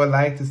 but I would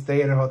like to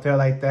stay in a hotel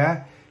like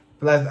that.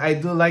 Plus, I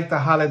do like the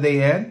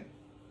Holiday Inn.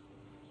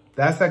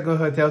 That's a good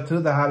hotel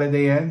too, the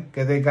Holiday Inn,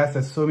 because they got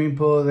the swimming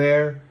pool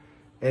there.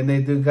 And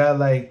they do got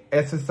like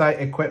exercise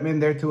equipment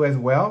there too as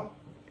well.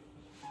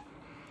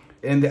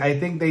 And I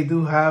think they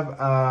do have,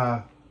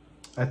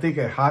 I think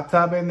a hot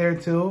tub in there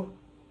too.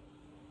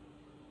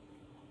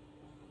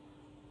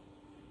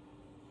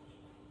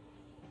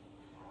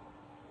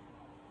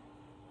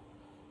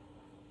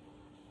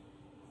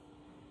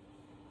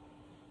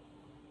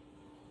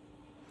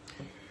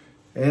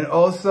 And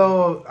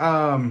also,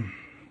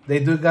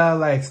 they do got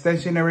like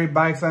stationary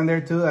bikes on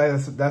there too.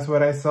 That's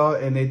what I saw.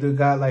 And they do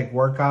got like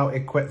workout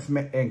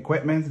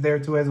equipment there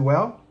too as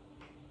well.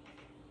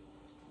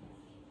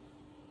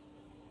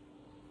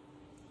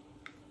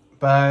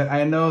 But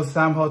I know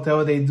some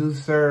hotels, they do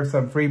serve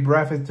some free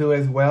breakfast too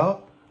as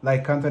well.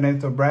 Like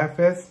continental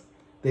breakfast,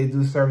 they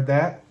do serve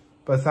that.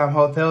 But some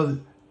hotels,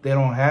 they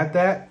don't have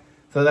that.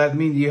 So that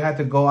means you have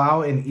to go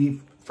out and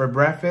eat for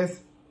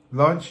breakfast,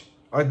 lunch,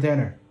 or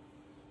dinner.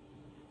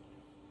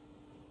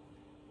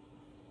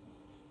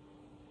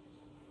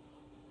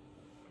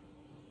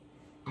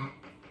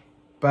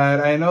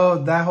 But I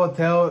know that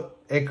hotel,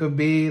 it could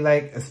be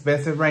like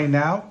expensive right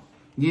now.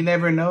 You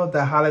never know,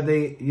 the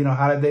Holiday, you know,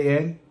 Holiday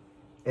Inn,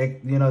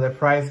 you know, the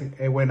price,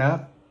 it went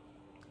up,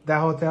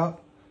 that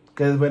hotel.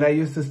 Because when I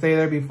used to stay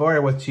there before,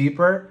 it was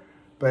cheaper.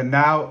 But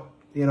now,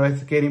 you know,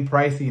 it's getting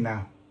pricey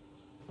now.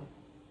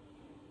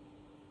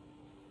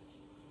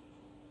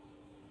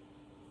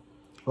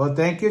 Well,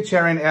 thank you,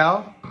 Sharon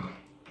L.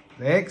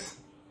 Thanks.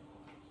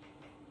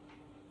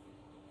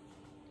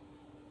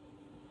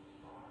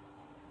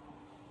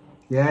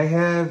 Yeah, I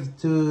have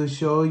to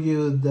show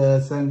you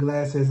the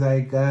sunglasses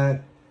I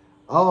got.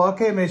 Oh,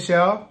 okay,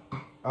 Michelle.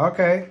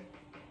 Okay.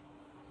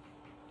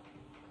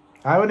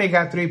 I only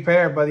got 3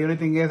 pair, but the only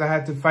thing is I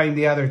had to find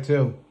the other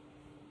 2.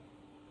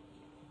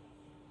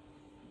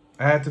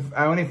 I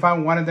only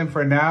found one of them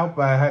for now,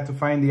 but I had to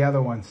find the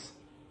other ones.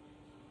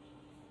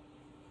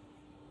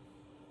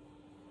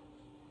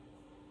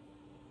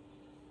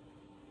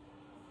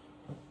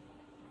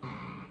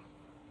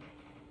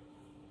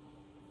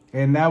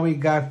 And now we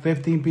got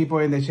 15 people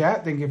in the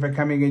chat. Thank you for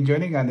coming and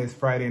joining on this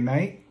Friday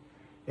night.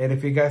 And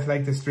if you guys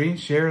like the stream,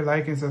 share,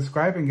 like, and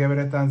subscribe, and give it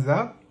a thumbs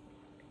up.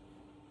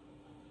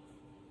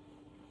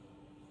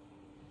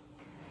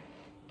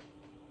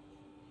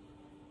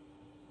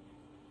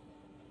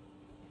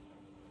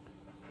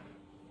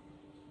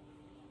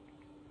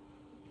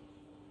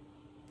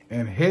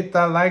 And hit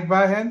that like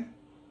button.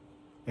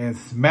 And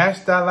smash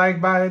that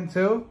like button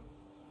too.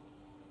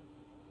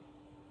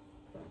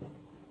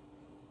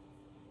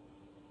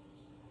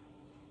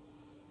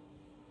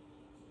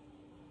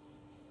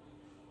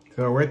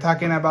 So we're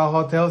talking about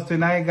hotels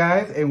tonight,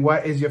 guys. And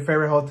what is your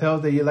favorite hotel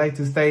that you like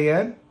to stay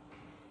in?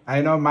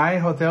 I know my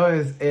hotel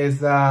is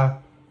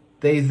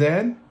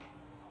Dayton,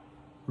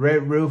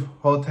 Red Roof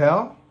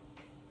Hotel,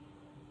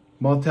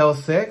 Motel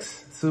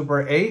 6,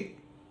 Super 8,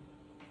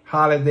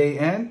 Holiday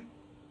Inn.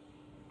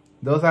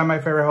 Those are my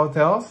favorite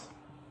hotels.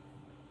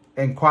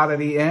 And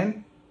Quality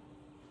Inn.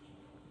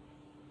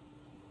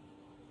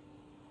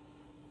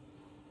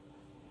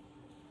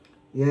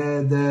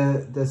 Yeah,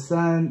 the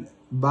sun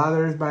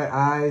bothers my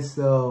eyes,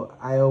 so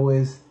I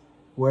always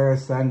wear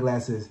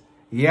sunglasses.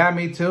 Yeah,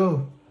 me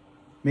too.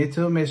 Me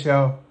too,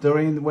 Michelle.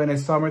 When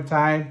it's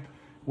summertime,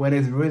 when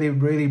it's really,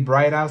 really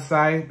bright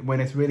outside, when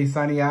it's really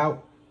sunny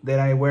out, then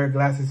I wear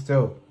glasses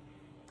too.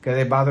 Because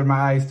they bother my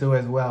eyes too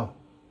as well.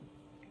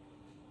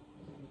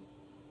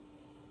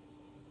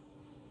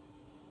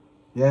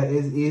 Yeah,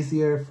 it's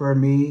easier for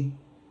me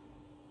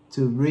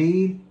to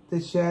read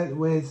the chat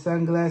with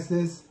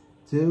sunglasses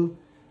too.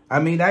 I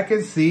mean, I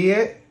can see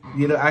it.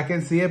 You know, I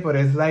can see it, but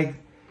it's like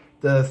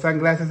the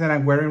sunglasses that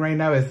I'm wearing right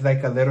now is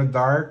like a little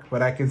dark,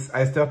 but I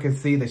still can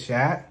see the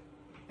chat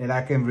and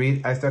I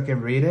still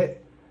can read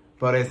it,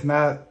 but it's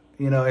not,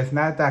 you know, it's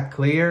not that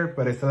clear,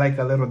 but it's like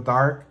a little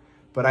dark,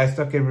 but I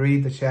still can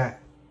read the chat.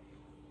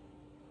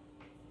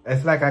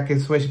 It's like I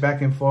can switch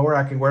back and forward.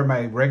 I can wear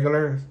my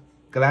regular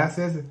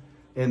glasses,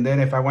 and then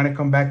if I want to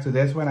come back to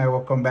this one, I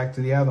will come back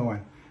to the other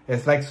one.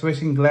 It's like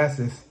switching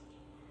glasses.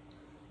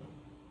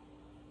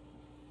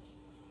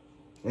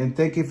 And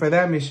thank you for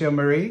that, Michelle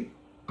Marie.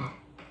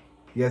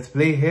 Yes,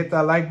 please hit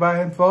that like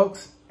button,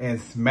 folks, and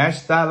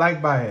smash that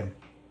like button.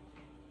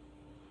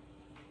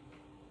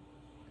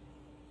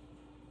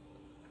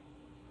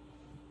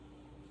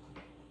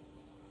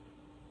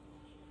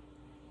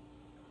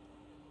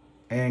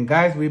 And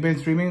guys, we've been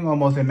streaming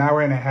almost an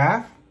hour and a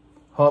half.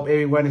 Hope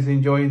everyone is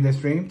enjoying the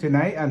stream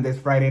tonight on this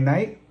Friday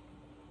night.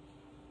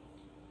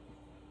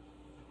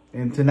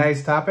 And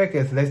tonight's topic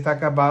is let's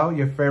talk about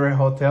your favorite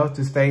hotel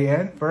to stay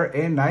in for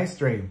a night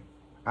stream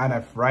on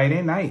a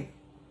Friday night.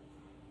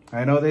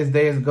 I know this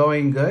day is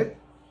going good.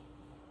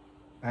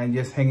 I'm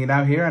just hanging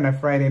out here on a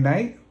Friday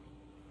night.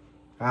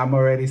 I'm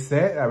already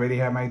set. I already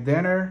have my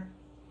dinner.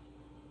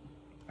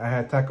 I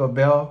had Taco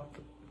Bell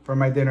for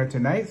my dinner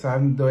tonight, so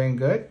I'm doing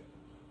good.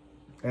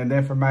 And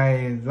then for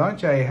my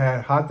lunch, I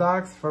had hot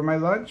dogs for my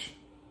lunch.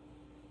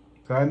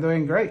 So I'm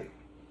doing great.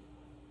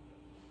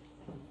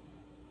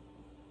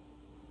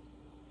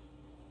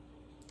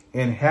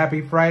 And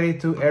happy Friday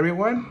to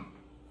everyone.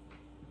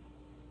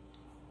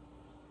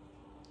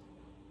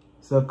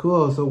 So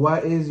cool. So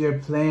what is your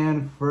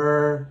plan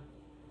for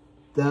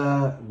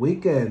the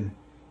weekend?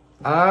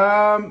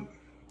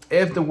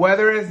 If the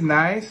weather is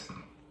nice,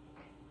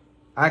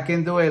 I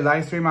can do a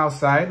live stream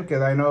outside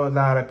because I know a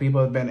lot of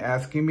people have been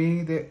asking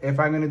me if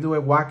I'm going to do a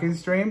walking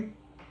stream.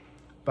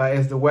 But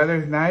if the weather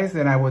is nice,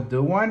 then I would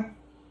do one.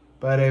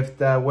 But if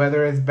the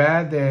weather is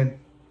bad, then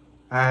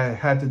I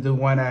had to do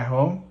one at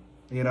home,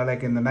 you know,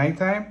 like in the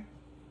nighttime.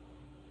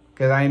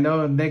 Because I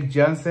know Nick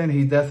Johnson,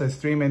 he does a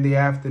stream in the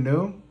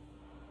afternoon.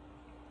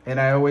 And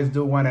I always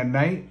do one at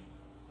night.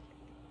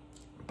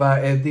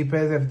 But it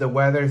depends if the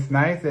weather is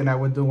nice, then I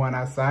would do one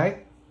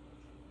outside.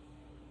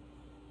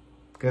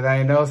 Because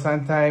I know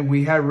sometimes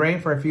we had rain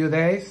for a few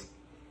days.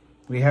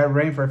 We had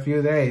rain for a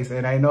few days.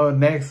 And I know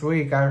next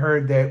week, I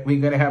heard that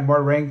we're going to have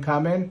more rain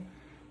coming.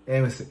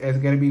 It's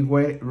going to be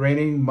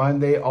raining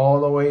Monday all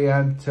the way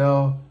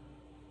until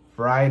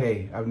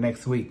Friday of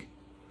next week.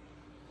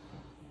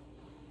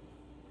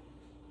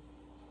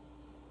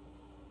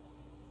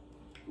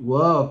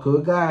 Whoa, cool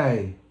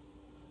guy.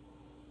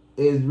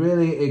 Is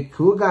really a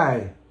cool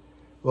guy.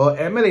 Well,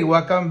 Emily,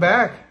 welcome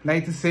back.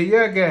 Nice to see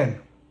you again.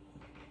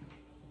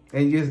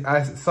 And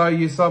I saw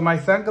you saw my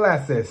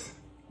sunglasses.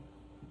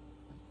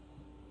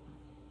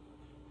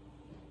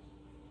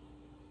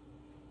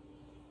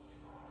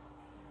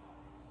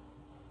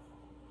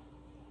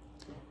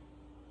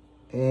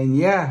 And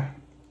yeah,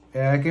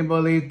 I can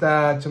believe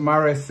that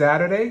tomorrow is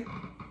Saturday.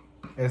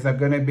 It's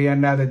going to be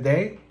another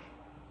day.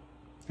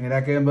 And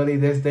I can't believe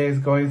this day is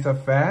going so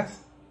fast.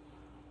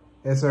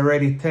 It's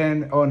already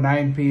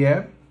 10:09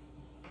 p.m.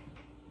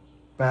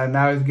 But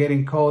now it's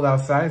getting cold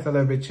outside. It's a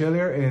little bit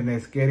chillier and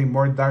it's getting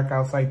more dark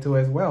outside too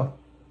as well.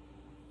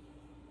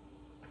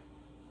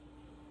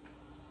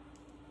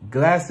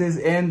 Glasses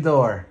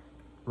indoor.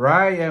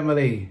 Right,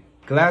 Emily?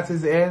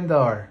 Glasses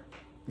indoor.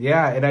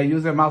 Yeah, and I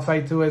use them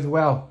outside too as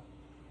well.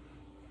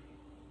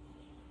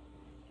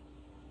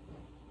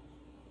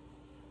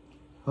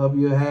 Hope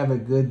you have a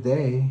good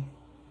day.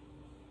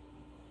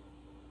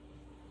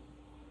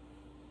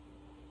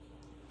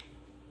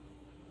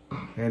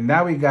 And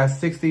now we got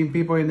 16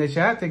 people in the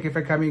chat. Thank you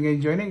for coming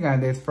and joining on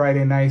this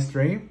Friday night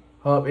stream.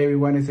 Hope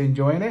everyone is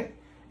enjoying it.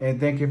 And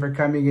thank you for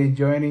coming and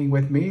joining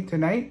with me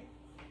tonight.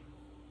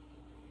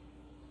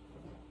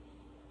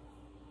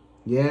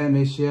 Yeah,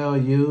 Michelle,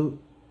 you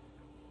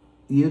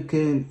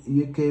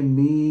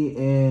me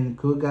and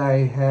Cool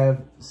Guy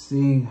have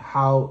seen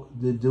how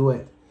to do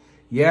it.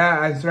 Yeah,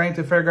 I'm trying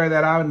to figure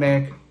that out,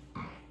 Nick.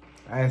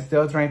 I'm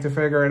still trying to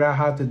figure it out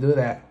how to do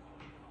that.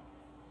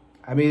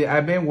 I mean,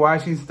 I've been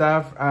watching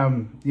stuff,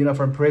 you know,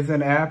 from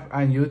Prison app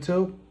on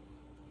YouTube.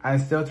 I'm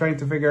still trying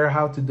to figure out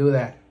how to do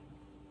that.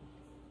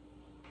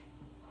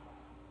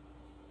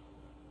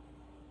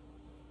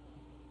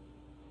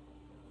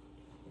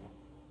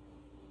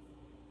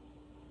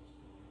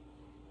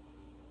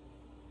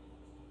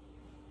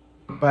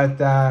 But,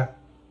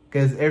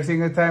 because every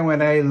single time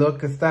when I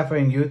look at stuff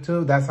on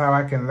YouTube, that's how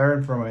I can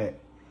learn from it.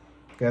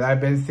 Because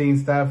I've been seeing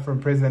stuff from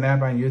Prison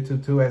app on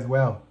YouTube too as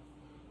well.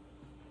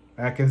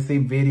 I can see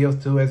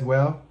videos too as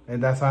well.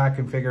 And that's how I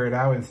can figure it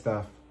out and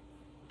stuff.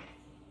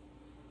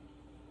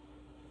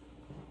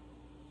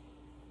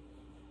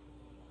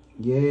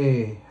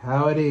 Yay.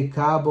 Howdy,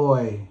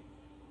 cowboy.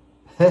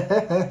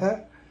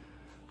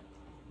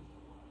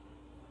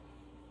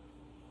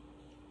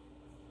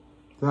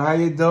 So how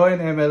you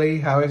doing, Emily?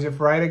 How is your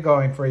Friday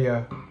going for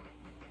you?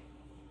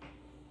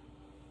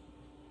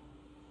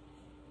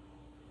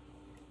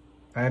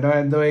 I know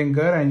I'm doing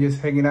good. I'm just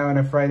hanging out on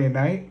a Friday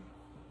night.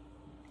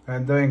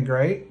 I'm doing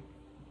great.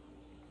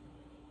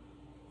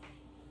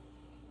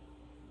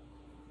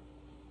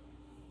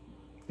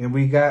 And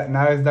we got,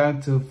 now it's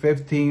down to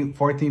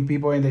 14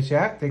 people in the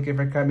chat. Thank you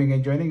for coming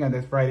and joining on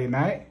this Friday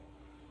night.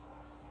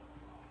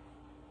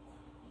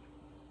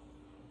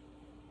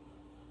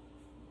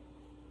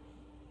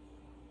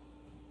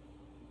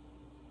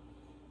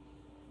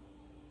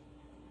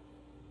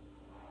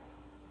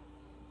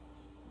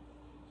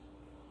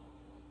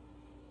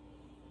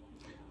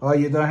 Oh,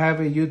 you don't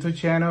have a YouTube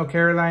channel,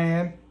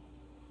 Caroline?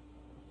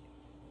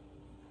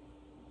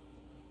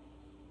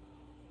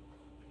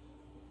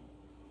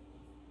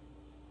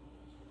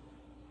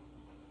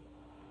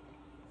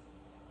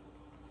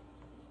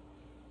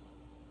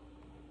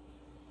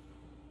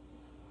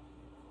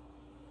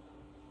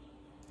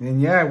 And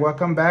yeah,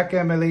 welcome back,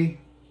 Emily.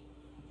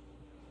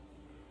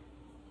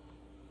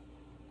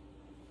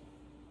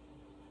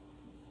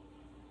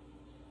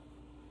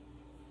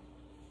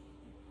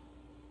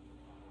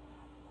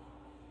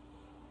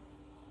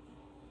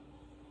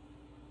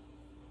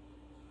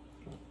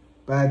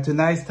 But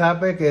tonight's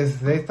topic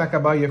is, let's talk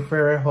about your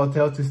favorite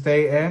hotel to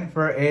stay in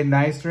for a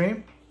night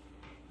stream.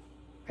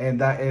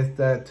 And that is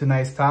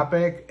tonight's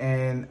topic.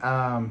 And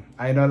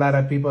I know a lot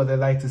of people that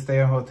like to stay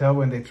in a hotel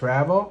when they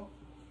travel.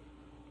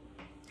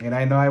 And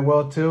I know I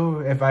will too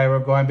if I ever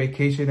go on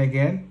vacation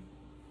again.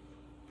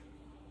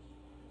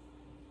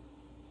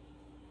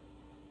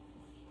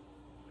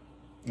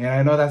 And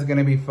I know that's going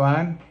to be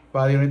fun.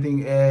 But the only thing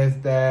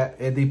is that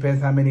it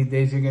depends how many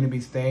days you're going to be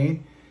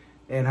staying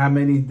and how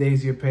many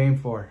days you're paying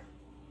for.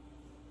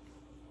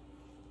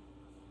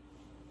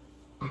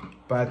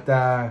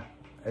 But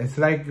it's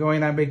like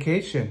going on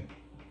vacation.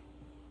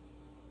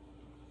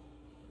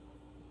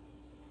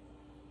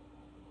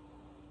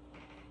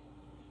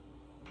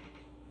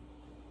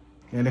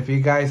 And if you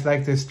guys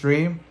like to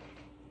stream,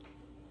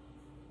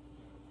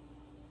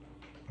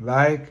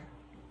 like.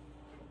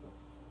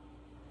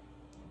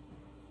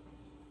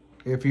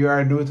 If you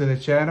are new to the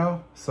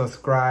channel,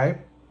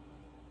 subscribe.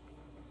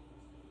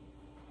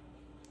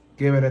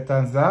 Give it a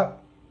thumbs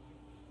up.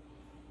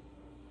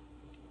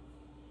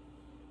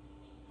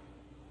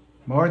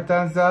 More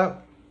thumbs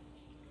up.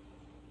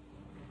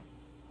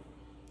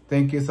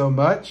 Thank you so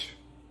much.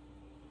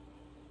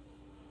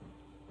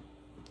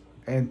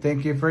 And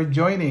thank you for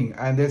joining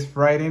on this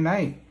Friday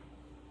night.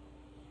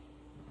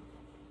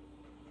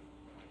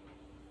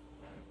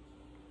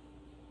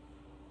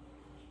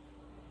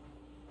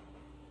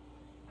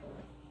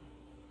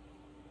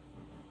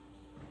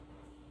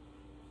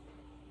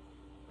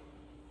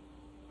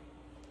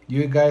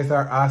 You guys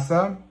are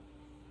awesome.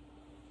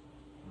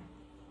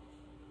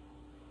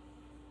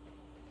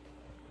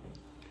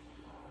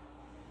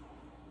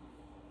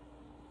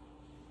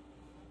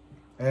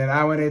 And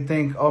I want to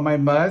thank all my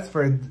muds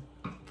for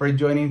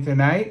joining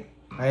tonight.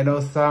 I know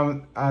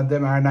some of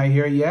them are not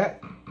here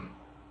yet.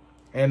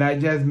 And I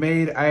just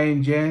made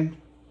Ian Jen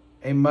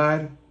a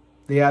mud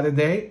the other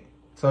day.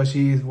 So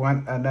she's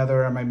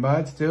another of my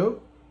muds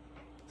too.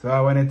 So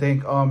I want to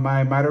thank all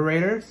my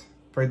moderators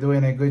for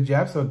doing a good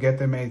job. So get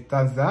them a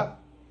thumbs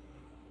up.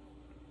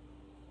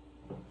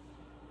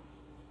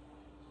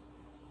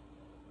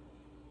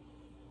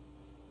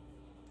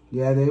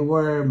 Yeah, they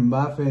were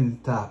muffin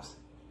tops.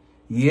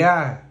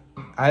 Yeah,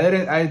 I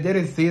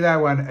didn't see that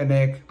one,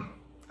 Nick.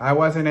 I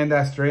wasn't in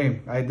that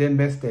stream. I didn't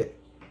miss it.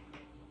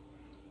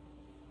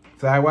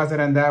 So I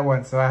wasn't on that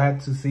one, so I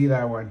had to see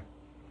that one.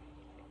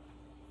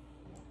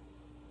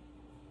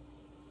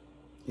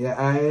 Yeah,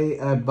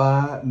 I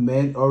bought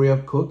mint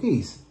Oreo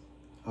cookies.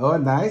 Oh,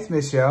 nice,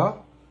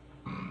 Michelle.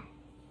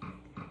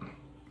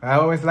 I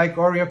always like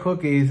Oreo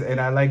cookies, and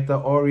I like the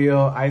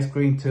Oreo ice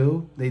cream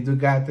too. They do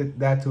got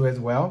that too as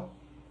well.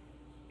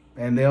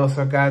 And they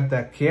also got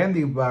the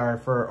candy bar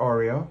for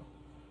Oreo.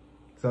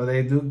 So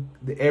they do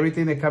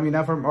everything that's coming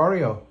out from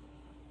Oreo.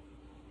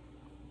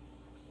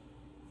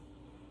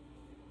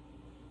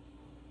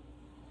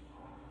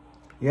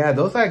 Yeah,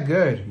 those are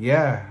good.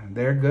 Yeah,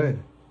 they're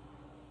good.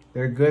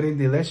 They're good and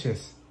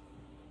delicious.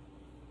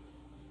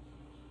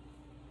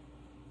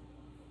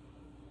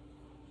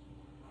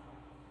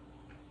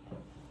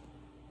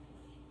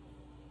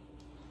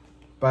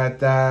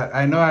 But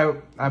I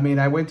know I mean,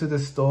 I went to the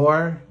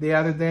store the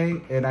other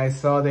day and I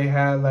saw they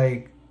had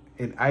like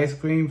an ice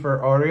cream for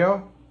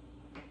Oreo.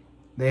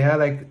 They had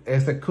like,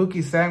 it's a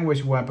cookie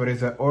sandwich one, but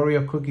it's an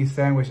Oreo cookie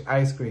sandwich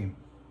ice cream.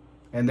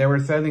 And they were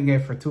selling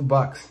it for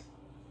 $2.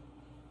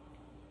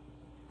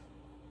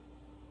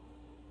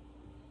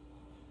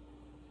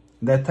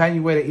 That time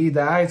you went to eat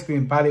the ice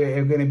cream, probably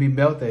it's gonna be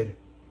melted.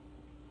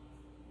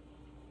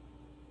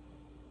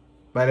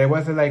 But it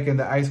wasn't like in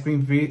the ice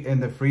cream in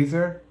the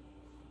freezer.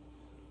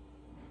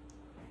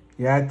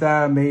 Yeah, I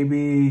thought maybe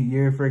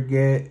you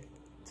forget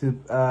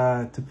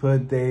to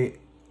put the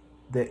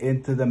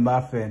into the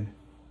muffin.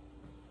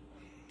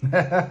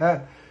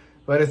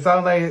 But it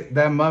sounds like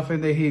that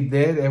muffin that he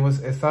did,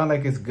 it sounds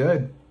like it's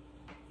good.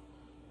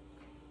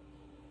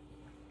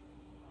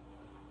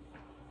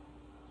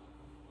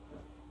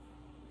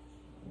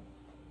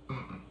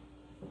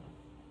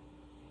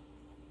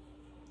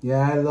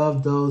 Yeah, I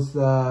love those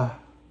the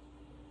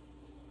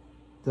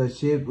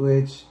chip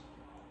which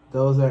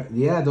those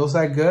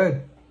are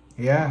good.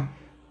 Yeah.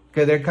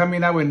 Cause they're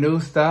coming out with new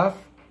stuff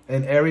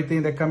and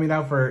everything. They're coming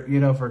out for, you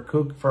know, for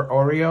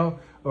Oreo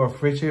or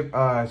for chip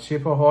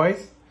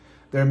Ahoy's.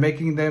 They're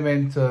making them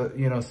into,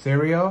 you know,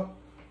 cereal.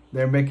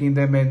 They're making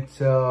them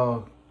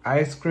into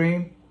ice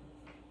cream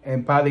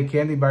and probably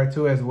candy bar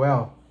too as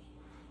well.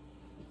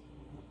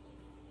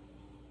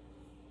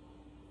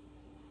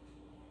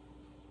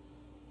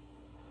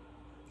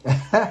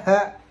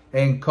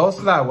 And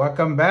Coleslaw,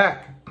 welcome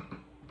back.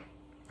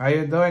 How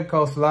you doing,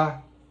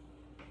 Coleslaw?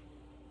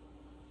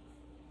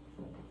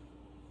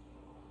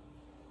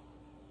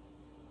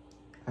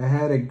 I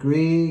had a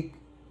Greek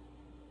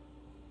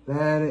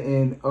that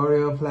in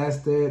Oreo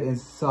plastered in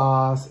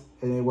sauce,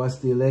 and it was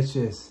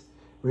delicious.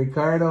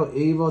 Ricardo,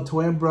 evil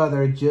twin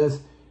brother,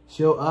 just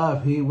showed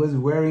up. He was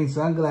wearing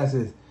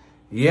sunglasses.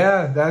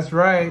 Yeah, that's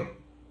right.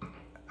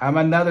 I'm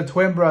another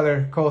twin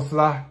brother,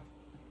 Coleslaw.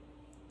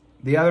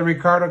 The other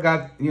Ricardo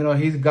got, you know,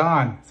 he's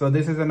gone. So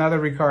this is another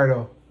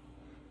Ricardo.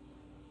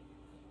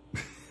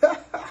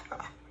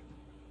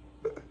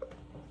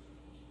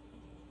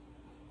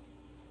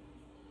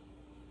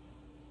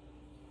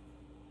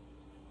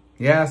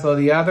 Yeah, so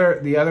the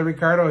other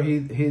Ricardo, he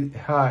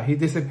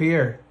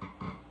disappeared.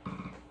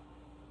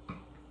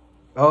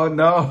 Oh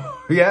no.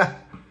 Yeah.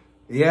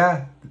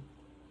 Yeah.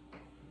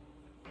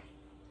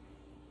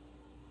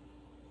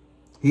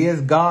 He is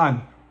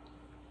gone.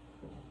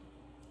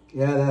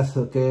 Yeah, that's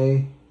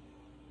okay.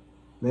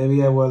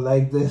 Maybe I will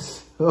like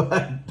this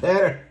one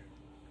better.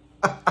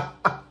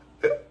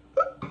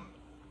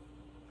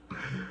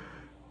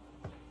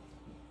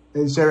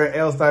 And Sharon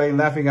L started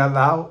laughing out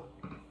loud.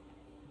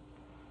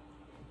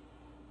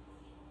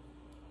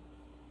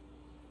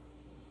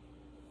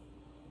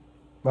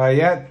 But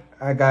yeah,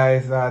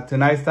 guys,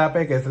 tonight's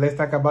topic is let's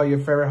talk about your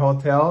favorite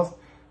hotels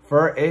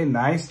for a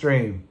night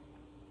stream.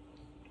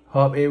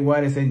 Hope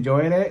everyone is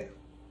enjoying it.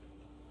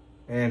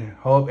 And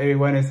hope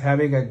everyone is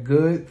having a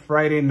good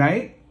Friday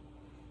night.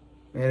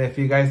 And if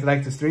you guys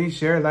like the stream,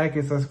 share, like,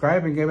 and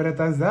subscribe, and give it a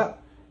thumbs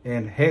up.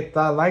 And hit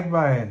the like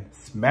button.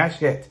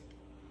 Smash it.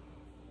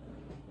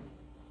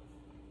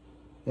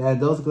 Yeah,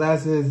 those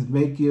glasses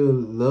make you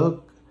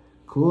look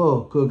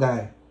cool. Cool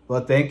guy.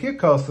 Well, thank you,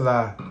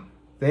 Coleslaw.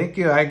 Thank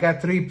you. I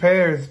got 3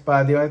 pairs,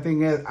 but the only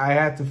thing is I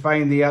had to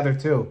find the other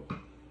 2.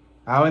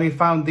 I only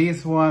found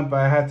this one,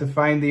 but I had to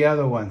find the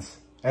other ones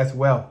as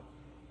well.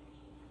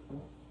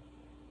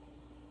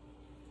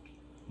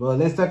 Well,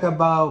 let's talk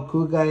about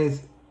cool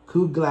guys,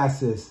 cool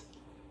glasses.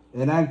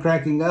 And I'm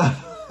cracking up.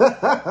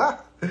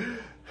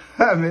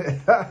 I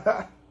mean,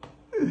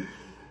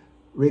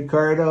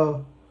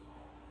 Ricardo,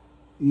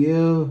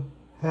 you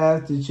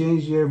have to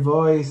change your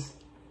voice.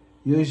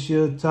 You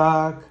should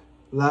talk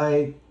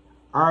like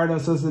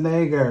Arnold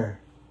Schwarzenegger.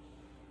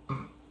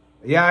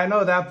 Yeah, I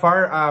know that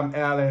part,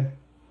 Alan.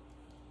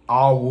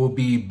 I will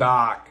be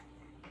back.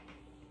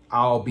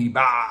 I'll be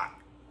back.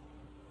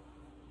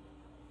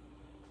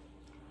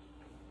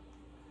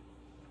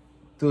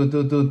 Dun,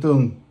 dun, dun,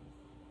 dun.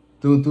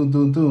 Dun, dun,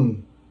 dun,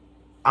 dun.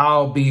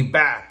 I'll be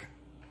back.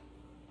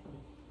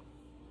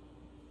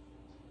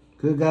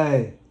 Good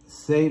guy.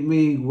 Save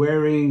me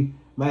wearing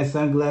my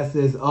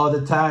sunglasses all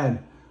the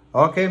time.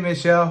 Okay,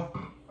 Michelle.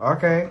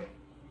 Okay.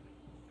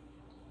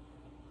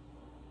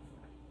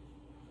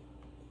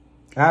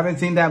 I haven't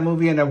seen that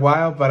movie in a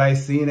while, but I've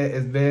seen it.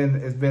 It's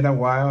been a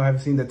while. I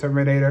haven't seen the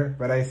Terminator,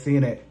 but I've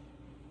seen it.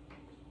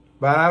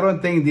 But I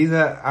don't think these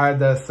are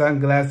the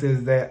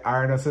sunglasses that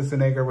Arnold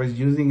Schwarzenegger was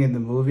using in the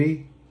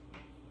movie.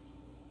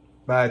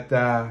 But,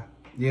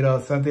 you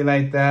know, something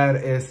like that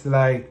is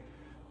like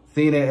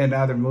seen it in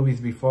other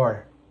movies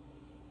before.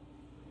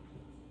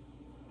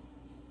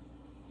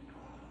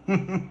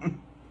 And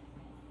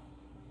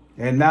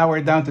now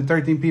we're down to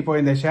 13 people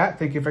in the chat.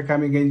 Thank you for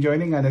coming and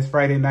joining on this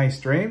Friday night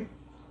stream.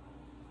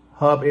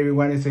 Hope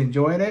everyone is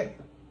enjoying it.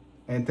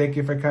 And thank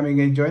you for coming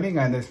and joining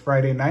on this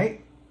Friday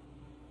night.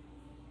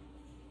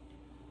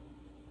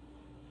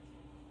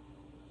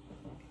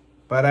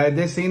 But I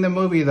did see the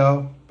movie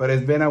though, but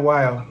it's been a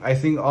while. I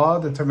seen all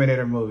the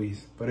Terminator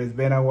movies, but it's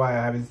been a while.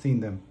 I haven't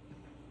seen them.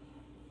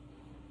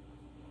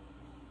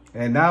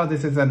 And now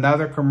this is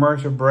another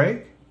commercial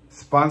break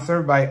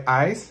sponsored by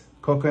Ice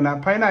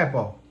Coconut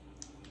Pineapple.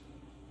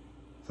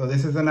 So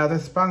this is another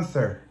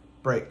sponsor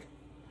break.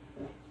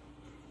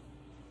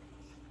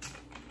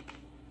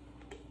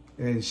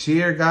 And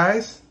cheers,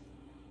 guys.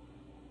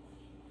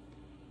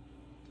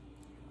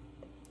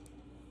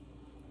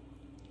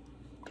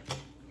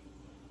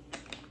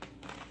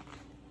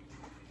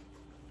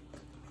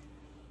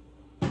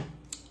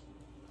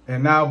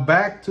 And now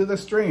back to the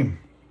stream.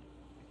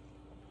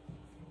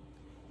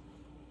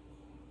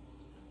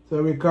 So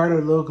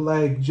Ricardo looked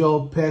like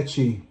Joe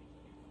Pesci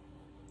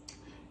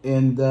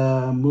in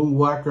the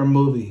Moonwalker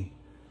movie.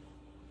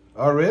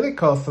 Oh, really,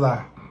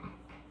 Coleslaw?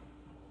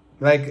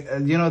 Like,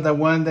 you know, the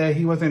one that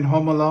he was in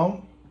Home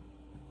Alone?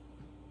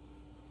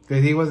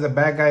 Because he was the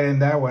bad guy in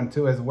that one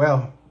too as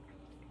well.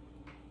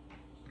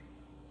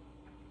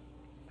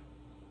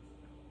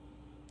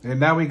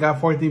 And now we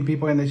got 14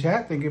 people in the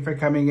chat. Thank you for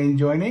coming and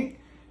joining.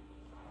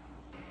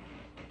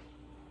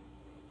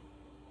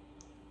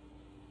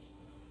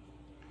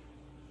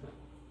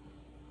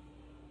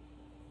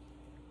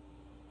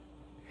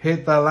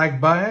 Hit the like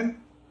button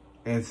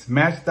and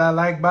smash that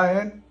like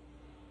button.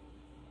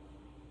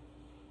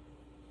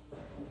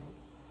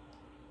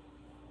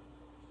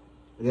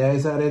 Yeah,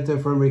 it's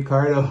edited from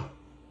Ricardo.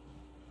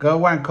 Good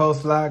one,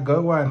 Coleslaw.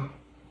 Good one.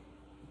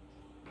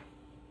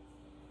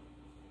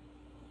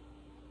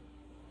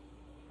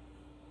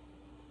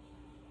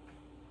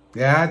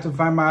 Yeah, I had to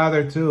find my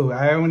other two.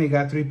 I only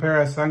got 3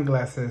 pairs of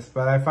sunglasses,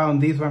 but I found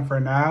these one for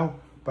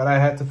now, but I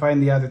had to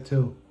find the other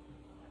two.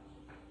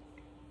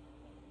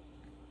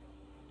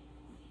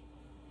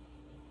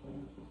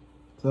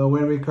 So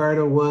when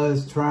Ricardo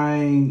was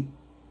trying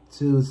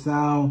to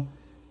sound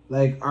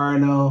like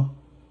Arnold,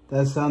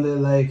 that sounded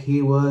like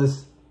he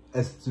was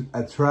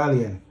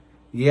Australian.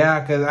 Yeah,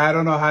 because I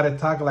don't know how to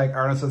talk like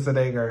Arnold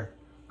Schwarzenegger,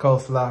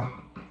 Coleslaw.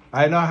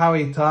 I know how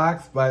he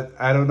talks, but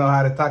I don't know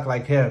how to talk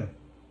like him.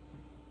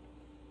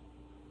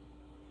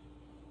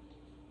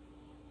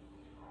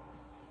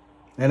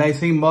 And I've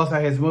seen most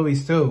of his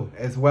movies too,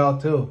 as well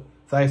too.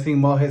 So I've seen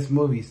most of his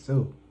movies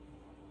too.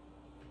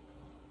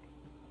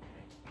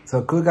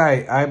 So cool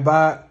guy, I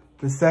bought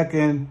the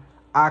second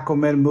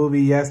Aquaman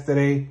movie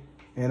yesterday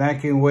and I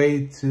can't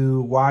wait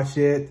to watch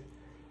it.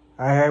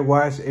 I had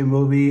watched a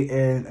movie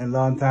in a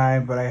long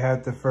time, but I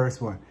had the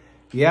first one.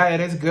 Yeah, it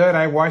is good.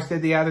 I watched it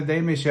the other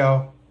day,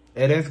 Michelle.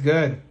 It is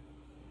good.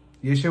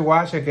 You should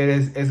watch it.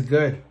 It's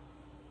good.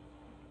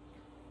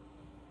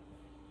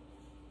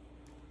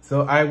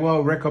 So I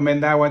will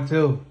recommend that one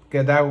too,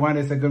 because that one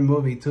is a good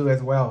movie too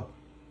as well.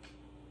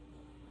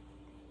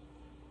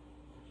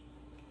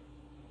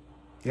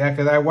 Yeah,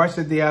 because I watched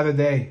it the other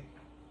day.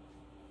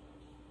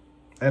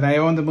 And I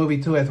own the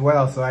movie too as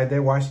well, so I did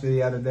watch it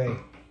the other day.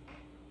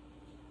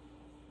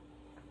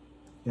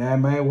 Yeah, I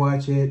might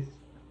watch it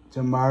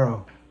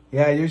tomorrow.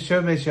 Yeah, you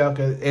should, Michelle,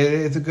 because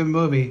it's a good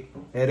movie.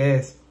 It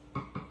is.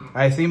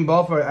 I seen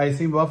both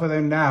of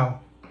them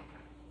now.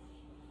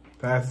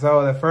 So I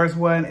saw the first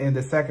one and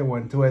the second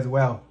one too as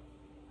well.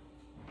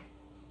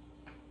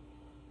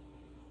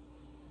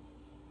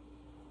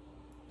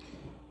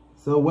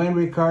 So when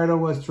Ricardo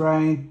was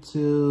trying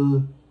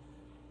to,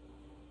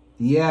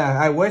 yeah,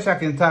 I wish I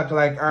can talk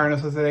like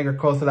Arnold Schwarzenegger,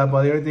 Coleslaw,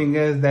 but the only thing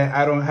is that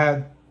I don't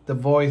have the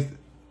voice,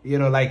 you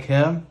know, like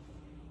him.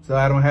 So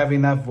I don't have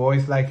enough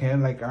voice like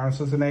him, like Arnold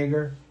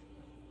Schwarzenegger.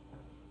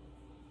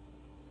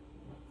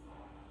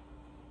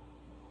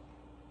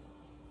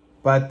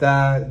 But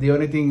the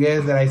only thing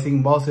is that I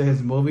seen most of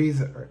his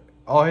movies.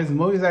 All his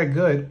movies are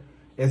good,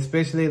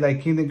 especially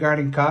like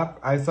Kindergarten Cop.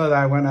 I saw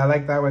that one. I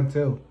like that one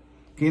too.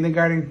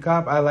 Kindergarten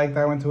Cop, I like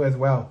that one too as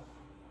well.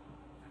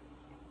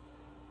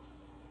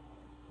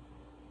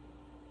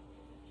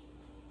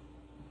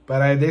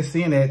 But I did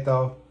seen it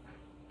though.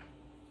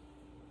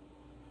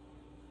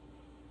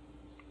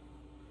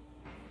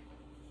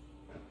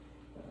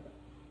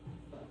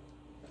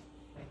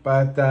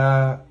 But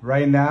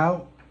right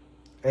now,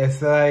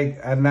 it's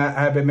like I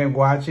haven't been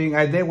watching.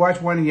 I did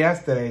watch one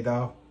yesterday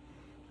though.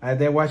 I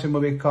did watch a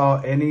movie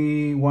called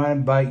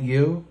Anyone But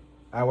You.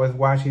 I was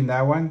watching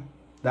that one.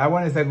 That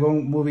one is a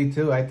good movie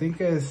too. I think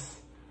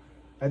it's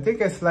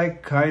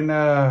like kind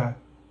of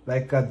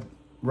like a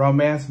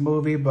romance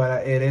movie,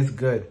 but it is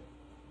good.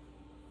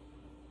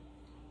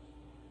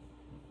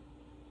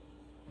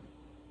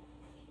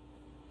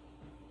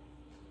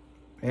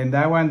 And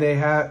that one they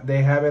have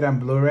it on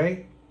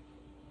Blu-ray.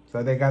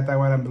 So they got that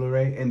one on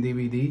Blu-ray and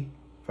DVD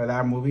for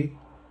that movie.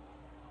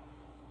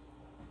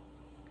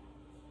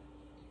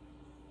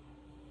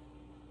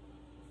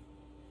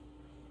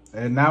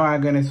 And now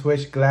I'm going to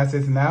switch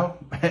glasses now.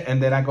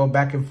 And then I go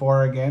back and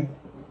forth again.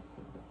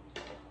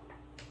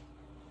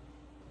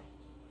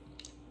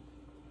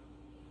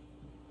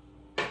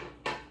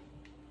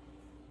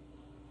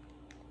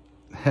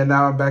 And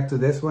now I'm back to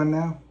this one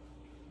now.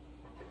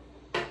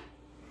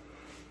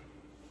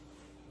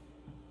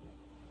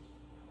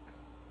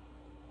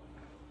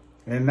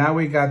 And now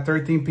we got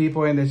 13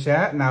 people in the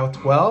chat, now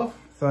 12.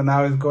 So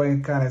now it's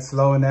going kind of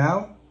slow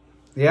now.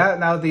 Yeah,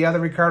 now the other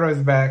Ricardo is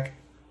back.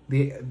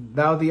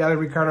 Now the other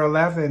Ricardo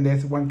left and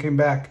this one came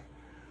back.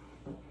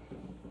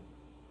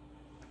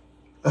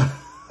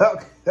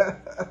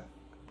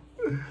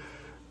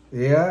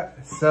 Yeah,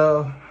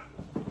 so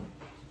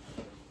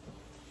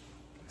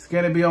it's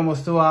gonna be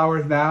almost 2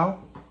 hours now.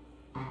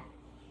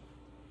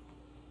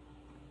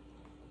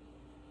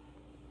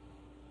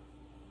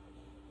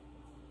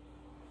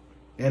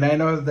 And I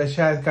know the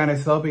chat is kind of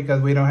slow because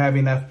we don't have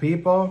enough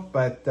people,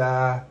 but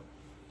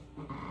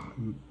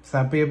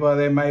some people,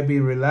 they might be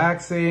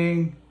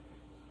relaxing.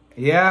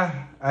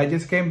 Yeah, I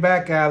just came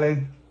back,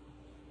 Alan.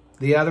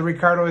 The other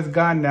Ricardo is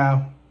gone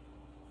now.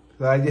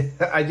 So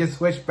I just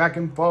switched back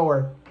and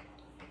forward.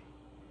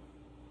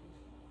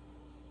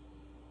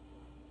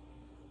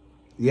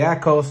 Yeah,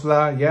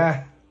 coleslaw,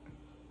 yeah.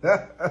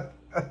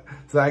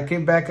 So I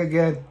came back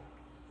again.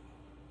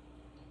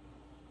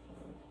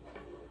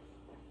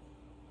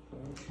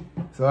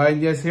 So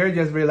I'm just here,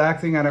 just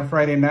relaxing on a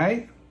Friday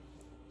night.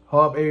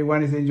 Hope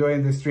everyone is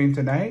enjoying the stream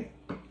tonight.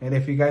 And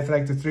if you guys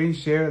like the stream,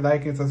 share,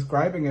 like, and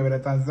subscribe, and give it a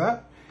thumbs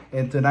up.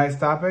 And tonight's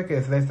topic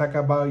is let's talk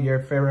about your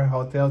favorite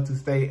hotel to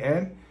stay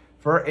in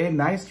for a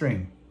night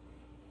stream.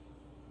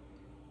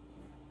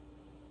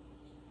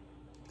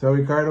 So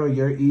Ricardo,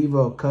 your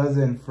evil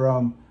cousin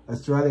from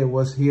Australia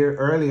was here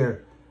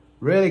earlier.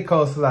 Really,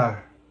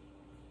 coleslaw?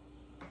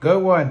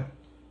 Good one.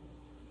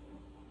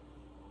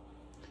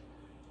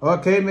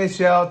 Okay,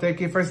 Michelle, thank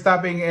you for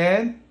stopping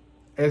in.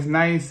 It's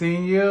nice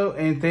seeing you,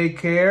 and take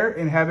care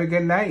and have a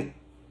good night.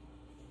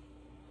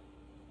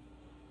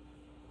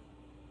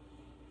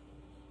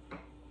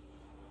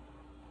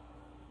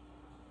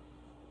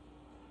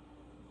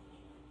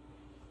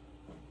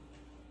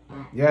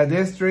 Yeah,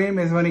 this stream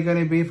is only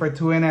going to be for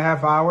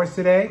 2.5 hours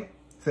today.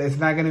 So it's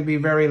not going to be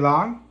very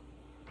long.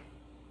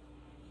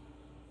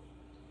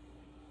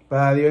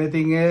 But the only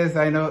thing is,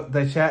 I know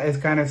the chat is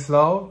kind of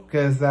slow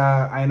because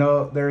I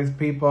know there's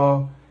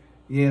people,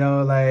 you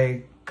know,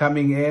 like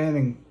coming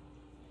in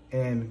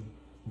and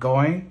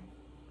going.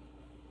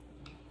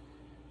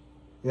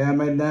 Yeah,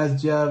 my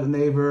last job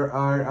neighbor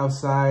are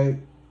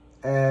outside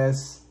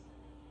as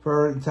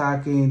per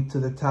talking to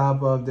the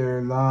top of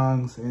their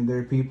lungs, and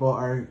their people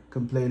are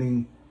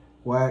complaining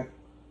what?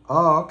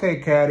 Oh,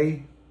 okay,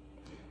 Caddy.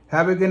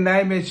 Have a good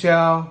night,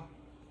 Michelle.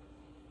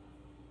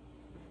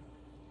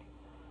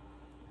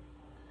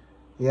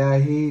 Yeah,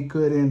 he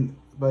couldn't,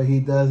 but he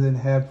doesn't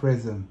have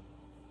prism.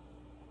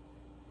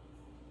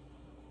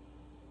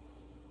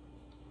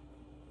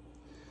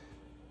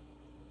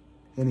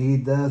 And he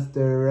does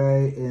the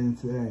right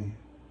thing.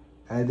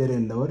 I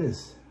didn't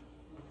notice.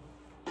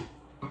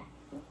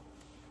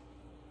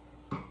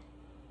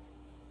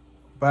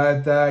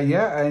 But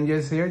yeah, I'm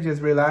just here,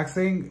 just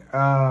relaxing.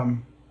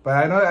 But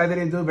I know I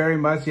didn't do very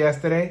much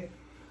yesterday.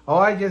 All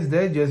I just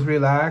did, just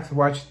relax,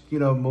 watch, you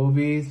know,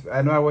 movies.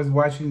 I know I was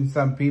watching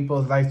some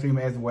people's live stream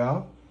as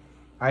well.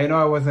 I know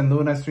I was in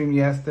Luna's stream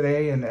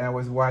yesterday, and I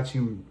was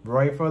watching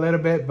Roy for a little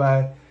bit,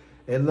 but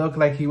it looked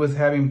like he was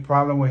having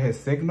problem with his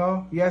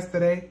signal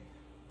yesterday.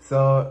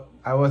 So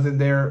I wasn't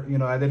there, you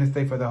know, I didn't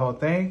stay for the whole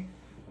thing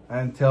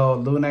until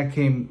Luna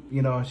came,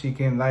 you know, she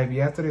came live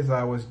yesterday. So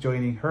I was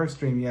joining her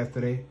stream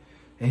yesterday.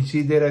 And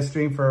she did a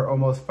stream for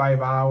almost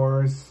 5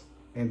 hours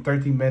and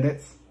 13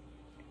 minutes.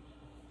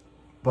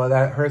 But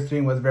her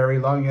stream was very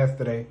long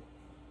yesterday.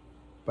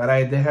 But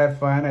I did have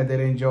fun. I did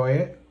enjoy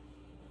it.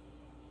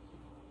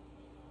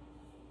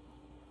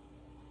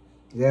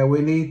 Yeah,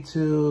 we need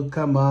to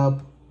come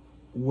up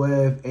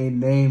with a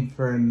name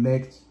for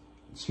Nick's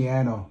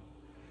channel.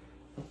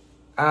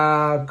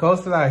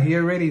 Costa, he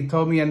already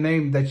told me a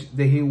name that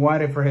he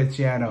wanted for his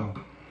channel.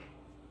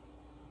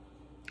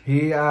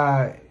 He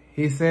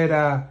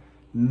said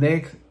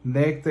Nick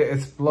the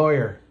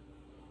Explorer.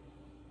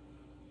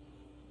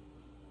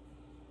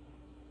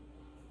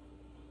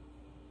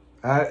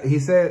 He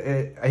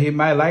said he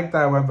might like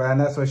that one, but I'm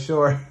not so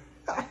sure.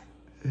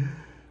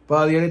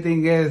 But the only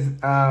thing is,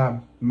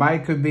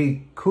 Mike could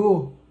be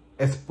Cool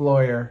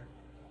Explorer.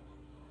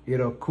 You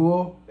know,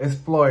 Cool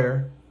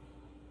Explorer.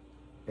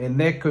 And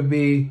Nick could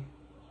be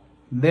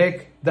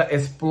Nick the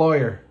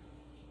Explorer.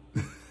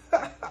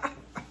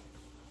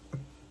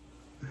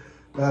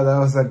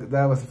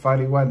 That was a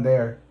funny one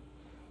there.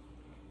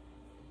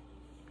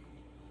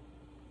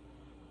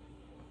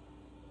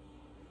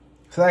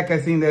 It's like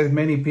I've seen there's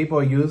many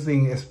people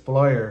using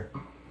Explorer.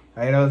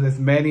 I know there's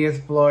many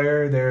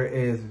Explorer. There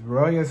is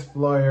Roy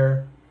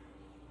Explorer,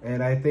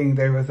 and I think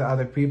there was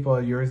other people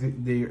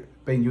they've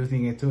been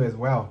using it too as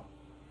well.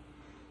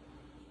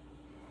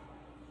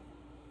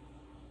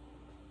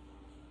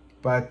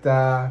 But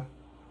the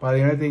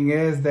only thing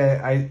is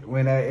that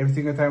every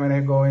single time when I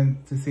go in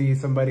to see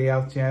somebody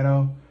else's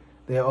channel,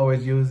 they're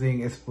always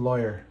using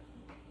Explorer.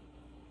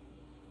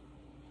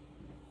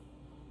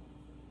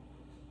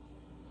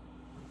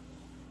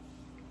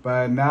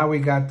 But now we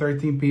got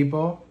 13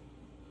 people.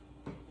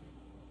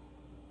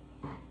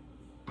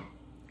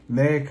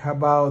 Nick, how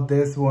about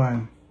this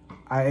one?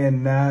 I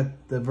am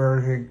not the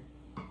version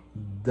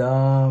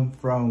dumb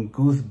from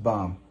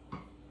Goosebump.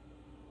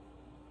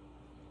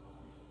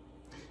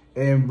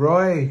 And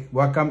Roy,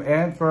 welcome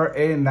in for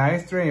a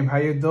nice stream. How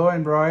you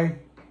doing, Roy?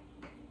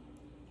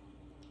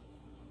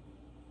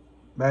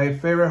 My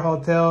favorite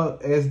hotel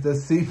is the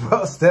Sea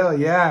Hotel.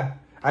 Yeah,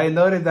 I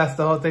noticed that's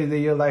the hotel that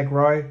you like,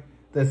 Roy.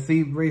 The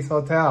Sea Breeze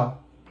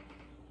Hotel.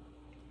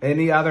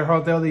 Any other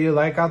hotel that you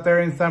like out there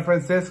in San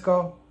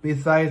Francisco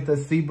besides the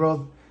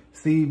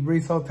Sea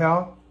Breeze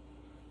Hotel?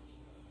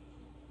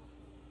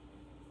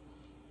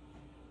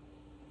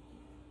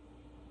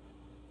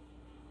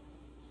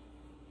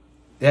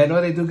 Yeah, I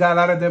know they do got a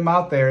lot of them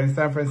out there in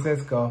San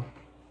Francisco.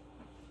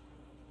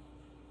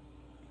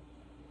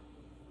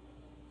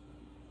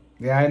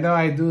 Yeah, I know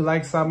I do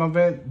like some of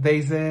it.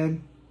 Days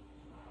Inn,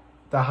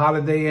 the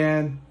Holiday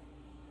Inn,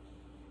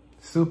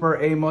 Super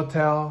A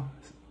Motel,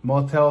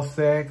 Motel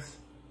 6.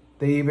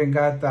 They even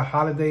got the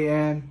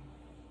Holiday Inn,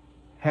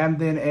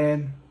 Hampton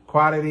Inn,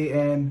 Quality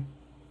Inn.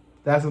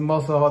 That's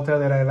most of the hotel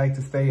that I like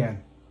to stay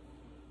in.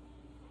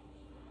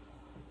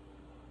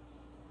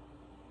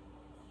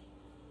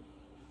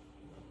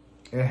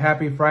 And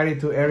happy Friday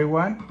to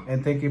everyone.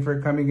 And thank you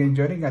for coming and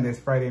joining on this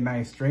Friday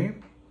night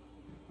stream.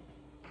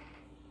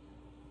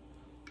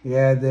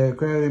 Yeah, the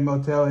Quality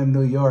Motel in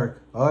New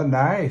York. Oh,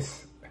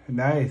 nice.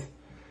 Nice.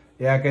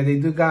 Yeah, because they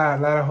do got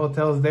a lot of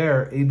hotels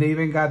there. They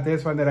even got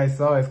this one that I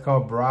saw. It's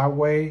called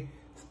Broadway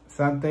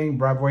something,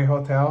 Broadway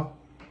Hotel.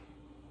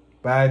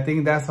 But I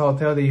think that's a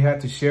hotel that you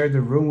have to share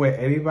the room with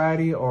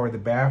everybody or the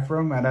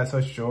bathroom. I'm not so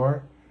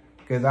sure.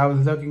 Because I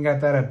was looking at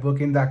that at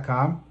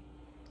booking.com.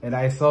 And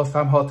I saw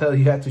some hotel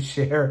you have to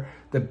share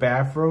the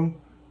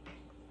bathroom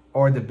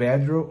or the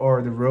bedroom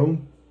or the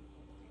room.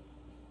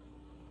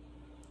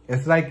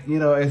 It's like, you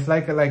know, it's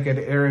like an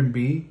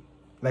Airbnb,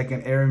 like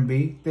an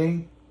Airbnb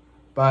thing.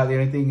 But the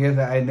only thing is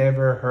that I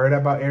never heard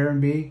about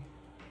Airbnb.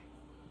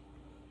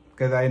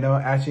 Because I know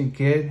Ashton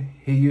Kidd,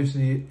 he used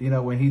to, you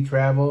know, when he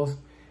travels,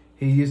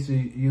 he used to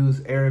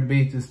use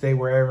Airbnb to stay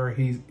wherever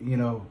he's, you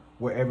know,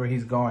 wherever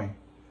he's going.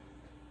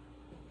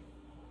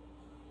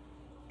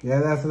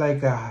 Yeah, that's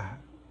like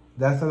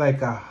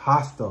a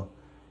hostel.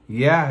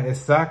 Yeah,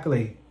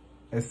 exactly.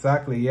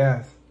 Exactly,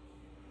 yes.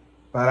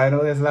 But I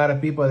know there's a lot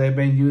of people, they've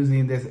been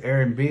using this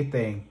Airbnb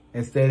thing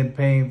instead of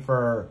paying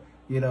for,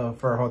 you know,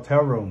 for hotel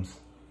rooms.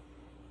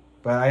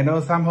 But I know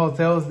some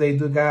hotels, they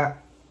do got,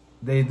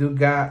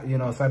 you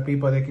know, some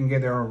people, they can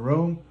get their own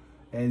room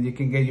and you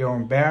can get your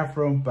own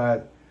bathroom.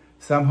 But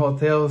some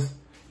hotels,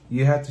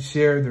 you have to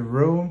share the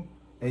room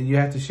and you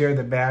have to share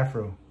the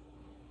bathroom.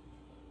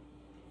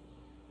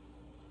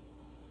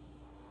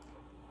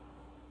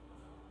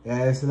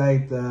 Yeah, it's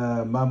like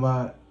the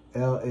Mama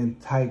L and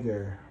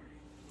Tiger.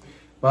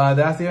 But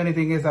that's the only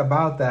thing is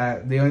about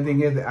that. The only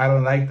thing is I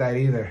don't like that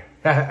either.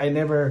 I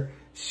never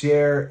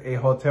share a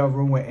hotel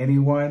room with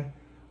anyone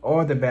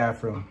or the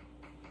bathroom.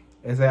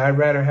 It's like I'd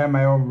rather have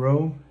my own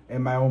room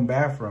and my own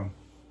bathroom.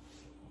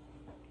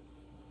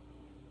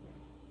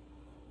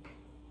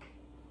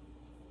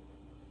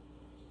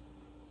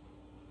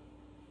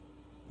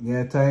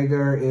 Yeah,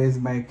 Tiger is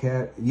my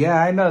cat. Yeah,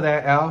 I know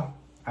that, Al.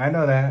 I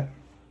know that.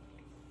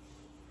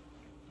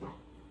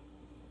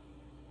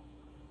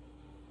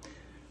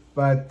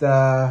 But,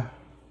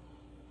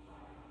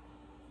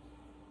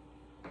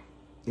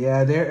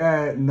 yeah, there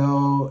are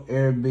no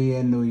Airbnb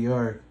in New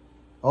York.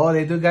 Oh,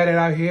 they do got it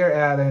out here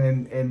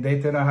in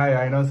Dayton, Ohio.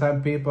 I know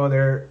some people,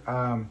 they're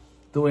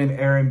doing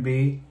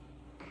Airbnb.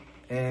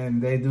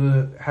 And they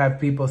do have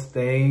people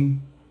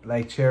staying,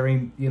 like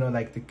sharing, you know,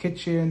 like the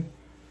kitchen,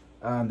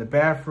 the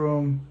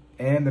bathroom,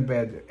 and the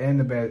bed,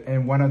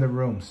 and one of the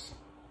rooms.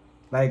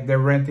 Like they're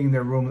renting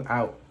their room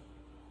out.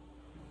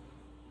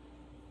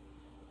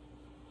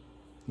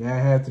 Yeah, I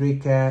have 3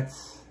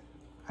 cats.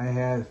 I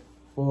had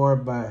 4,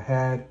 but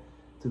had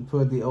to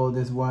put the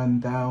oldest one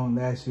down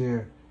last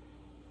year.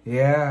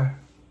 Yeah.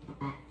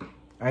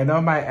 I know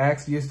my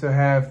ex used to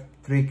have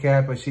 3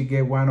 cats, but she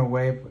gave 1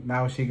 away. But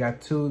now she got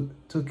two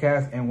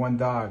cats and 1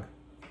 dog.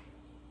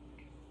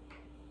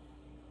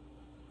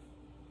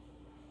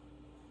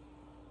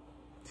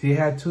 She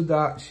had 2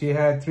 dogs. She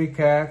had 3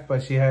 cats,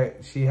 but she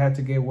had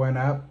to give 1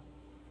 up.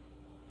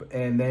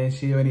 And then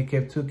she only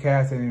kept 2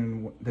 cats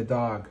and the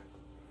dog.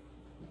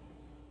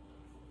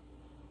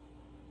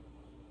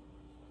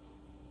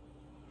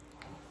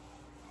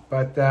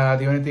 But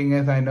the only thing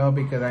is I know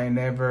because I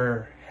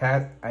never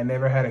had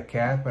a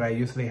cat, but I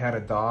usually had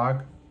a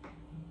dog.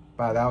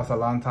 But that was a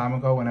long time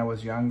ago when I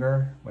was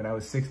younger. When I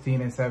was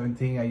 16 and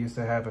 17, I used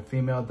to have a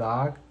female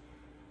dog.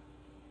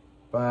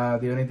 But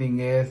the only thing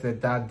is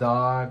that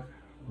dog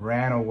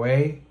ran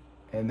away.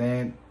 And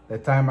then the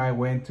time I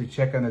went to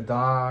check on the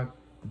dog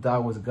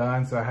was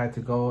gone. So I had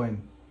to go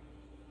and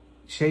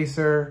chase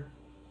her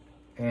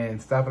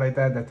and stuff like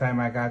that. The time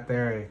I got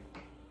there, it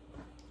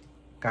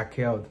got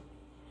killed.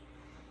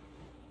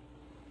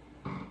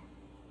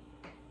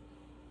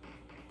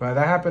 But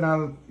that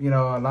happened, you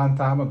know, a long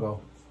time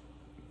ago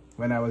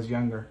when I was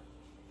younger.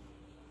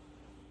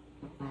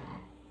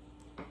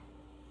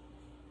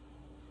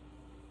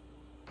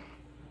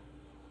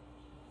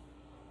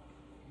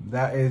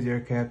 That is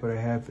your cat, but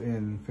I have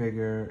in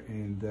figure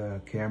in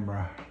the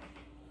camera.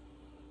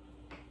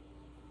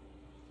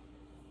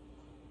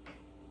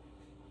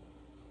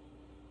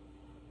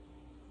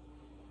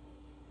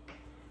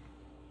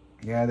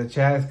 Yeah, the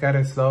chat is kind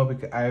of slow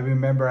because I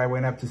remember I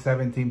went up to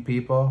 17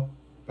 people,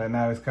 but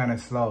now it's kind of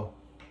slow.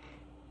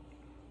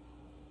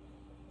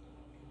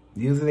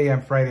 Usually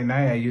on Friday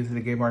night, I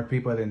usually get more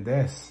people than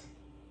this.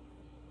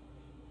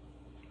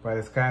 But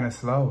it's kind of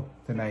slow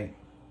tonight.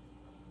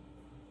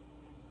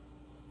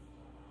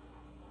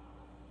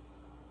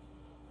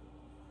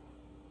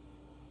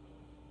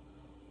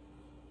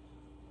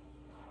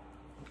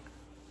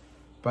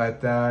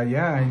 But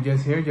yeah, I'm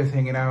just here, just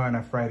hanging out on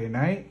a Friday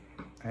night.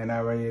 And I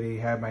already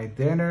had my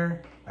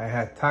dinner. I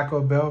had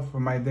Taco Bell for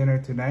my dinner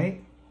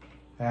tonight.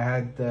 I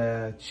had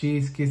the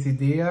cheese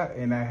quesadilla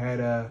and I had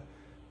a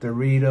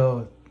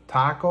Dorito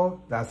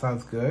taco. That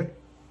sounds good.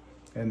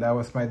 And that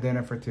was my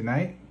dinner for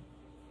tonight.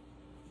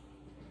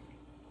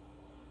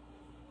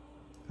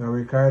 So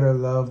Ricardo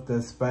loved the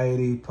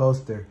Spidey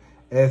poster.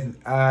 It's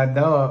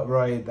no,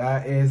 Roy,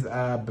 that is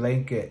a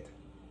blanket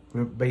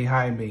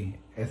behind me.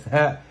 It's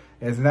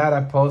not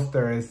a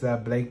poster, it's a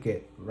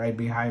blanket right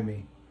behind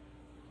me.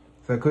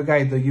 So quick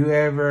guys, do you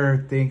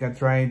ever think of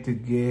trying to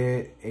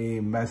get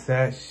a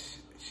massage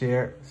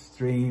share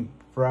stream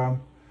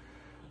from?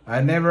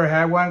 I never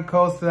had one,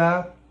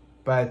 Costa,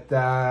 but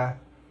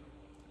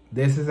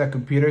this is a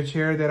computer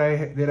chair that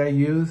I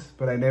use,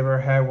 but I never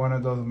had one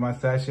of those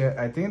massage chairs.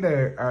 I think they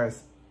are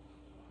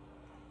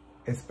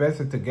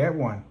expensive to get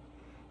one,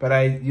 but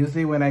I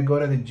usually when I go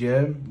to the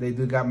gym, they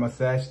do got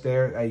massage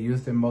there. I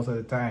use them most of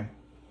the time.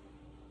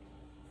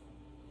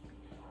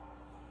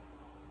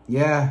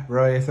 Yeah,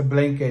 Roy, it's a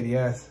blanket,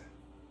 yes.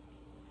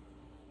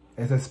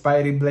 It's a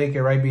Spidey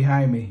blanket right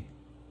behind me.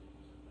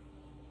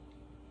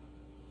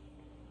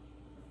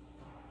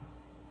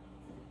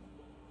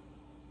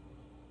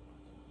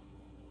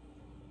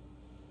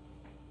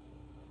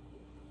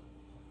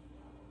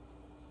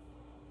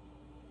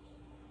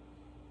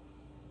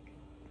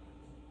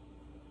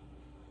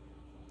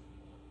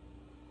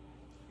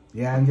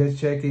 Yeah, I'm just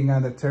checking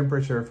on the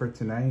temperature for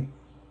tonight.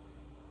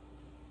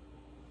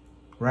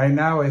 Right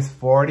now it's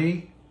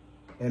 40.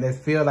 And it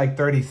feels like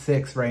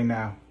 36 right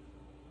now.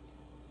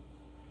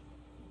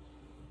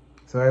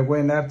 So it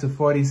went up to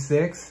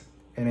 46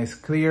 and it's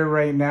clear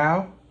right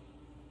now.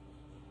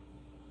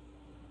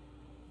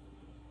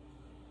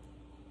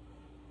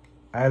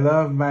 I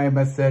love my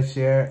massage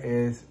chair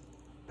is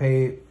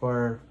paid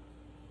for.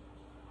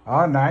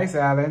 Oh, nice,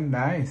 Alan,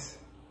 nice.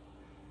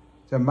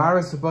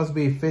 Tomorrow's supposed to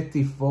be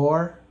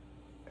 54.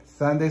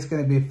 Sunday's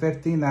gonna be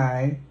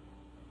 59.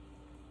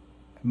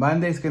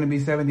 Monday's gonna be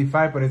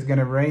 75, but it's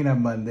gonna rain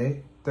on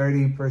Monday.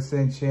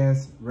 30%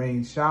 chance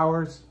rain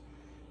showers.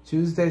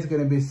 Tuesday's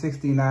gonna be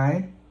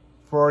 69,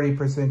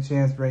 40%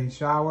 chance rain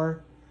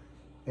shower.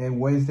 And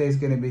Wednesday's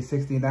gonna be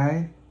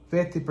 69,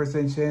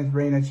 50% chance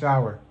rain and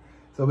shower.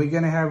 So we're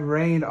gonna have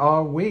rain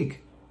all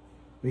week.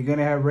 We're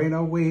gonna have rain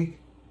all week,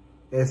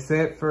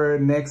 except for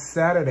next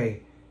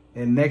Saturday.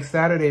 And next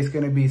Saturday is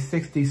gonna be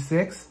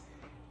 66,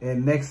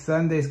 and next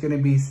Sunday is gonna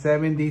be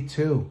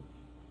 72.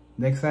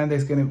 Next Sunday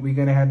we're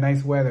gonna have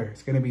nice weather.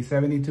 It's gonna be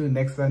 72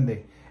 next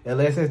Sunday.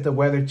 Unless if the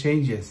weather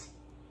changes.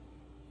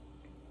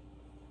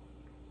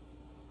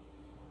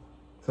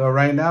 So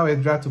right now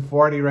it dropped to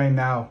 40 right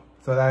now.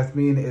 So that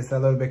means it's a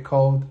little bit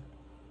cold.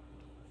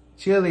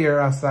 Chillier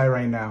outside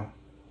right now.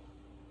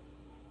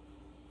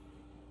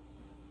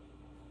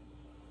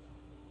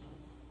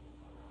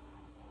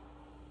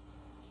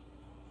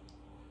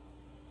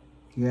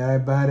 Yeah, I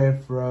bought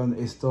it from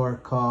a store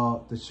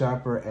called the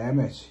Shopper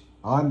Image.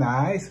 Oh,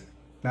 nice.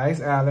 Nice,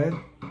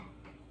 Alan.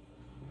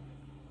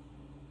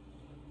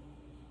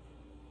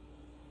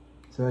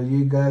 So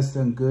you got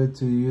some good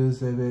to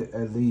use of it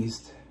at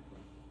least.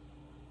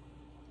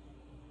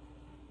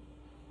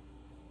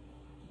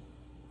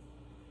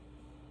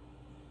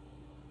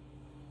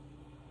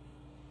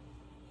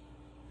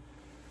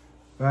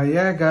 But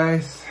yeah,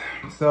 guys.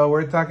 So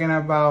we're talking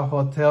about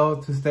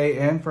hotel to stay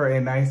in for a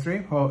night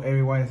stream. Hope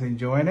everyone is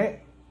enjoying it.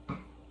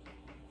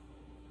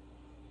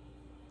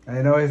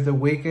 I know it's the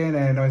weekend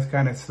and I know it's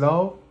kind of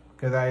slow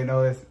because I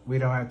know we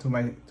don't have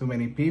too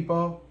many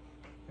people.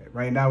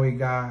 Right now we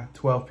got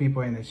 12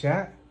 people in the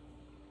chat.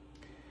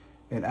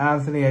 And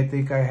honestly, I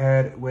think I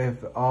had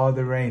with all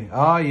the rain.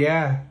 Oh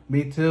yeah,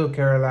 me too,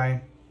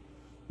 Caroline.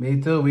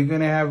 Me too. We're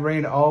gonna have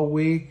rain all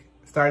week,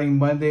 starting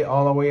Monday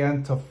all the way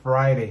until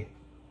Friday.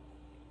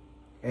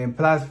 And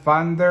plus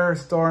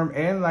thunderstorm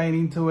and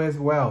lightning too as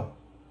well.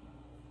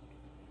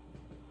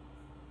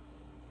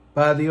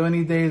 But the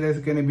only day that's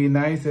gonna be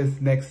nice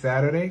is next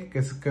Saturday,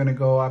 because it's gonna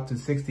go up to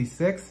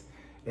 66.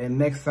 And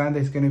next Sunday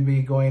it's gonna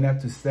be going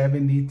up to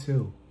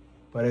 72.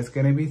 But it's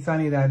going to be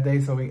sunny that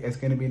day, so it's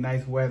going to be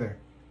nice weather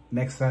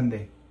next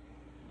Sunday.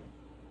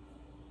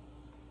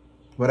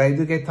 But I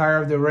do get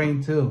tired of the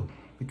rain too,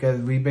 because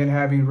we've been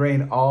having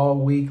rain all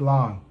week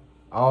long.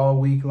 All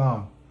week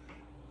long.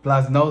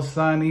 Plus no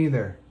sun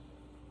either.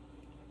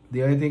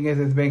 The only thing is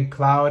it's been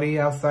cloudy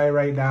outside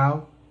right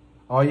now.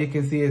 All you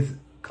can see is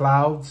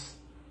clouds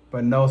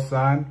but no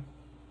sun.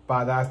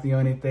 But that's the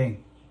only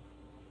thing.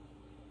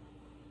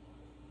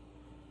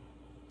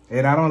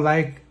 And I don't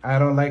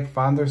like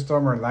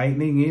thunderstorm or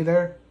lightning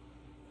either,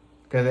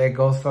 because it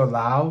goes so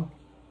loud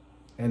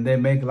and they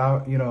make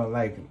loud, you know,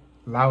 like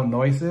loud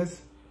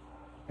noises.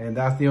 And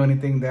that's the only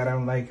thing that I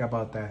don't like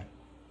about that.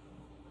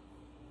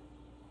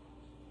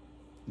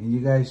 And you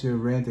guys should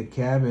rent a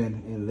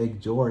cabin in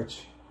Lake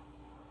George.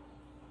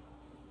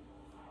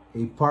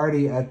 A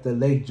party at the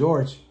Lake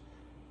George.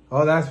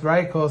 Oh, that's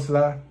right,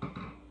 Kosla.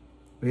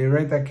 We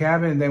rent a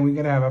cabin, then we're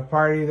gonna have a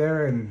party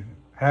there and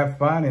have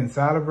fun and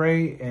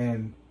celebrate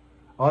and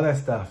all that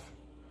stuff.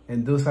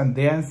 And do some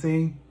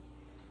dancing.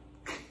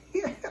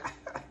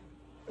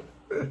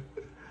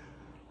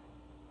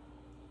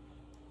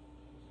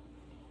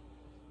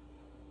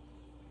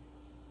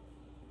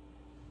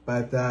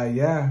 But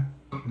yeah,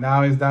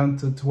 now it's down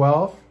to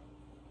 12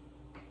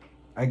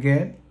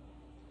 again.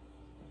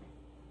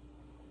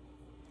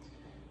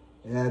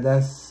 Yeah,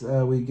 that's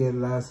we get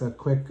lots of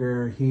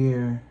quicker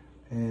here,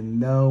 and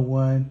no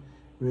one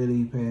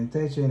really paying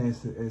attention.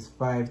 It's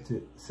 5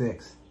 to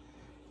 6,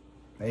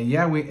 and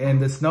yeah,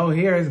 the snow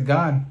here is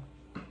gone.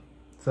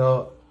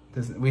 So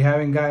we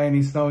haven't got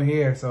any snow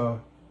here.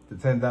 So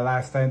since the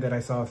last time that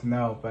I saw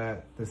snow,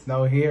 but the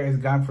snow here is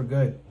gone for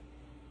good.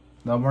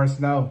 No more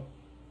snow.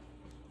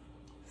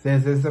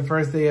 Since it's the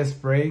first day of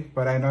spring,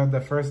 but I know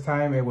the first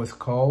time it was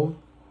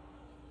cold.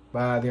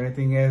 But the only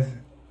thing is,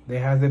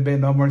 there hasn't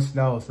been no more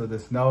snow, so the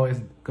snow is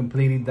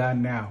completely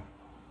done now.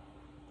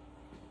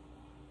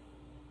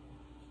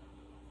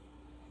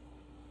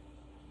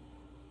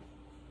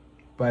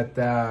 But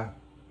the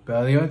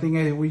only thing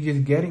is we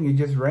just getting is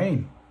just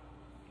rain.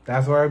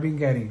 That's what I've been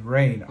getting.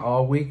 Rain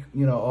all week,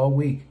 you know, all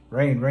week.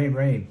 Rain, rain,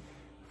 rain.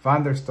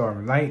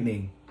 Thunderstorm,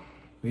 lightning.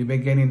 We've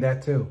been getting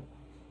that too.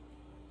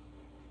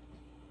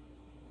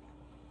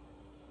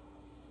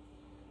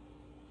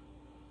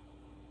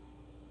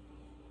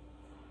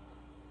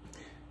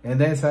 And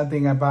then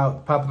something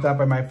popped up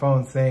on my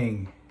phone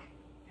saying,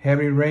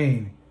 heavy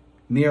rain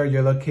near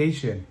your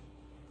location.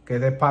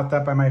 Because it popped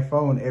up on my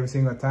phone every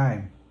single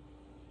time.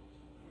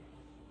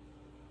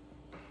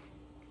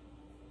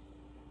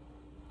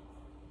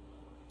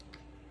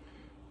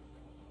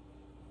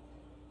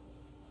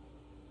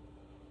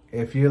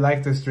 If you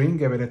like the stream,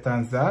 give it a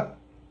thumbs up.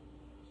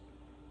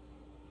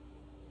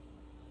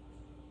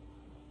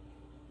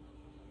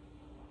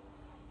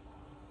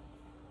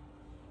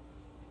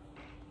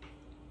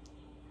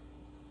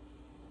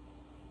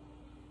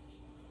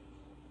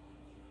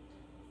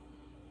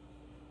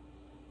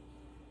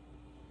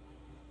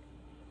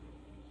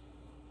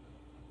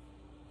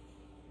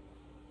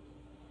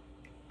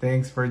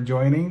 Thanks for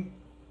joining.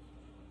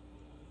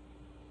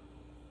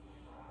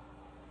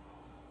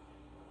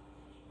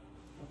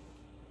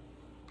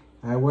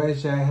 I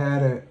wish I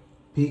had a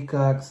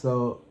Peacock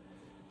so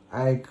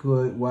I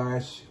could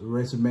watch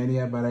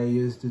WrestleMania, but I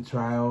used the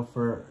trial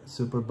for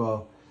Super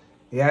Bowl.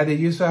 Yeah, they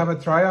used to have a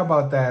trial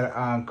about that,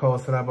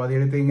 Costa. But the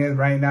other thing is,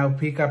 right now,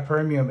 Peacock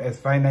Premium is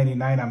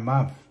 $5.99 a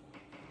month.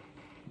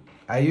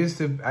 I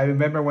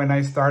remember when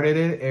I started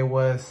it, I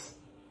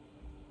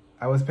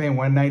was paying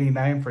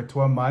 $1.99 for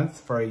 12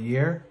 months for a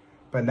year,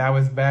 but now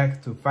it's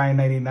back to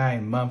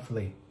 $5.99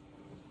 monthly.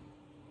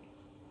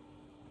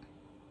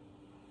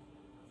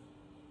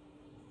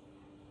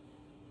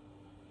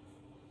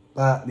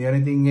 But the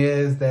only thing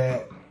is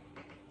that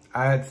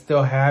I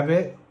still have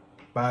it.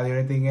 But the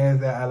only thing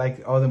is that I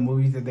like all the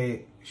movies that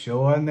they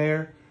show on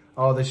there.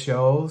 All the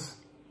shows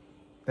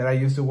that I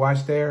used to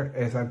watch there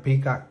is on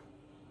Peacock.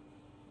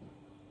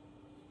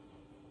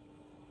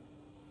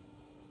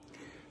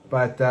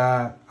 But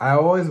I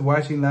always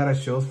watching a lot of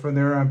shows from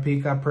there on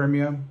Peacock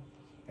Premium.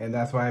 And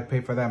that's why I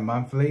pay for that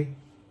monthly.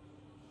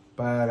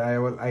 But I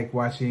would like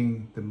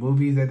watching the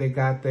movies that they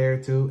got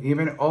there too.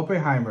 Even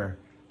Oppenheimer.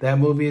 That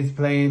movie is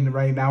playing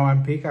right now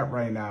on Peacock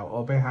right now.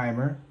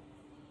 Oppenheimer.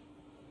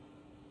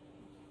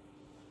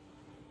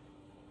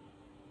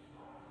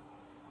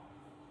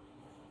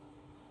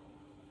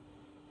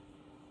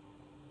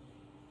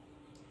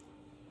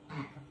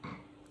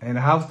 And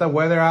how's the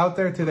weather out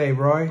there today,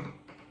 Roy?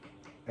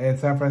 In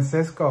San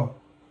Francisco.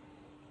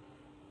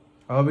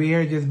 Over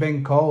here, just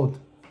been cold.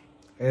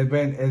 It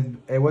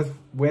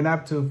went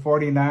up to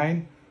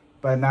 49,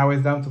 but now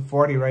it's down to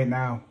 40 right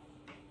now.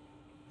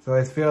 So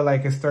it feels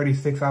like it's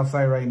 36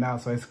 outside right now.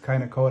 So it's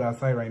kind of cold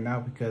outside right now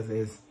because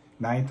it's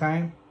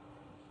nighttime.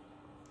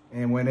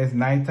 And when it's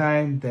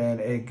nighttime, then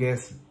it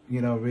gets,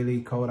 you know,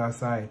 really cold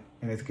outside.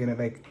 And it's getting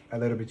like a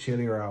little bit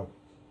chillier out.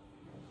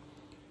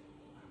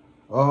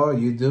 Oh,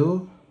 you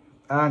do?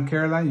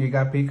 Caroline, you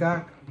got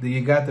Peacock? Do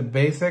you got the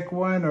basic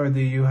one or do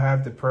you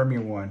have the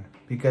premium one?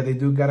 Because they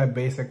do got a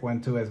basic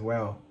one too as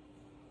well.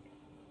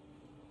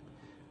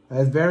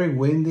 It's very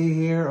windy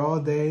here all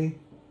day.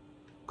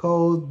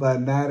 Cold,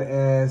 but not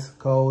as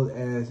cold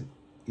as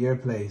your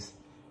place.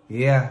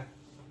 Yeah,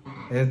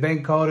 it's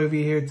been cold over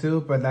here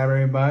too, but not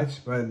very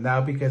much. But now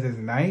because it's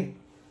night,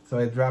 so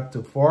it dropped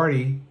to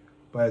 40.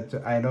 But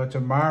I know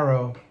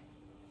tomorrow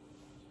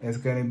it's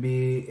gonna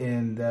be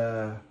in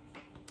the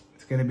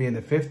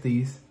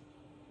 50s.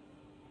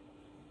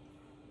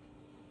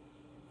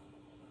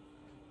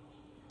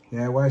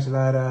 Yeah, I watch a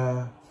lot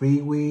of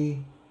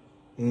Freeway,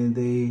 and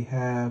they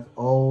have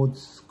old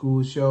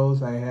school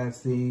shows I have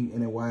seen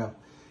in a while.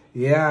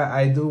 Yeah,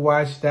 I do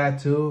watch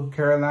that too,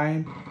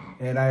 Caroline.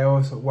 And I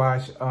also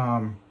watch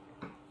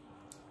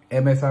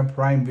Amazon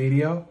Prime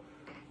Video,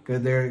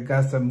 because they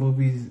got some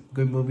movies,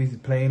 good movies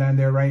playing on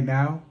there right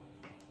now.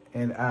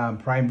 And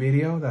Prime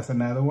Video, that's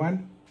another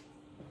one.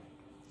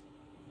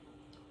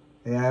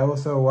 Yeah, I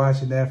also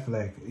watch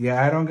Netflix.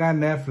 Yeah, I don't got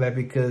Netflix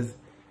because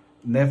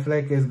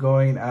Netflix is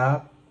going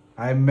up.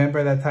 I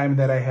remember that time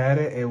that I had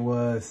it, it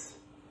was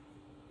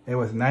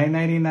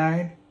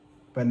 $9.99,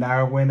 but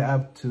now it went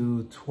up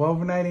to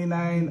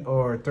 $12.99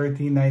 or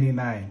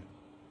 $13.99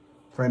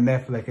 for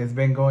Netflix. It's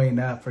been going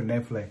up for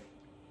Netflix.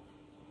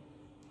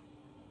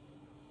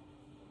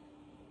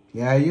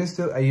 Yeah, I used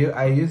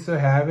to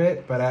have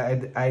it, but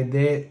I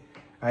did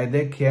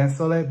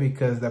cancel it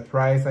because the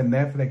price on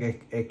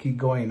Netflix it keep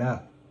going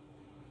up.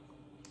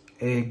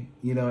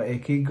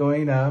 It keep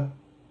going up,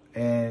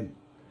 and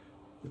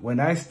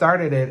when I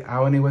started it, I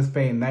only was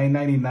paying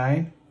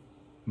 $9.99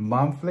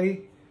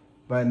 monthly,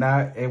 but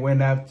now it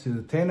went up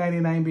to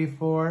 $10.99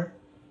 before,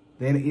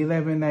 then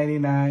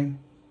 $11.99,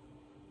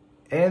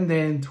 and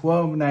then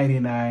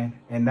 $12.99,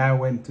 and now it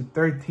went to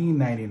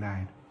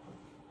 $13.99.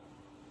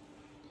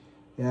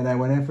 And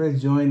when I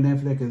first joined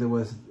Netflix, it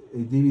was a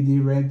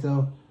DVD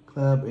rental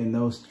club and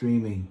no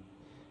streaming.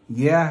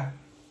 Yeah,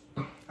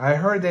 I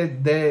heard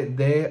that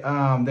they're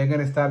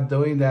gonna stop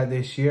doing that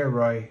this year,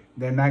 Roy.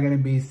 They're not gonna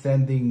be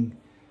sending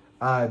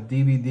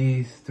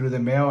DVDs through the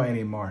mail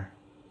anymore.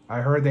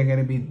 I heard they're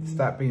gonna be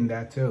stopping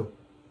that too.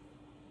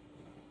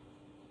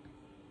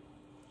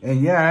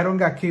 And yeah, I don't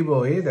got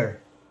cable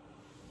either.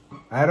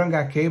 I don't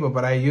got cable,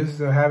 but I used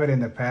to have it in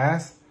the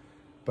past,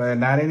 but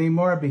not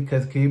anymore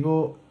because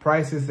cable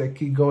prices that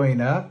keep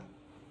going up.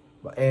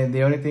 And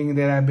the only thing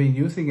that I've been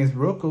using is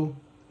Roku,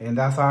 and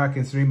that's how I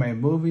can stream my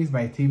movies,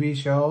 my TV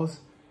shows,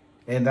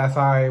 and that's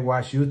how I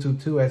watch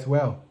YouTube too as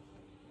well.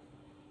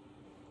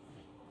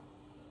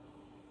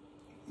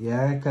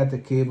 Yeah, I got the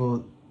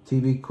cable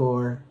TV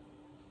core,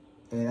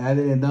 and I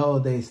didn't know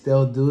they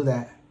still do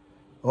that.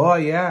 Oh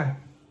yeah,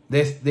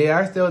 they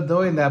are still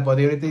doing that, but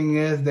the only thing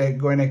is they're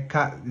going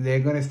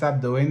to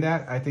stop doing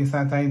that. I think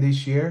sometime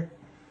this year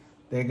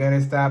they're going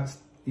to stop,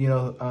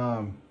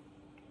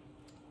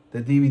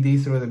 the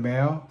DVDs through the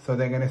mail. So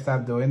they're going to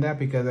stop doing that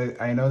because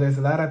I know there's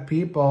a lot of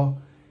people,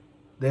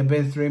 they've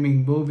been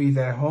streaming movies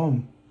at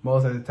home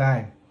most of the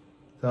time.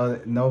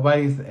 So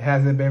nobody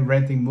hasn't been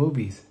renting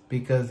movies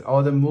because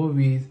all the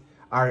movies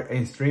are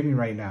in streaming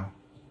right now.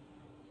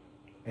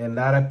 And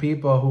a lot of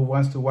people who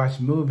wants to watch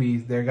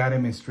movies, they got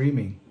them in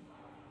streaming.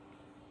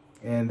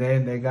 And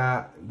then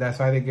that's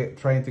why they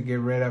trying to get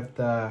rid of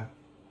the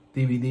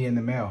DVD in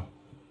the mail.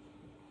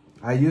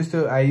 I used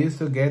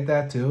to get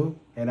that too,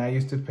 and I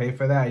used to pay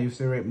for that. I used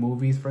to rent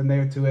movies from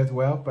there too as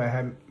well, but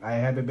I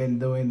haven't been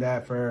doing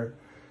that for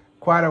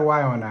quite a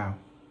while now.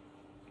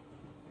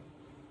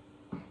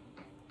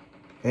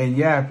 And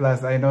yeah,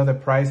 plus I know the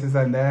prices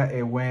on that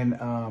it went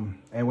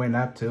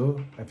up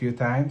too a few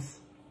times.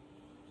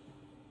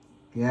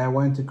 Yeah, I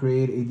want to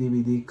create a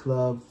DVD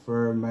club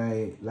for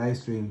my live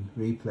stream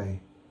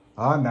replay.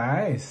 Oh,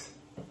 nice,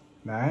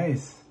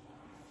 nice.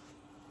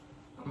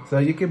 So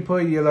you can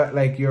put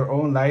your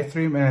own live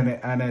stream on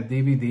a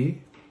DVD.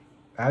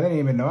 I didn't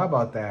even know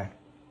about that.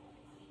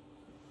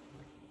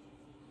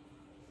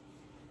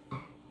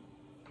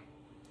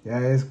 Yeah,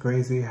 it's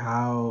crazy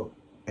how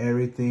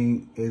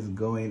everything is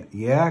going.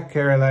 Yeah,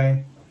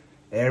 Caroline,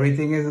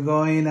 everything is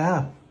going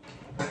up.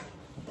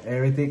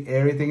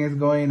 Everything is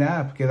going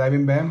up. Because I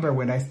remember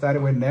when I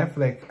started with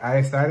Netflix,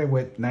 I started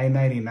with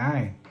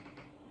 $9.99,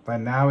 but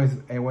now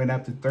it went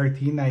up to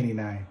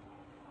 $13.99.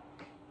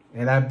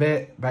 And I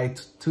bet by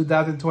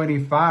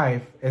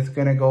 2025, it's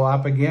going to go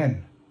up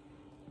again.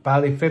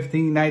 Probably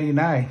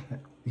 $15.99.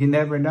 You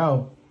never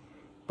know.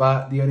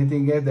 But the only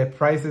thing is the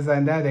prices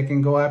on that, they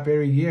can go up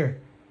every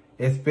year.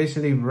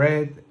 Especially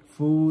rent,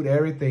 food,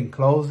 everything,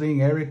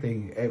 clothing,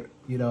 everything.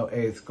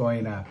 It's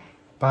going up.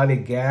 Probably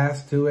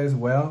gas too as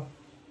well.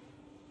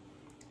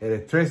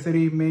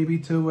 Electricity maybe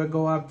too will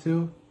go up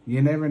too.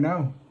 You never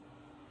know.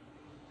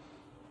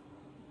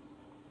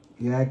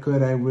 Yeah,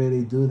 could I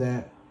really do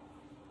that?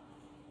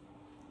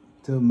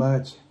 Too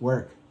much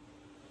work.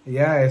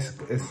 Yeah,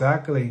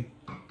 exactly.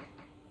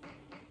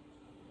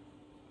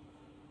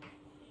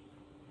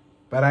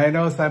 But I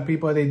know some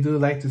people, they do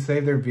like to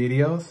save their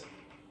videos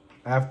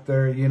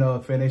after,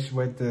 finish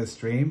with the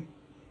stream.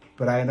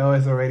 But I know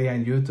it's already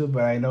on YouTube,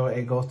 but I know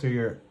it goes to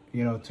your,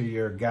 to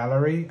your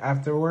gallery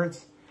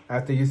afterwards.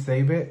 After you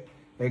save it,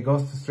 it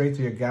goes straight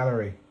to your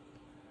gallery.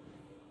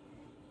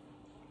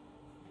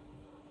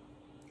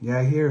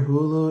 Yeah, here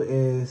Hulu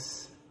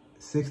is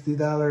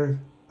 $60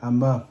 a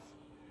month.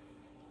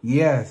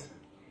 Yes,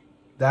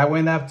 that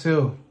went up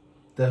too.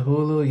 The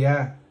Hulu,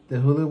 yeah. The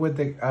Hulu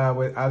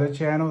with other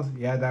channels,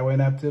 yeah, that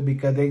went up too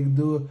because they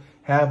do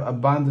have a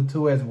bundle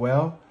too as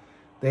well.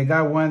 They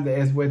got one that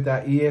is with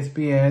the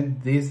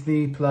ESPN,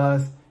 Disney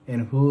Plus,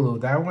 and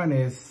Hulu. That one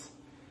is,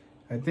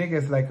 I think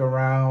it's like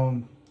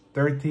around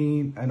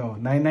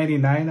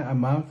 $9.99 a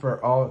month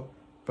for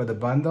the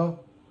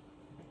bundle.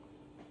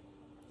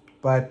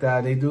 But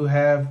they do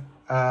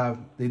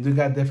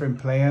got different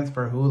plans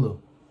for Hulu.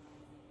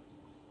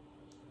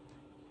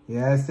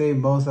 Yeah, I save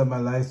most of my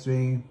live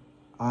stream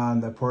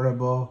on the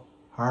portable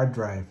hard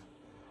drive.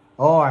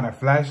 Oh, on a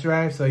flash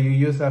drive? So you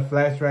use a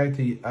flash drive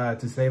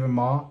to save them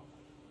all?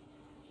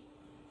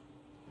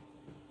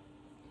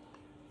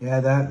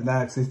 Yeah,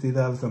 that's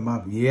 $60 a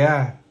month.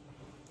 Yeah,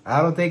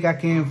 I don't think I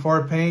can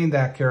afford paying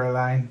that,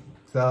 Caroline.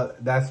 So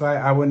that's why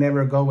I would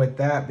never go with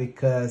that,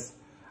 because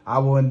I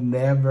would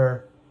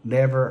never,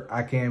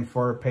 I can't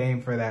afford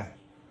paying for that.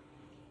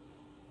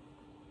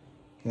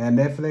 Yeah,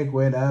 Netflix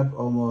went up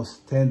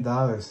almost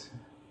 $10.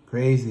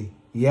 Crazy.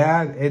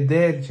 Yeah, it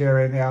did,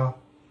 Sharon. Yeah,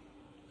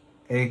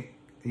 it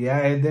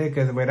did,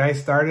 because when I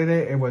started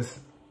it, it was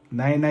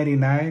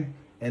 $9.99,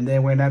 and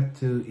then went up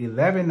to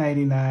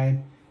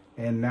 $11.99,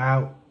 and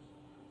now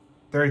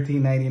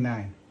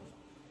 $13.99.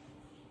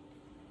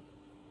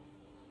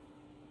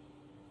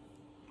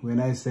 When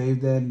I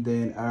save them,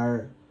 they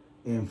are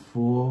in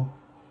full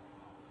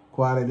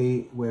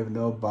quality with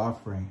no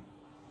buffering.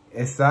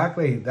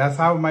 Exactly. That's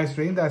how my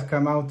stream does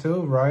come out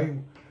too, right?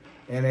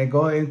 And it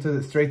goes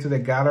straight to the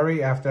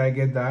gallery after I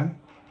get done.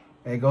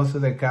 It goes to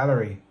the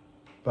gallery.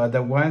 But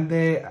the one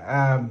that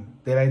I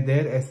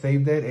did, I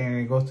saved it and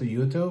it goes to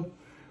YouTube.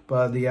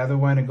 But the other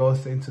one, it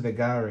goes into the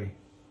gallery.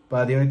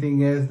 But the only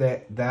thing is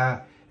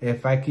that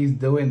if I keep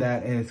doing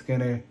that, and it's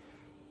gonna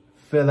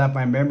fill up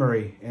my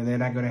memory, and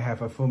then I'm gonna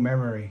have a full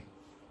memory.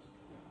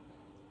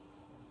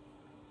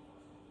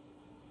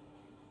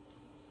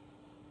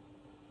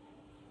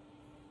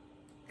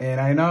 And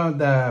I know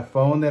the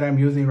phone that I'm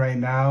using right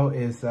now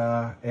is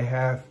it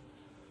have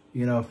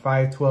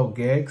 512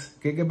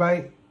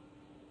 gigabyte.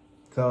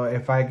 So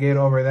if I get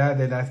over that,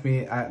 then that's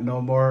me.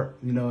 No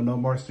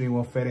more stream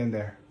will fit in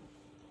there.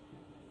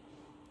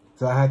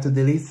 So I have to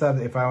delete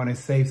some if I want to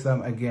save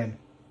some again.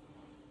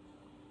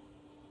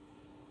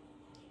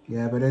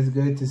 Yeah, but it's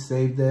good to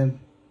save them.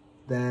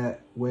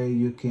 That way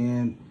you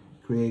can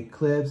create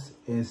clips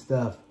and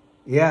stuff.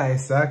 Yeah,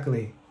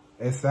 exactly.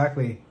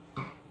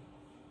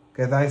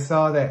 Because I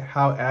saw that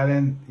how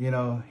Alan,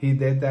 he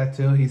did that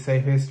too. He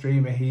saved his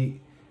stream and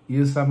he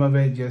used some of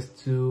it just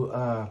to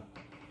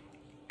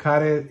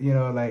cut it,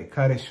 like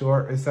cut it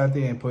short or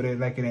something, and put it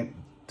like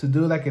to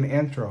do like an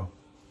intro.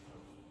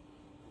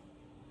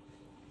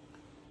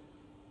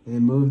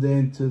 And moved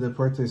into the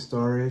portrait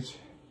storage,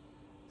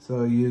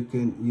 so you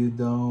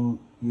don't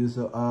use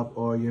it up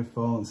or your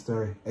phone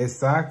storage.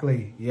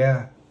 Exactly,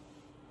 yeah.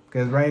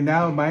 Because right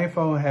now my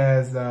phone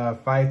has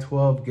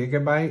 512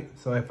 gigabyte.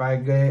 So if I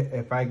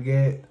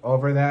get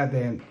over that,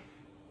 then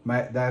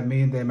that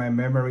means that my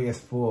memory is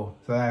full.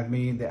 So that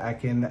means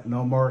that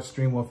no more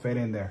stream will fit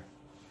in there.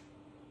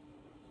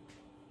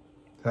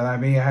 So that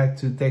means I had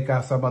to take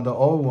out some of the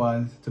old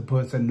ones to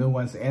put some new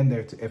ones in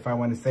there if I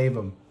want to save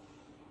them.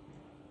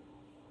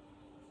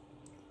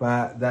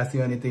 But that's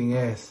the only thing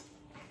is.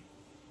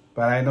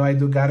 But I know I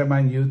do got them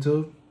on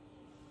YouTube.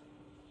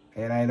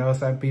 And I know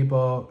some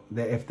people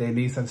that if they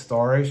need some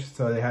storage,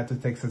 so they have to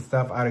take some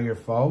stuff out of your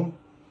phone.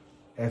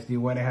 If you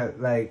want to have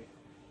like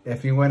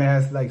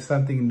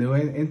something new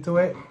into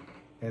it,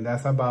 and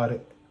that's about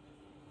it.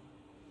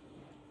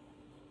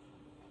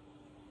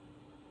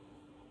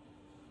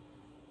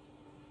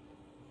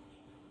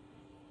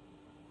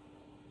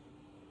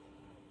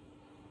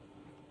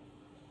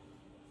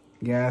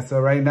 Yeah, so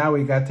right now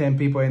we got 10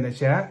 people in the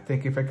chat.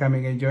 Thank you for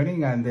coming and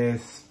joining on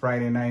this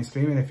Friday night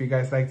stream. And if you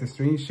guys like the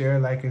stream, share,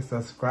 like, and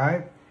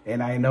subscribe.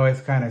 And I know it's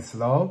kind of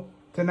slow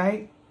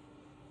tonight.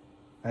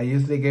 I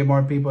usually get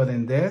more people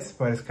than this,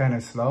 but it's kind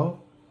of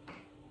slow.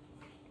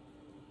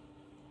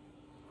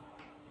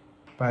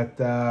 But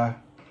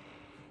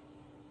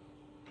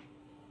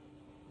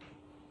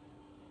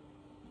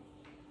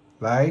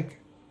like,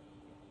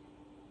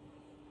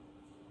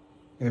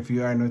 if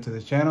you are new to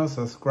the channel,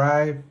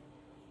 subscribe.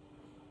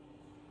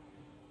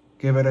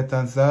 Give it a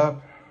thumbs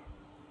up.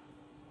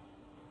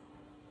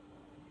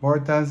 More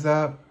thumbs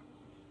up.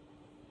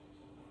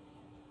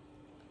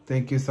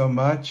 Thank you so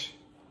much.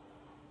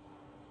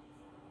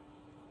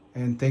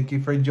 And thank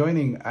you for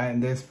joining on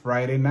this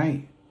Friday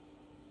night.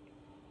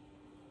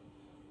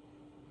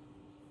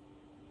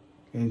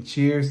 And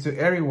cheers to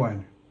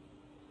everyone.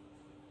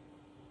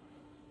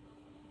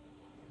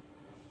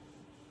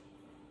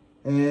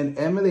 And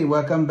Emily,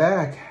 welcome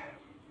back.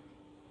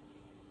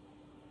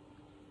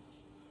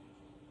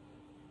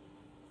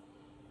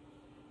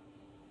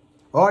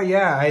 Oh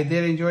yeah, I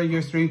did enjoy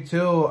your stream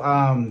too,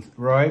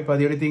 Roy. But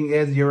the only thing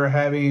is you were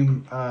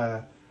having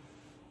a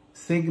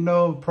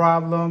signal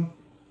problem.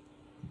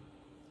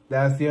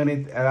 That's the only.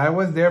 And I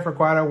was there for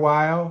quite a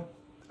while.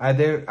 I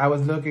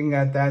was looking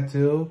at that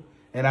too,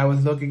 and I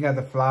was looking at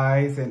the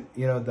flies and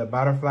the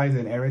butterflies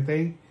and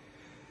everything.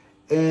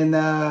 And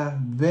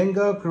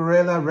Bingo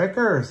Gorilla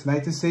Rickers,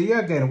 nice to see you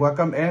again.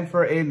 Welcome in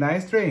for a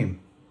nice stream.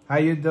 How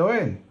you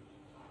doing?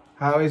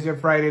 How is your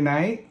Friday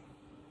night?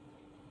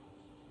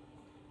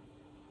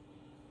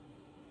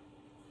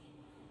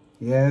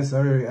 Yeah,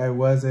 sorry, I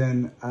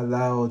wasn't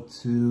allowed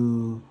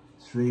to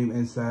stream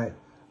inside.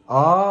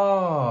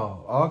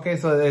 Oh, okay,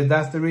 so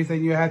that's the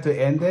reason you had to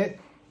end it?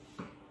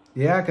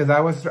 Yeah, because I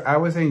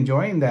was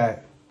enjoying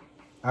that.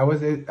 I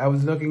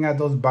was looking at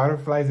those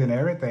butterflies and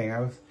everything.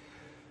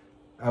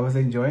 I was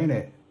enjoying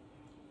it.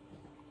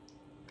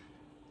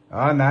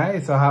 Oh,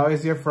 nice. So how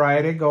is your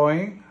Friday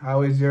going?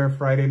 How is your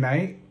Friday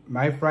night?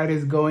 My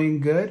Friday's going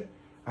good.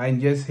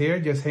 I'm just here,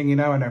 just hanging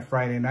out on a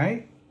Friday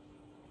night.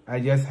 I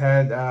just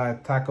had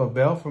Taco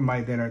Bell for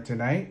my dinner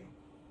tonight.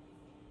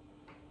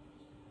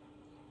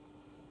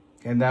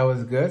 And that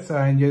was good. So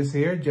I'm just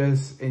here,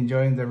 just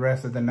enjoying the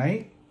rest of the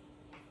night.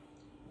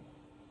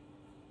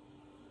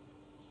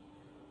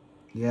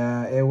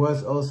 Yeah, it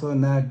was also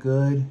not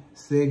good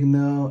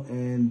signal,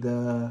 and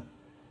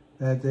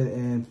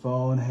and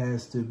phone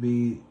has to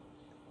be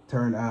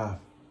turned off.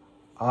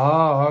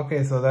 Oh,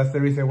 okay. So that's the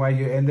reason why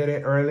you ended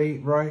it early,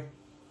 Roy?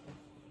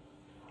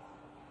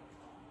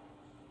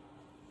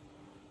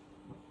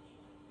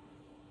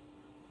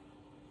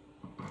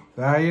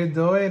 So how you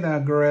doing,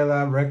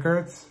 Gorilla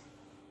Records?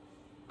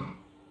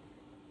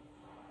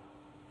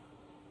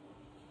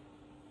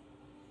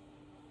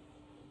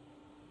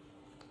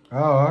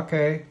 Oh,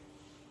 okay.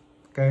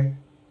 Okay.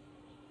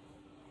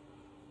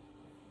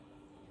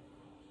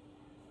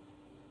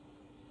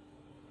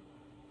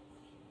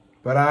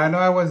 But I know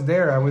I was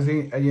there. I was,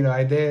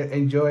 I did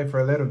enjoy it for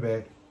a little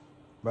bit.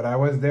 But I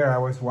was there. I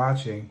was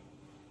watching.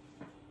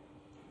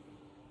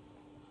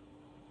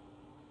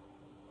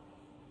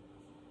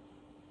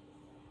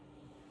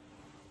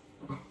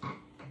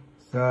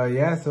 So,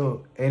 yeah.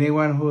 So,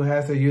 anyone who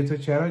has a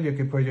YouTube channel, you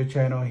can put your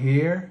channel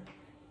here.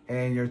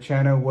 And your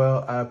channel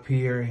will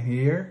appear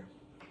here.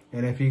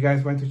 And if you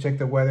guys want to check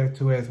the weather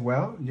too as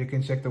well, you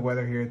can check the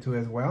weather here too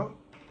as well.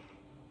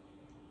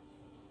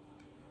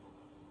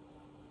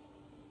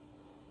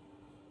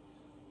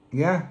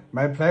 Yeah,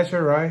 my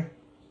pleasure, Roy.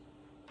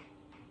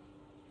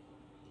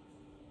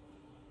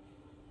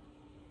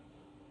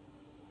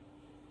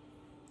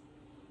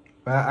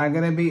 But I'm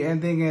going to be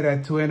ending it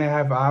at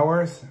 2.5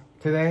 hours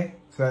today.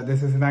 So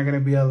this is not going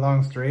to be a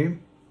long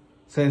stream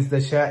since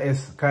the chat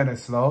is kind of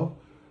slow.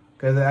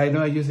 Because I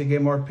know I usually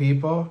get more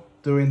people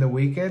during the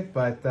weekend.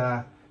 But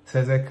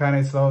since it's kind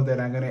of slow, then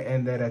I'm going to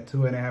end it at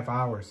 2.5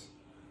 hours.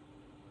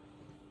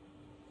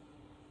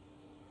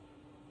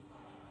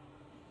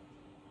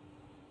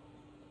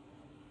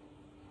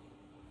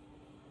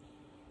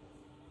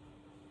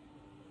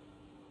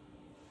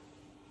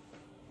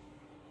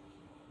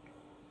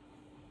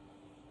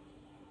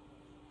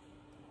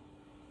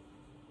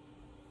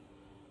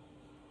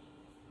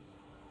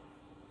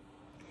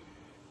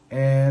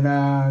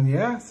 And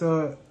yeah,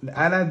 so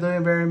I'm not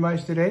doing very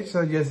much today,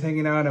 so just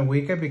hanging out on a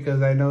weekend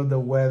because I know the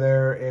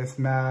weather is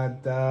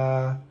not,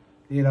 it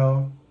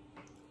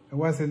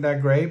wasn't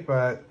that great,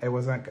 but it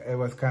was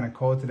kind of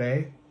cold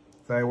today,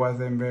 so it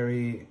wasn't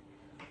very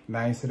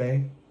nice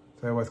today.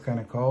 So it was kind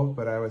of cold,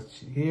 but I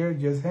was here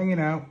just hanging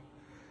out.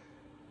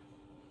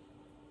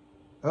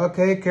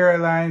 Okay,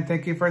 Caroline,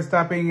 thank you for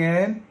stopping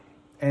in,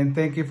 and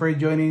thank you for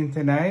joining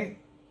tonight.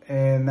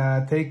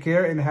 And take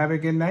care and have a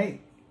good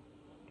night.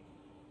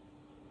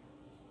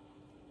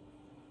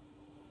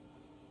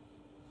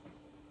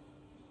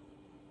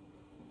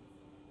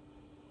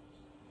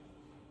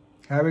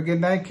 Have a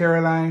good night,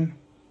 Caroline.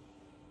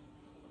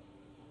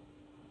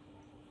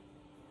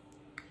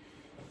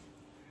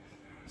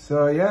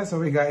 So yeah, so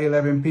we got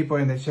 11 people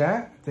in the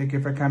chat. Thank you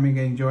for coming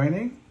and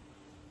joining.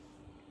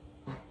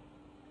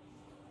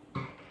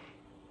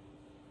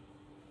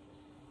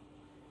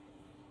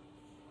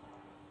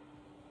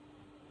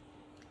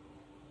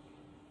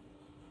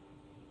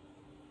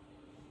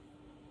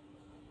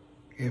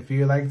 If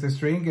you like the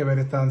stream, give it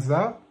a thumbs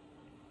up.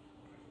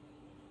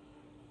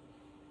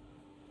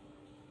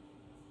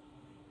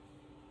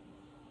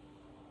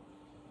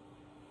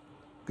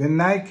 Good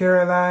night,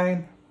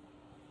 Caroline.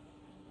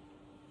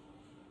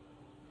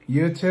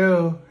 You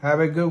too. Have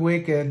a good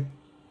weekend.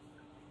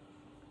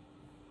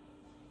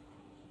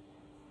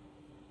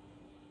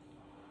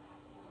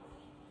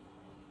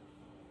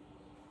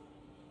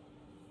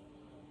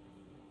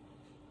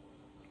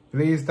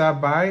 Please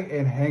stop by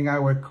and hang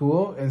out with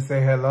Cool and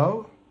say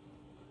hello.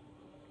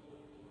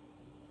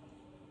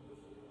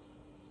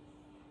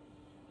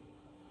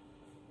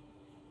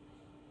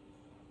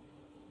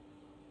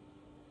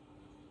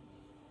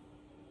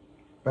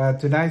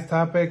 But tonight's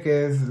topic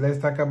is, let's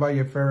talk about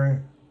your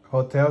favorite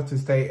hotel to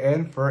stay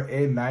in for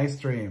a nice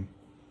stream.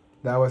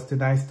 That was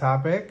tonight's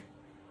topic.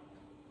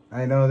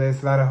 I know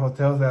there's a lot of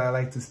hotels that I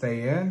like to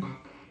stay in,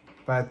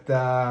 but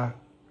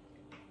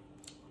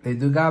they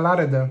do got a lot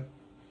of them.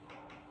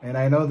 And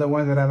I know the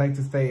ones that I like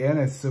to stay in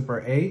is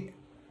Super 8,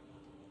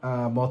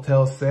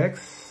 Motel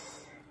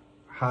 6,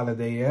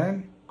 Holiday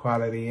Inn,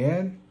 Quality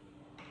Inn.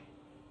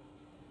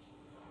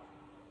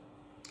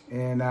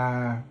 And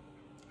I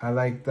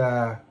like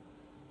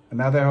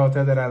another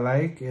hotel that I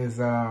like is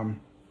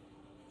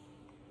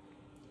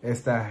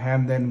it's the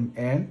Hampton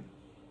Inn,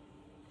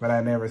 but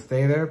I never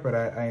stay there. But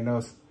I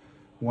know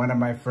one of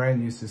my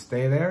friends used to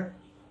stay there.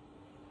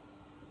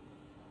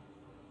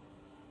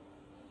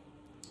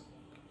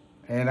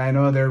 And I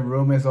know their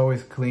room is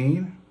always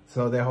clean.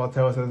 So their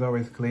hotels is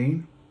always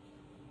clean.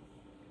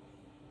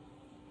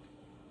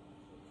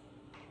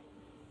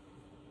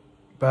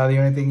 But the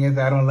only thing is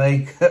I don't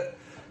like,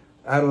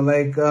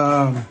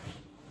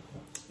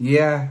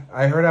 yeah,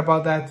 I heard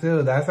about that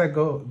too. That's a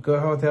good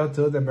hotel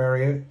too, the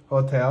Marriott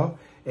Hotel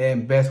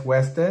in Best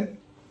Western.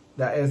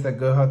 That is a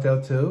good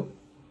hotel too.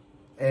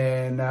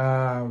 And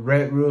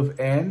Red Roof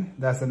Inn,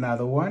 that's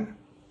another one.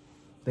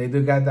 They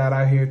do got that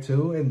out here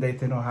too in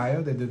Dayton,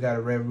 Ohio. They do got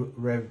a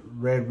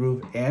Red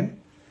Roof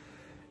Inn.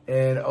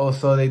 And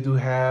also they do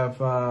have,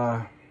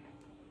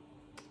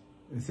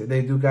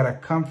 they do got a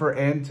Comfort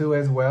Inn too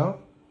as well.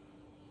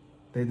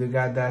 They do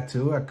got that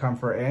too, a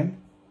Comfort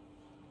Inn.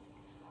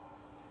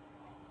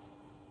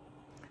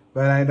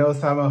 But I know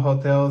some of the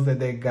hotels that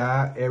they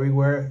got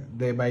everywhere,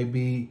 they might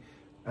be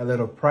a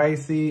little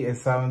pricey, and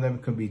some of them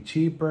could be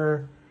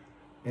cheaper.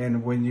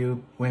 And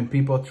when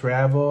people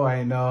travel,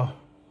 I know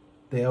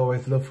they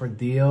always look for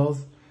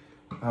deals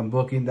on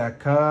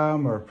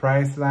Booking.com or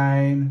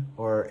Priceline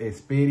or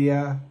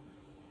Expedia.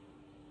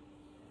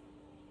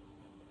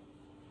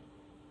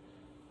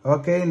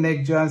 Okay,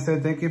 Nick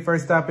Johnson, thank you for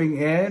stopping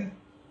in.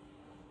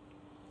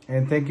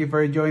 And thank you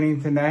for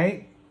joining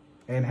tonight.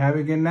 And have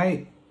a good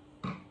night.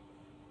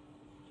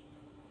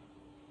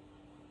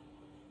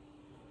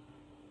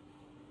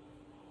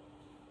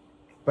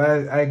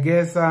 But I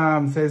guess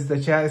since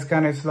the chat is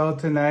kind of slow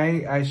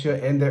tonight, I should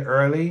end it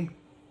early.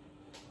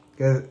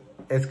 Because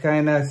it's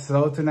kind of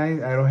slow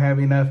tonight. I don't have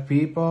enough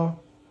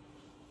people.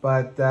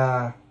 But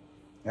I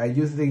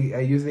usually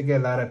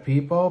get a lot of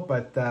people.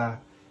 But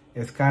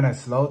it's kind of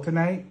slow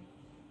tonight.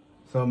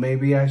 So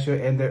maybe I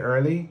should end it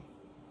early.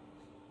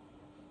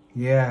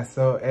 Yeah,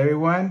 so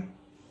everyone,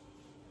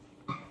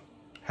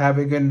 have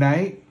a good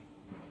night.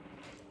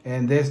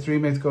 And this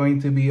stream is going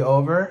to be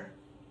over.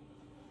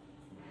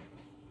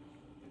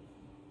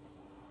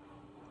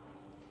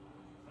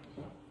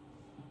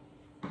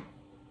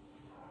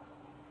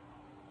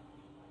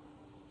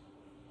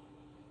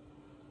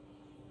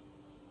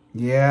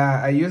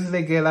 Yeah, I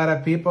usually get a lot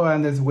of people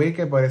on this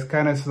weekend, but it's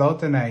kind of slow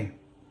tonight.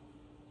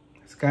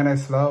 It's kind of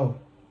slow.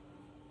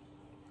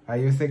 I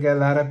used to get a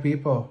lot of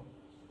people.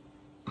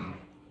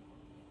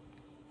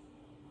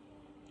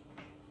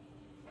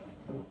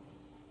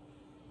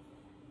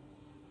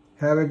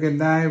 Have a good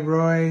night,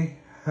 Roy.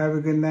 Have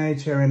a good night,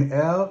 Sharon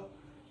L.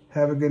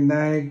 Have a good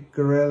night,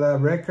 Gorilla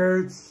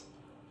Records.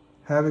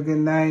 Have a good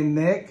night,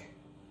 Nick.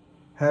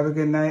 Have a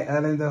good night,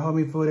 Ellen the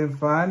Homie Food and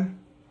Fun.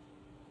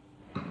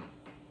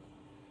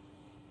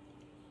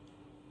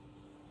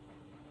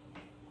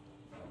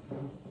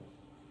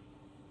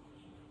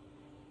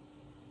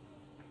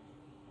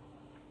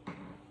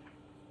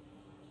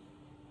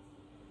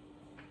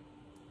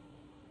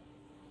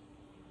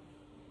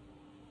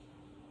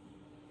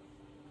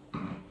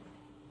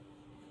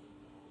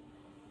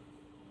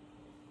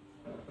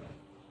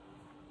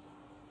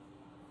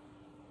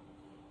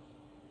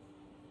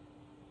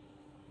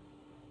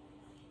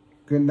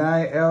 Good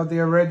night, El the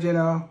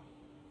Original.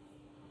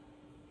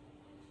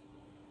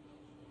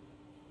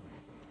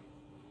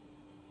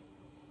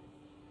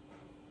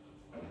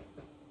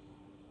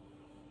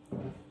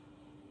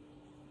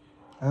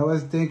 I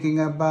was thinking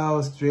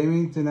about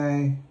streaming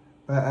tonight,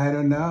 but I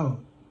don't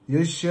know.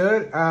 You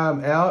should,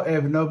 El,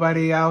 if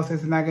nobody else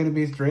is not going to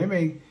be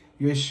streaming,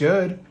 you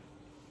should.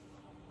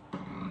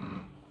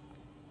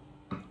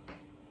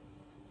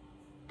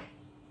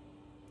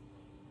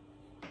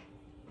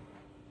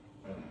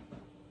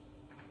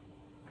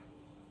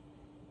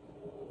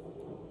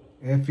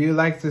 If you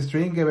like the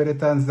stream, give it a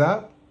thumbs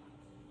up.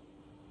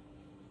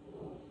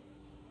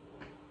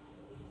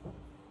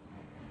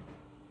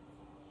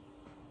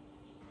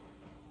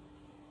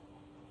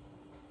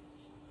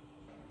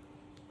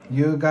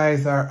 You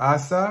guys are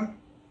awesome.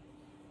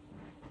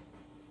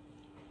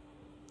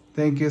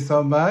 Thank you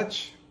so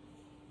much.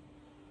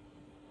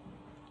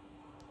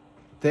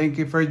 Thank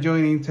you for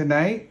joining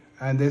tonight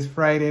on this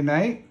Friday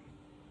night.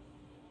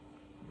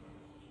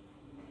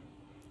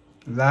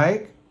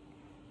 Like,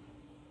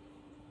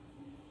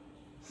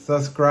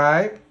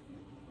 subscribe,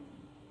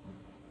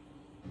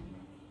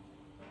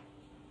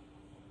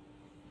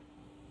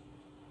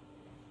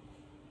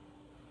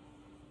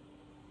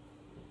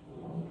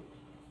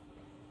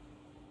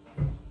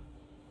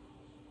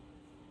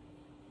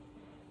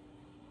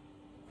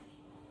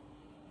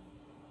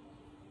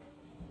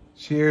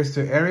 cheers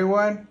to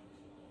everyone.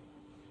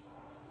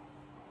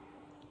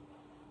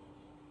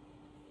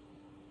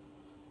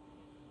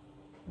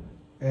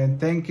 And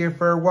thank you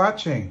for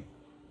watching.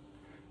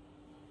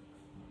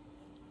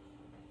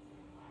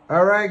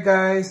 All right,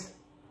 guys,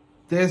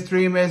 this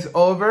stream is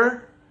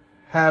over.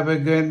 Have a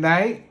good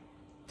night.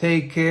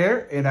 Take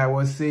care, and I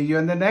will see you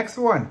in the next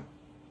one.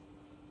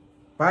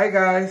 Bye,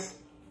 guys.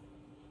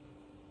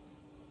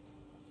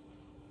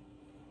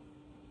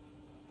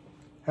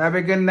 Have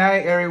a good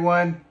night,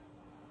 everyone.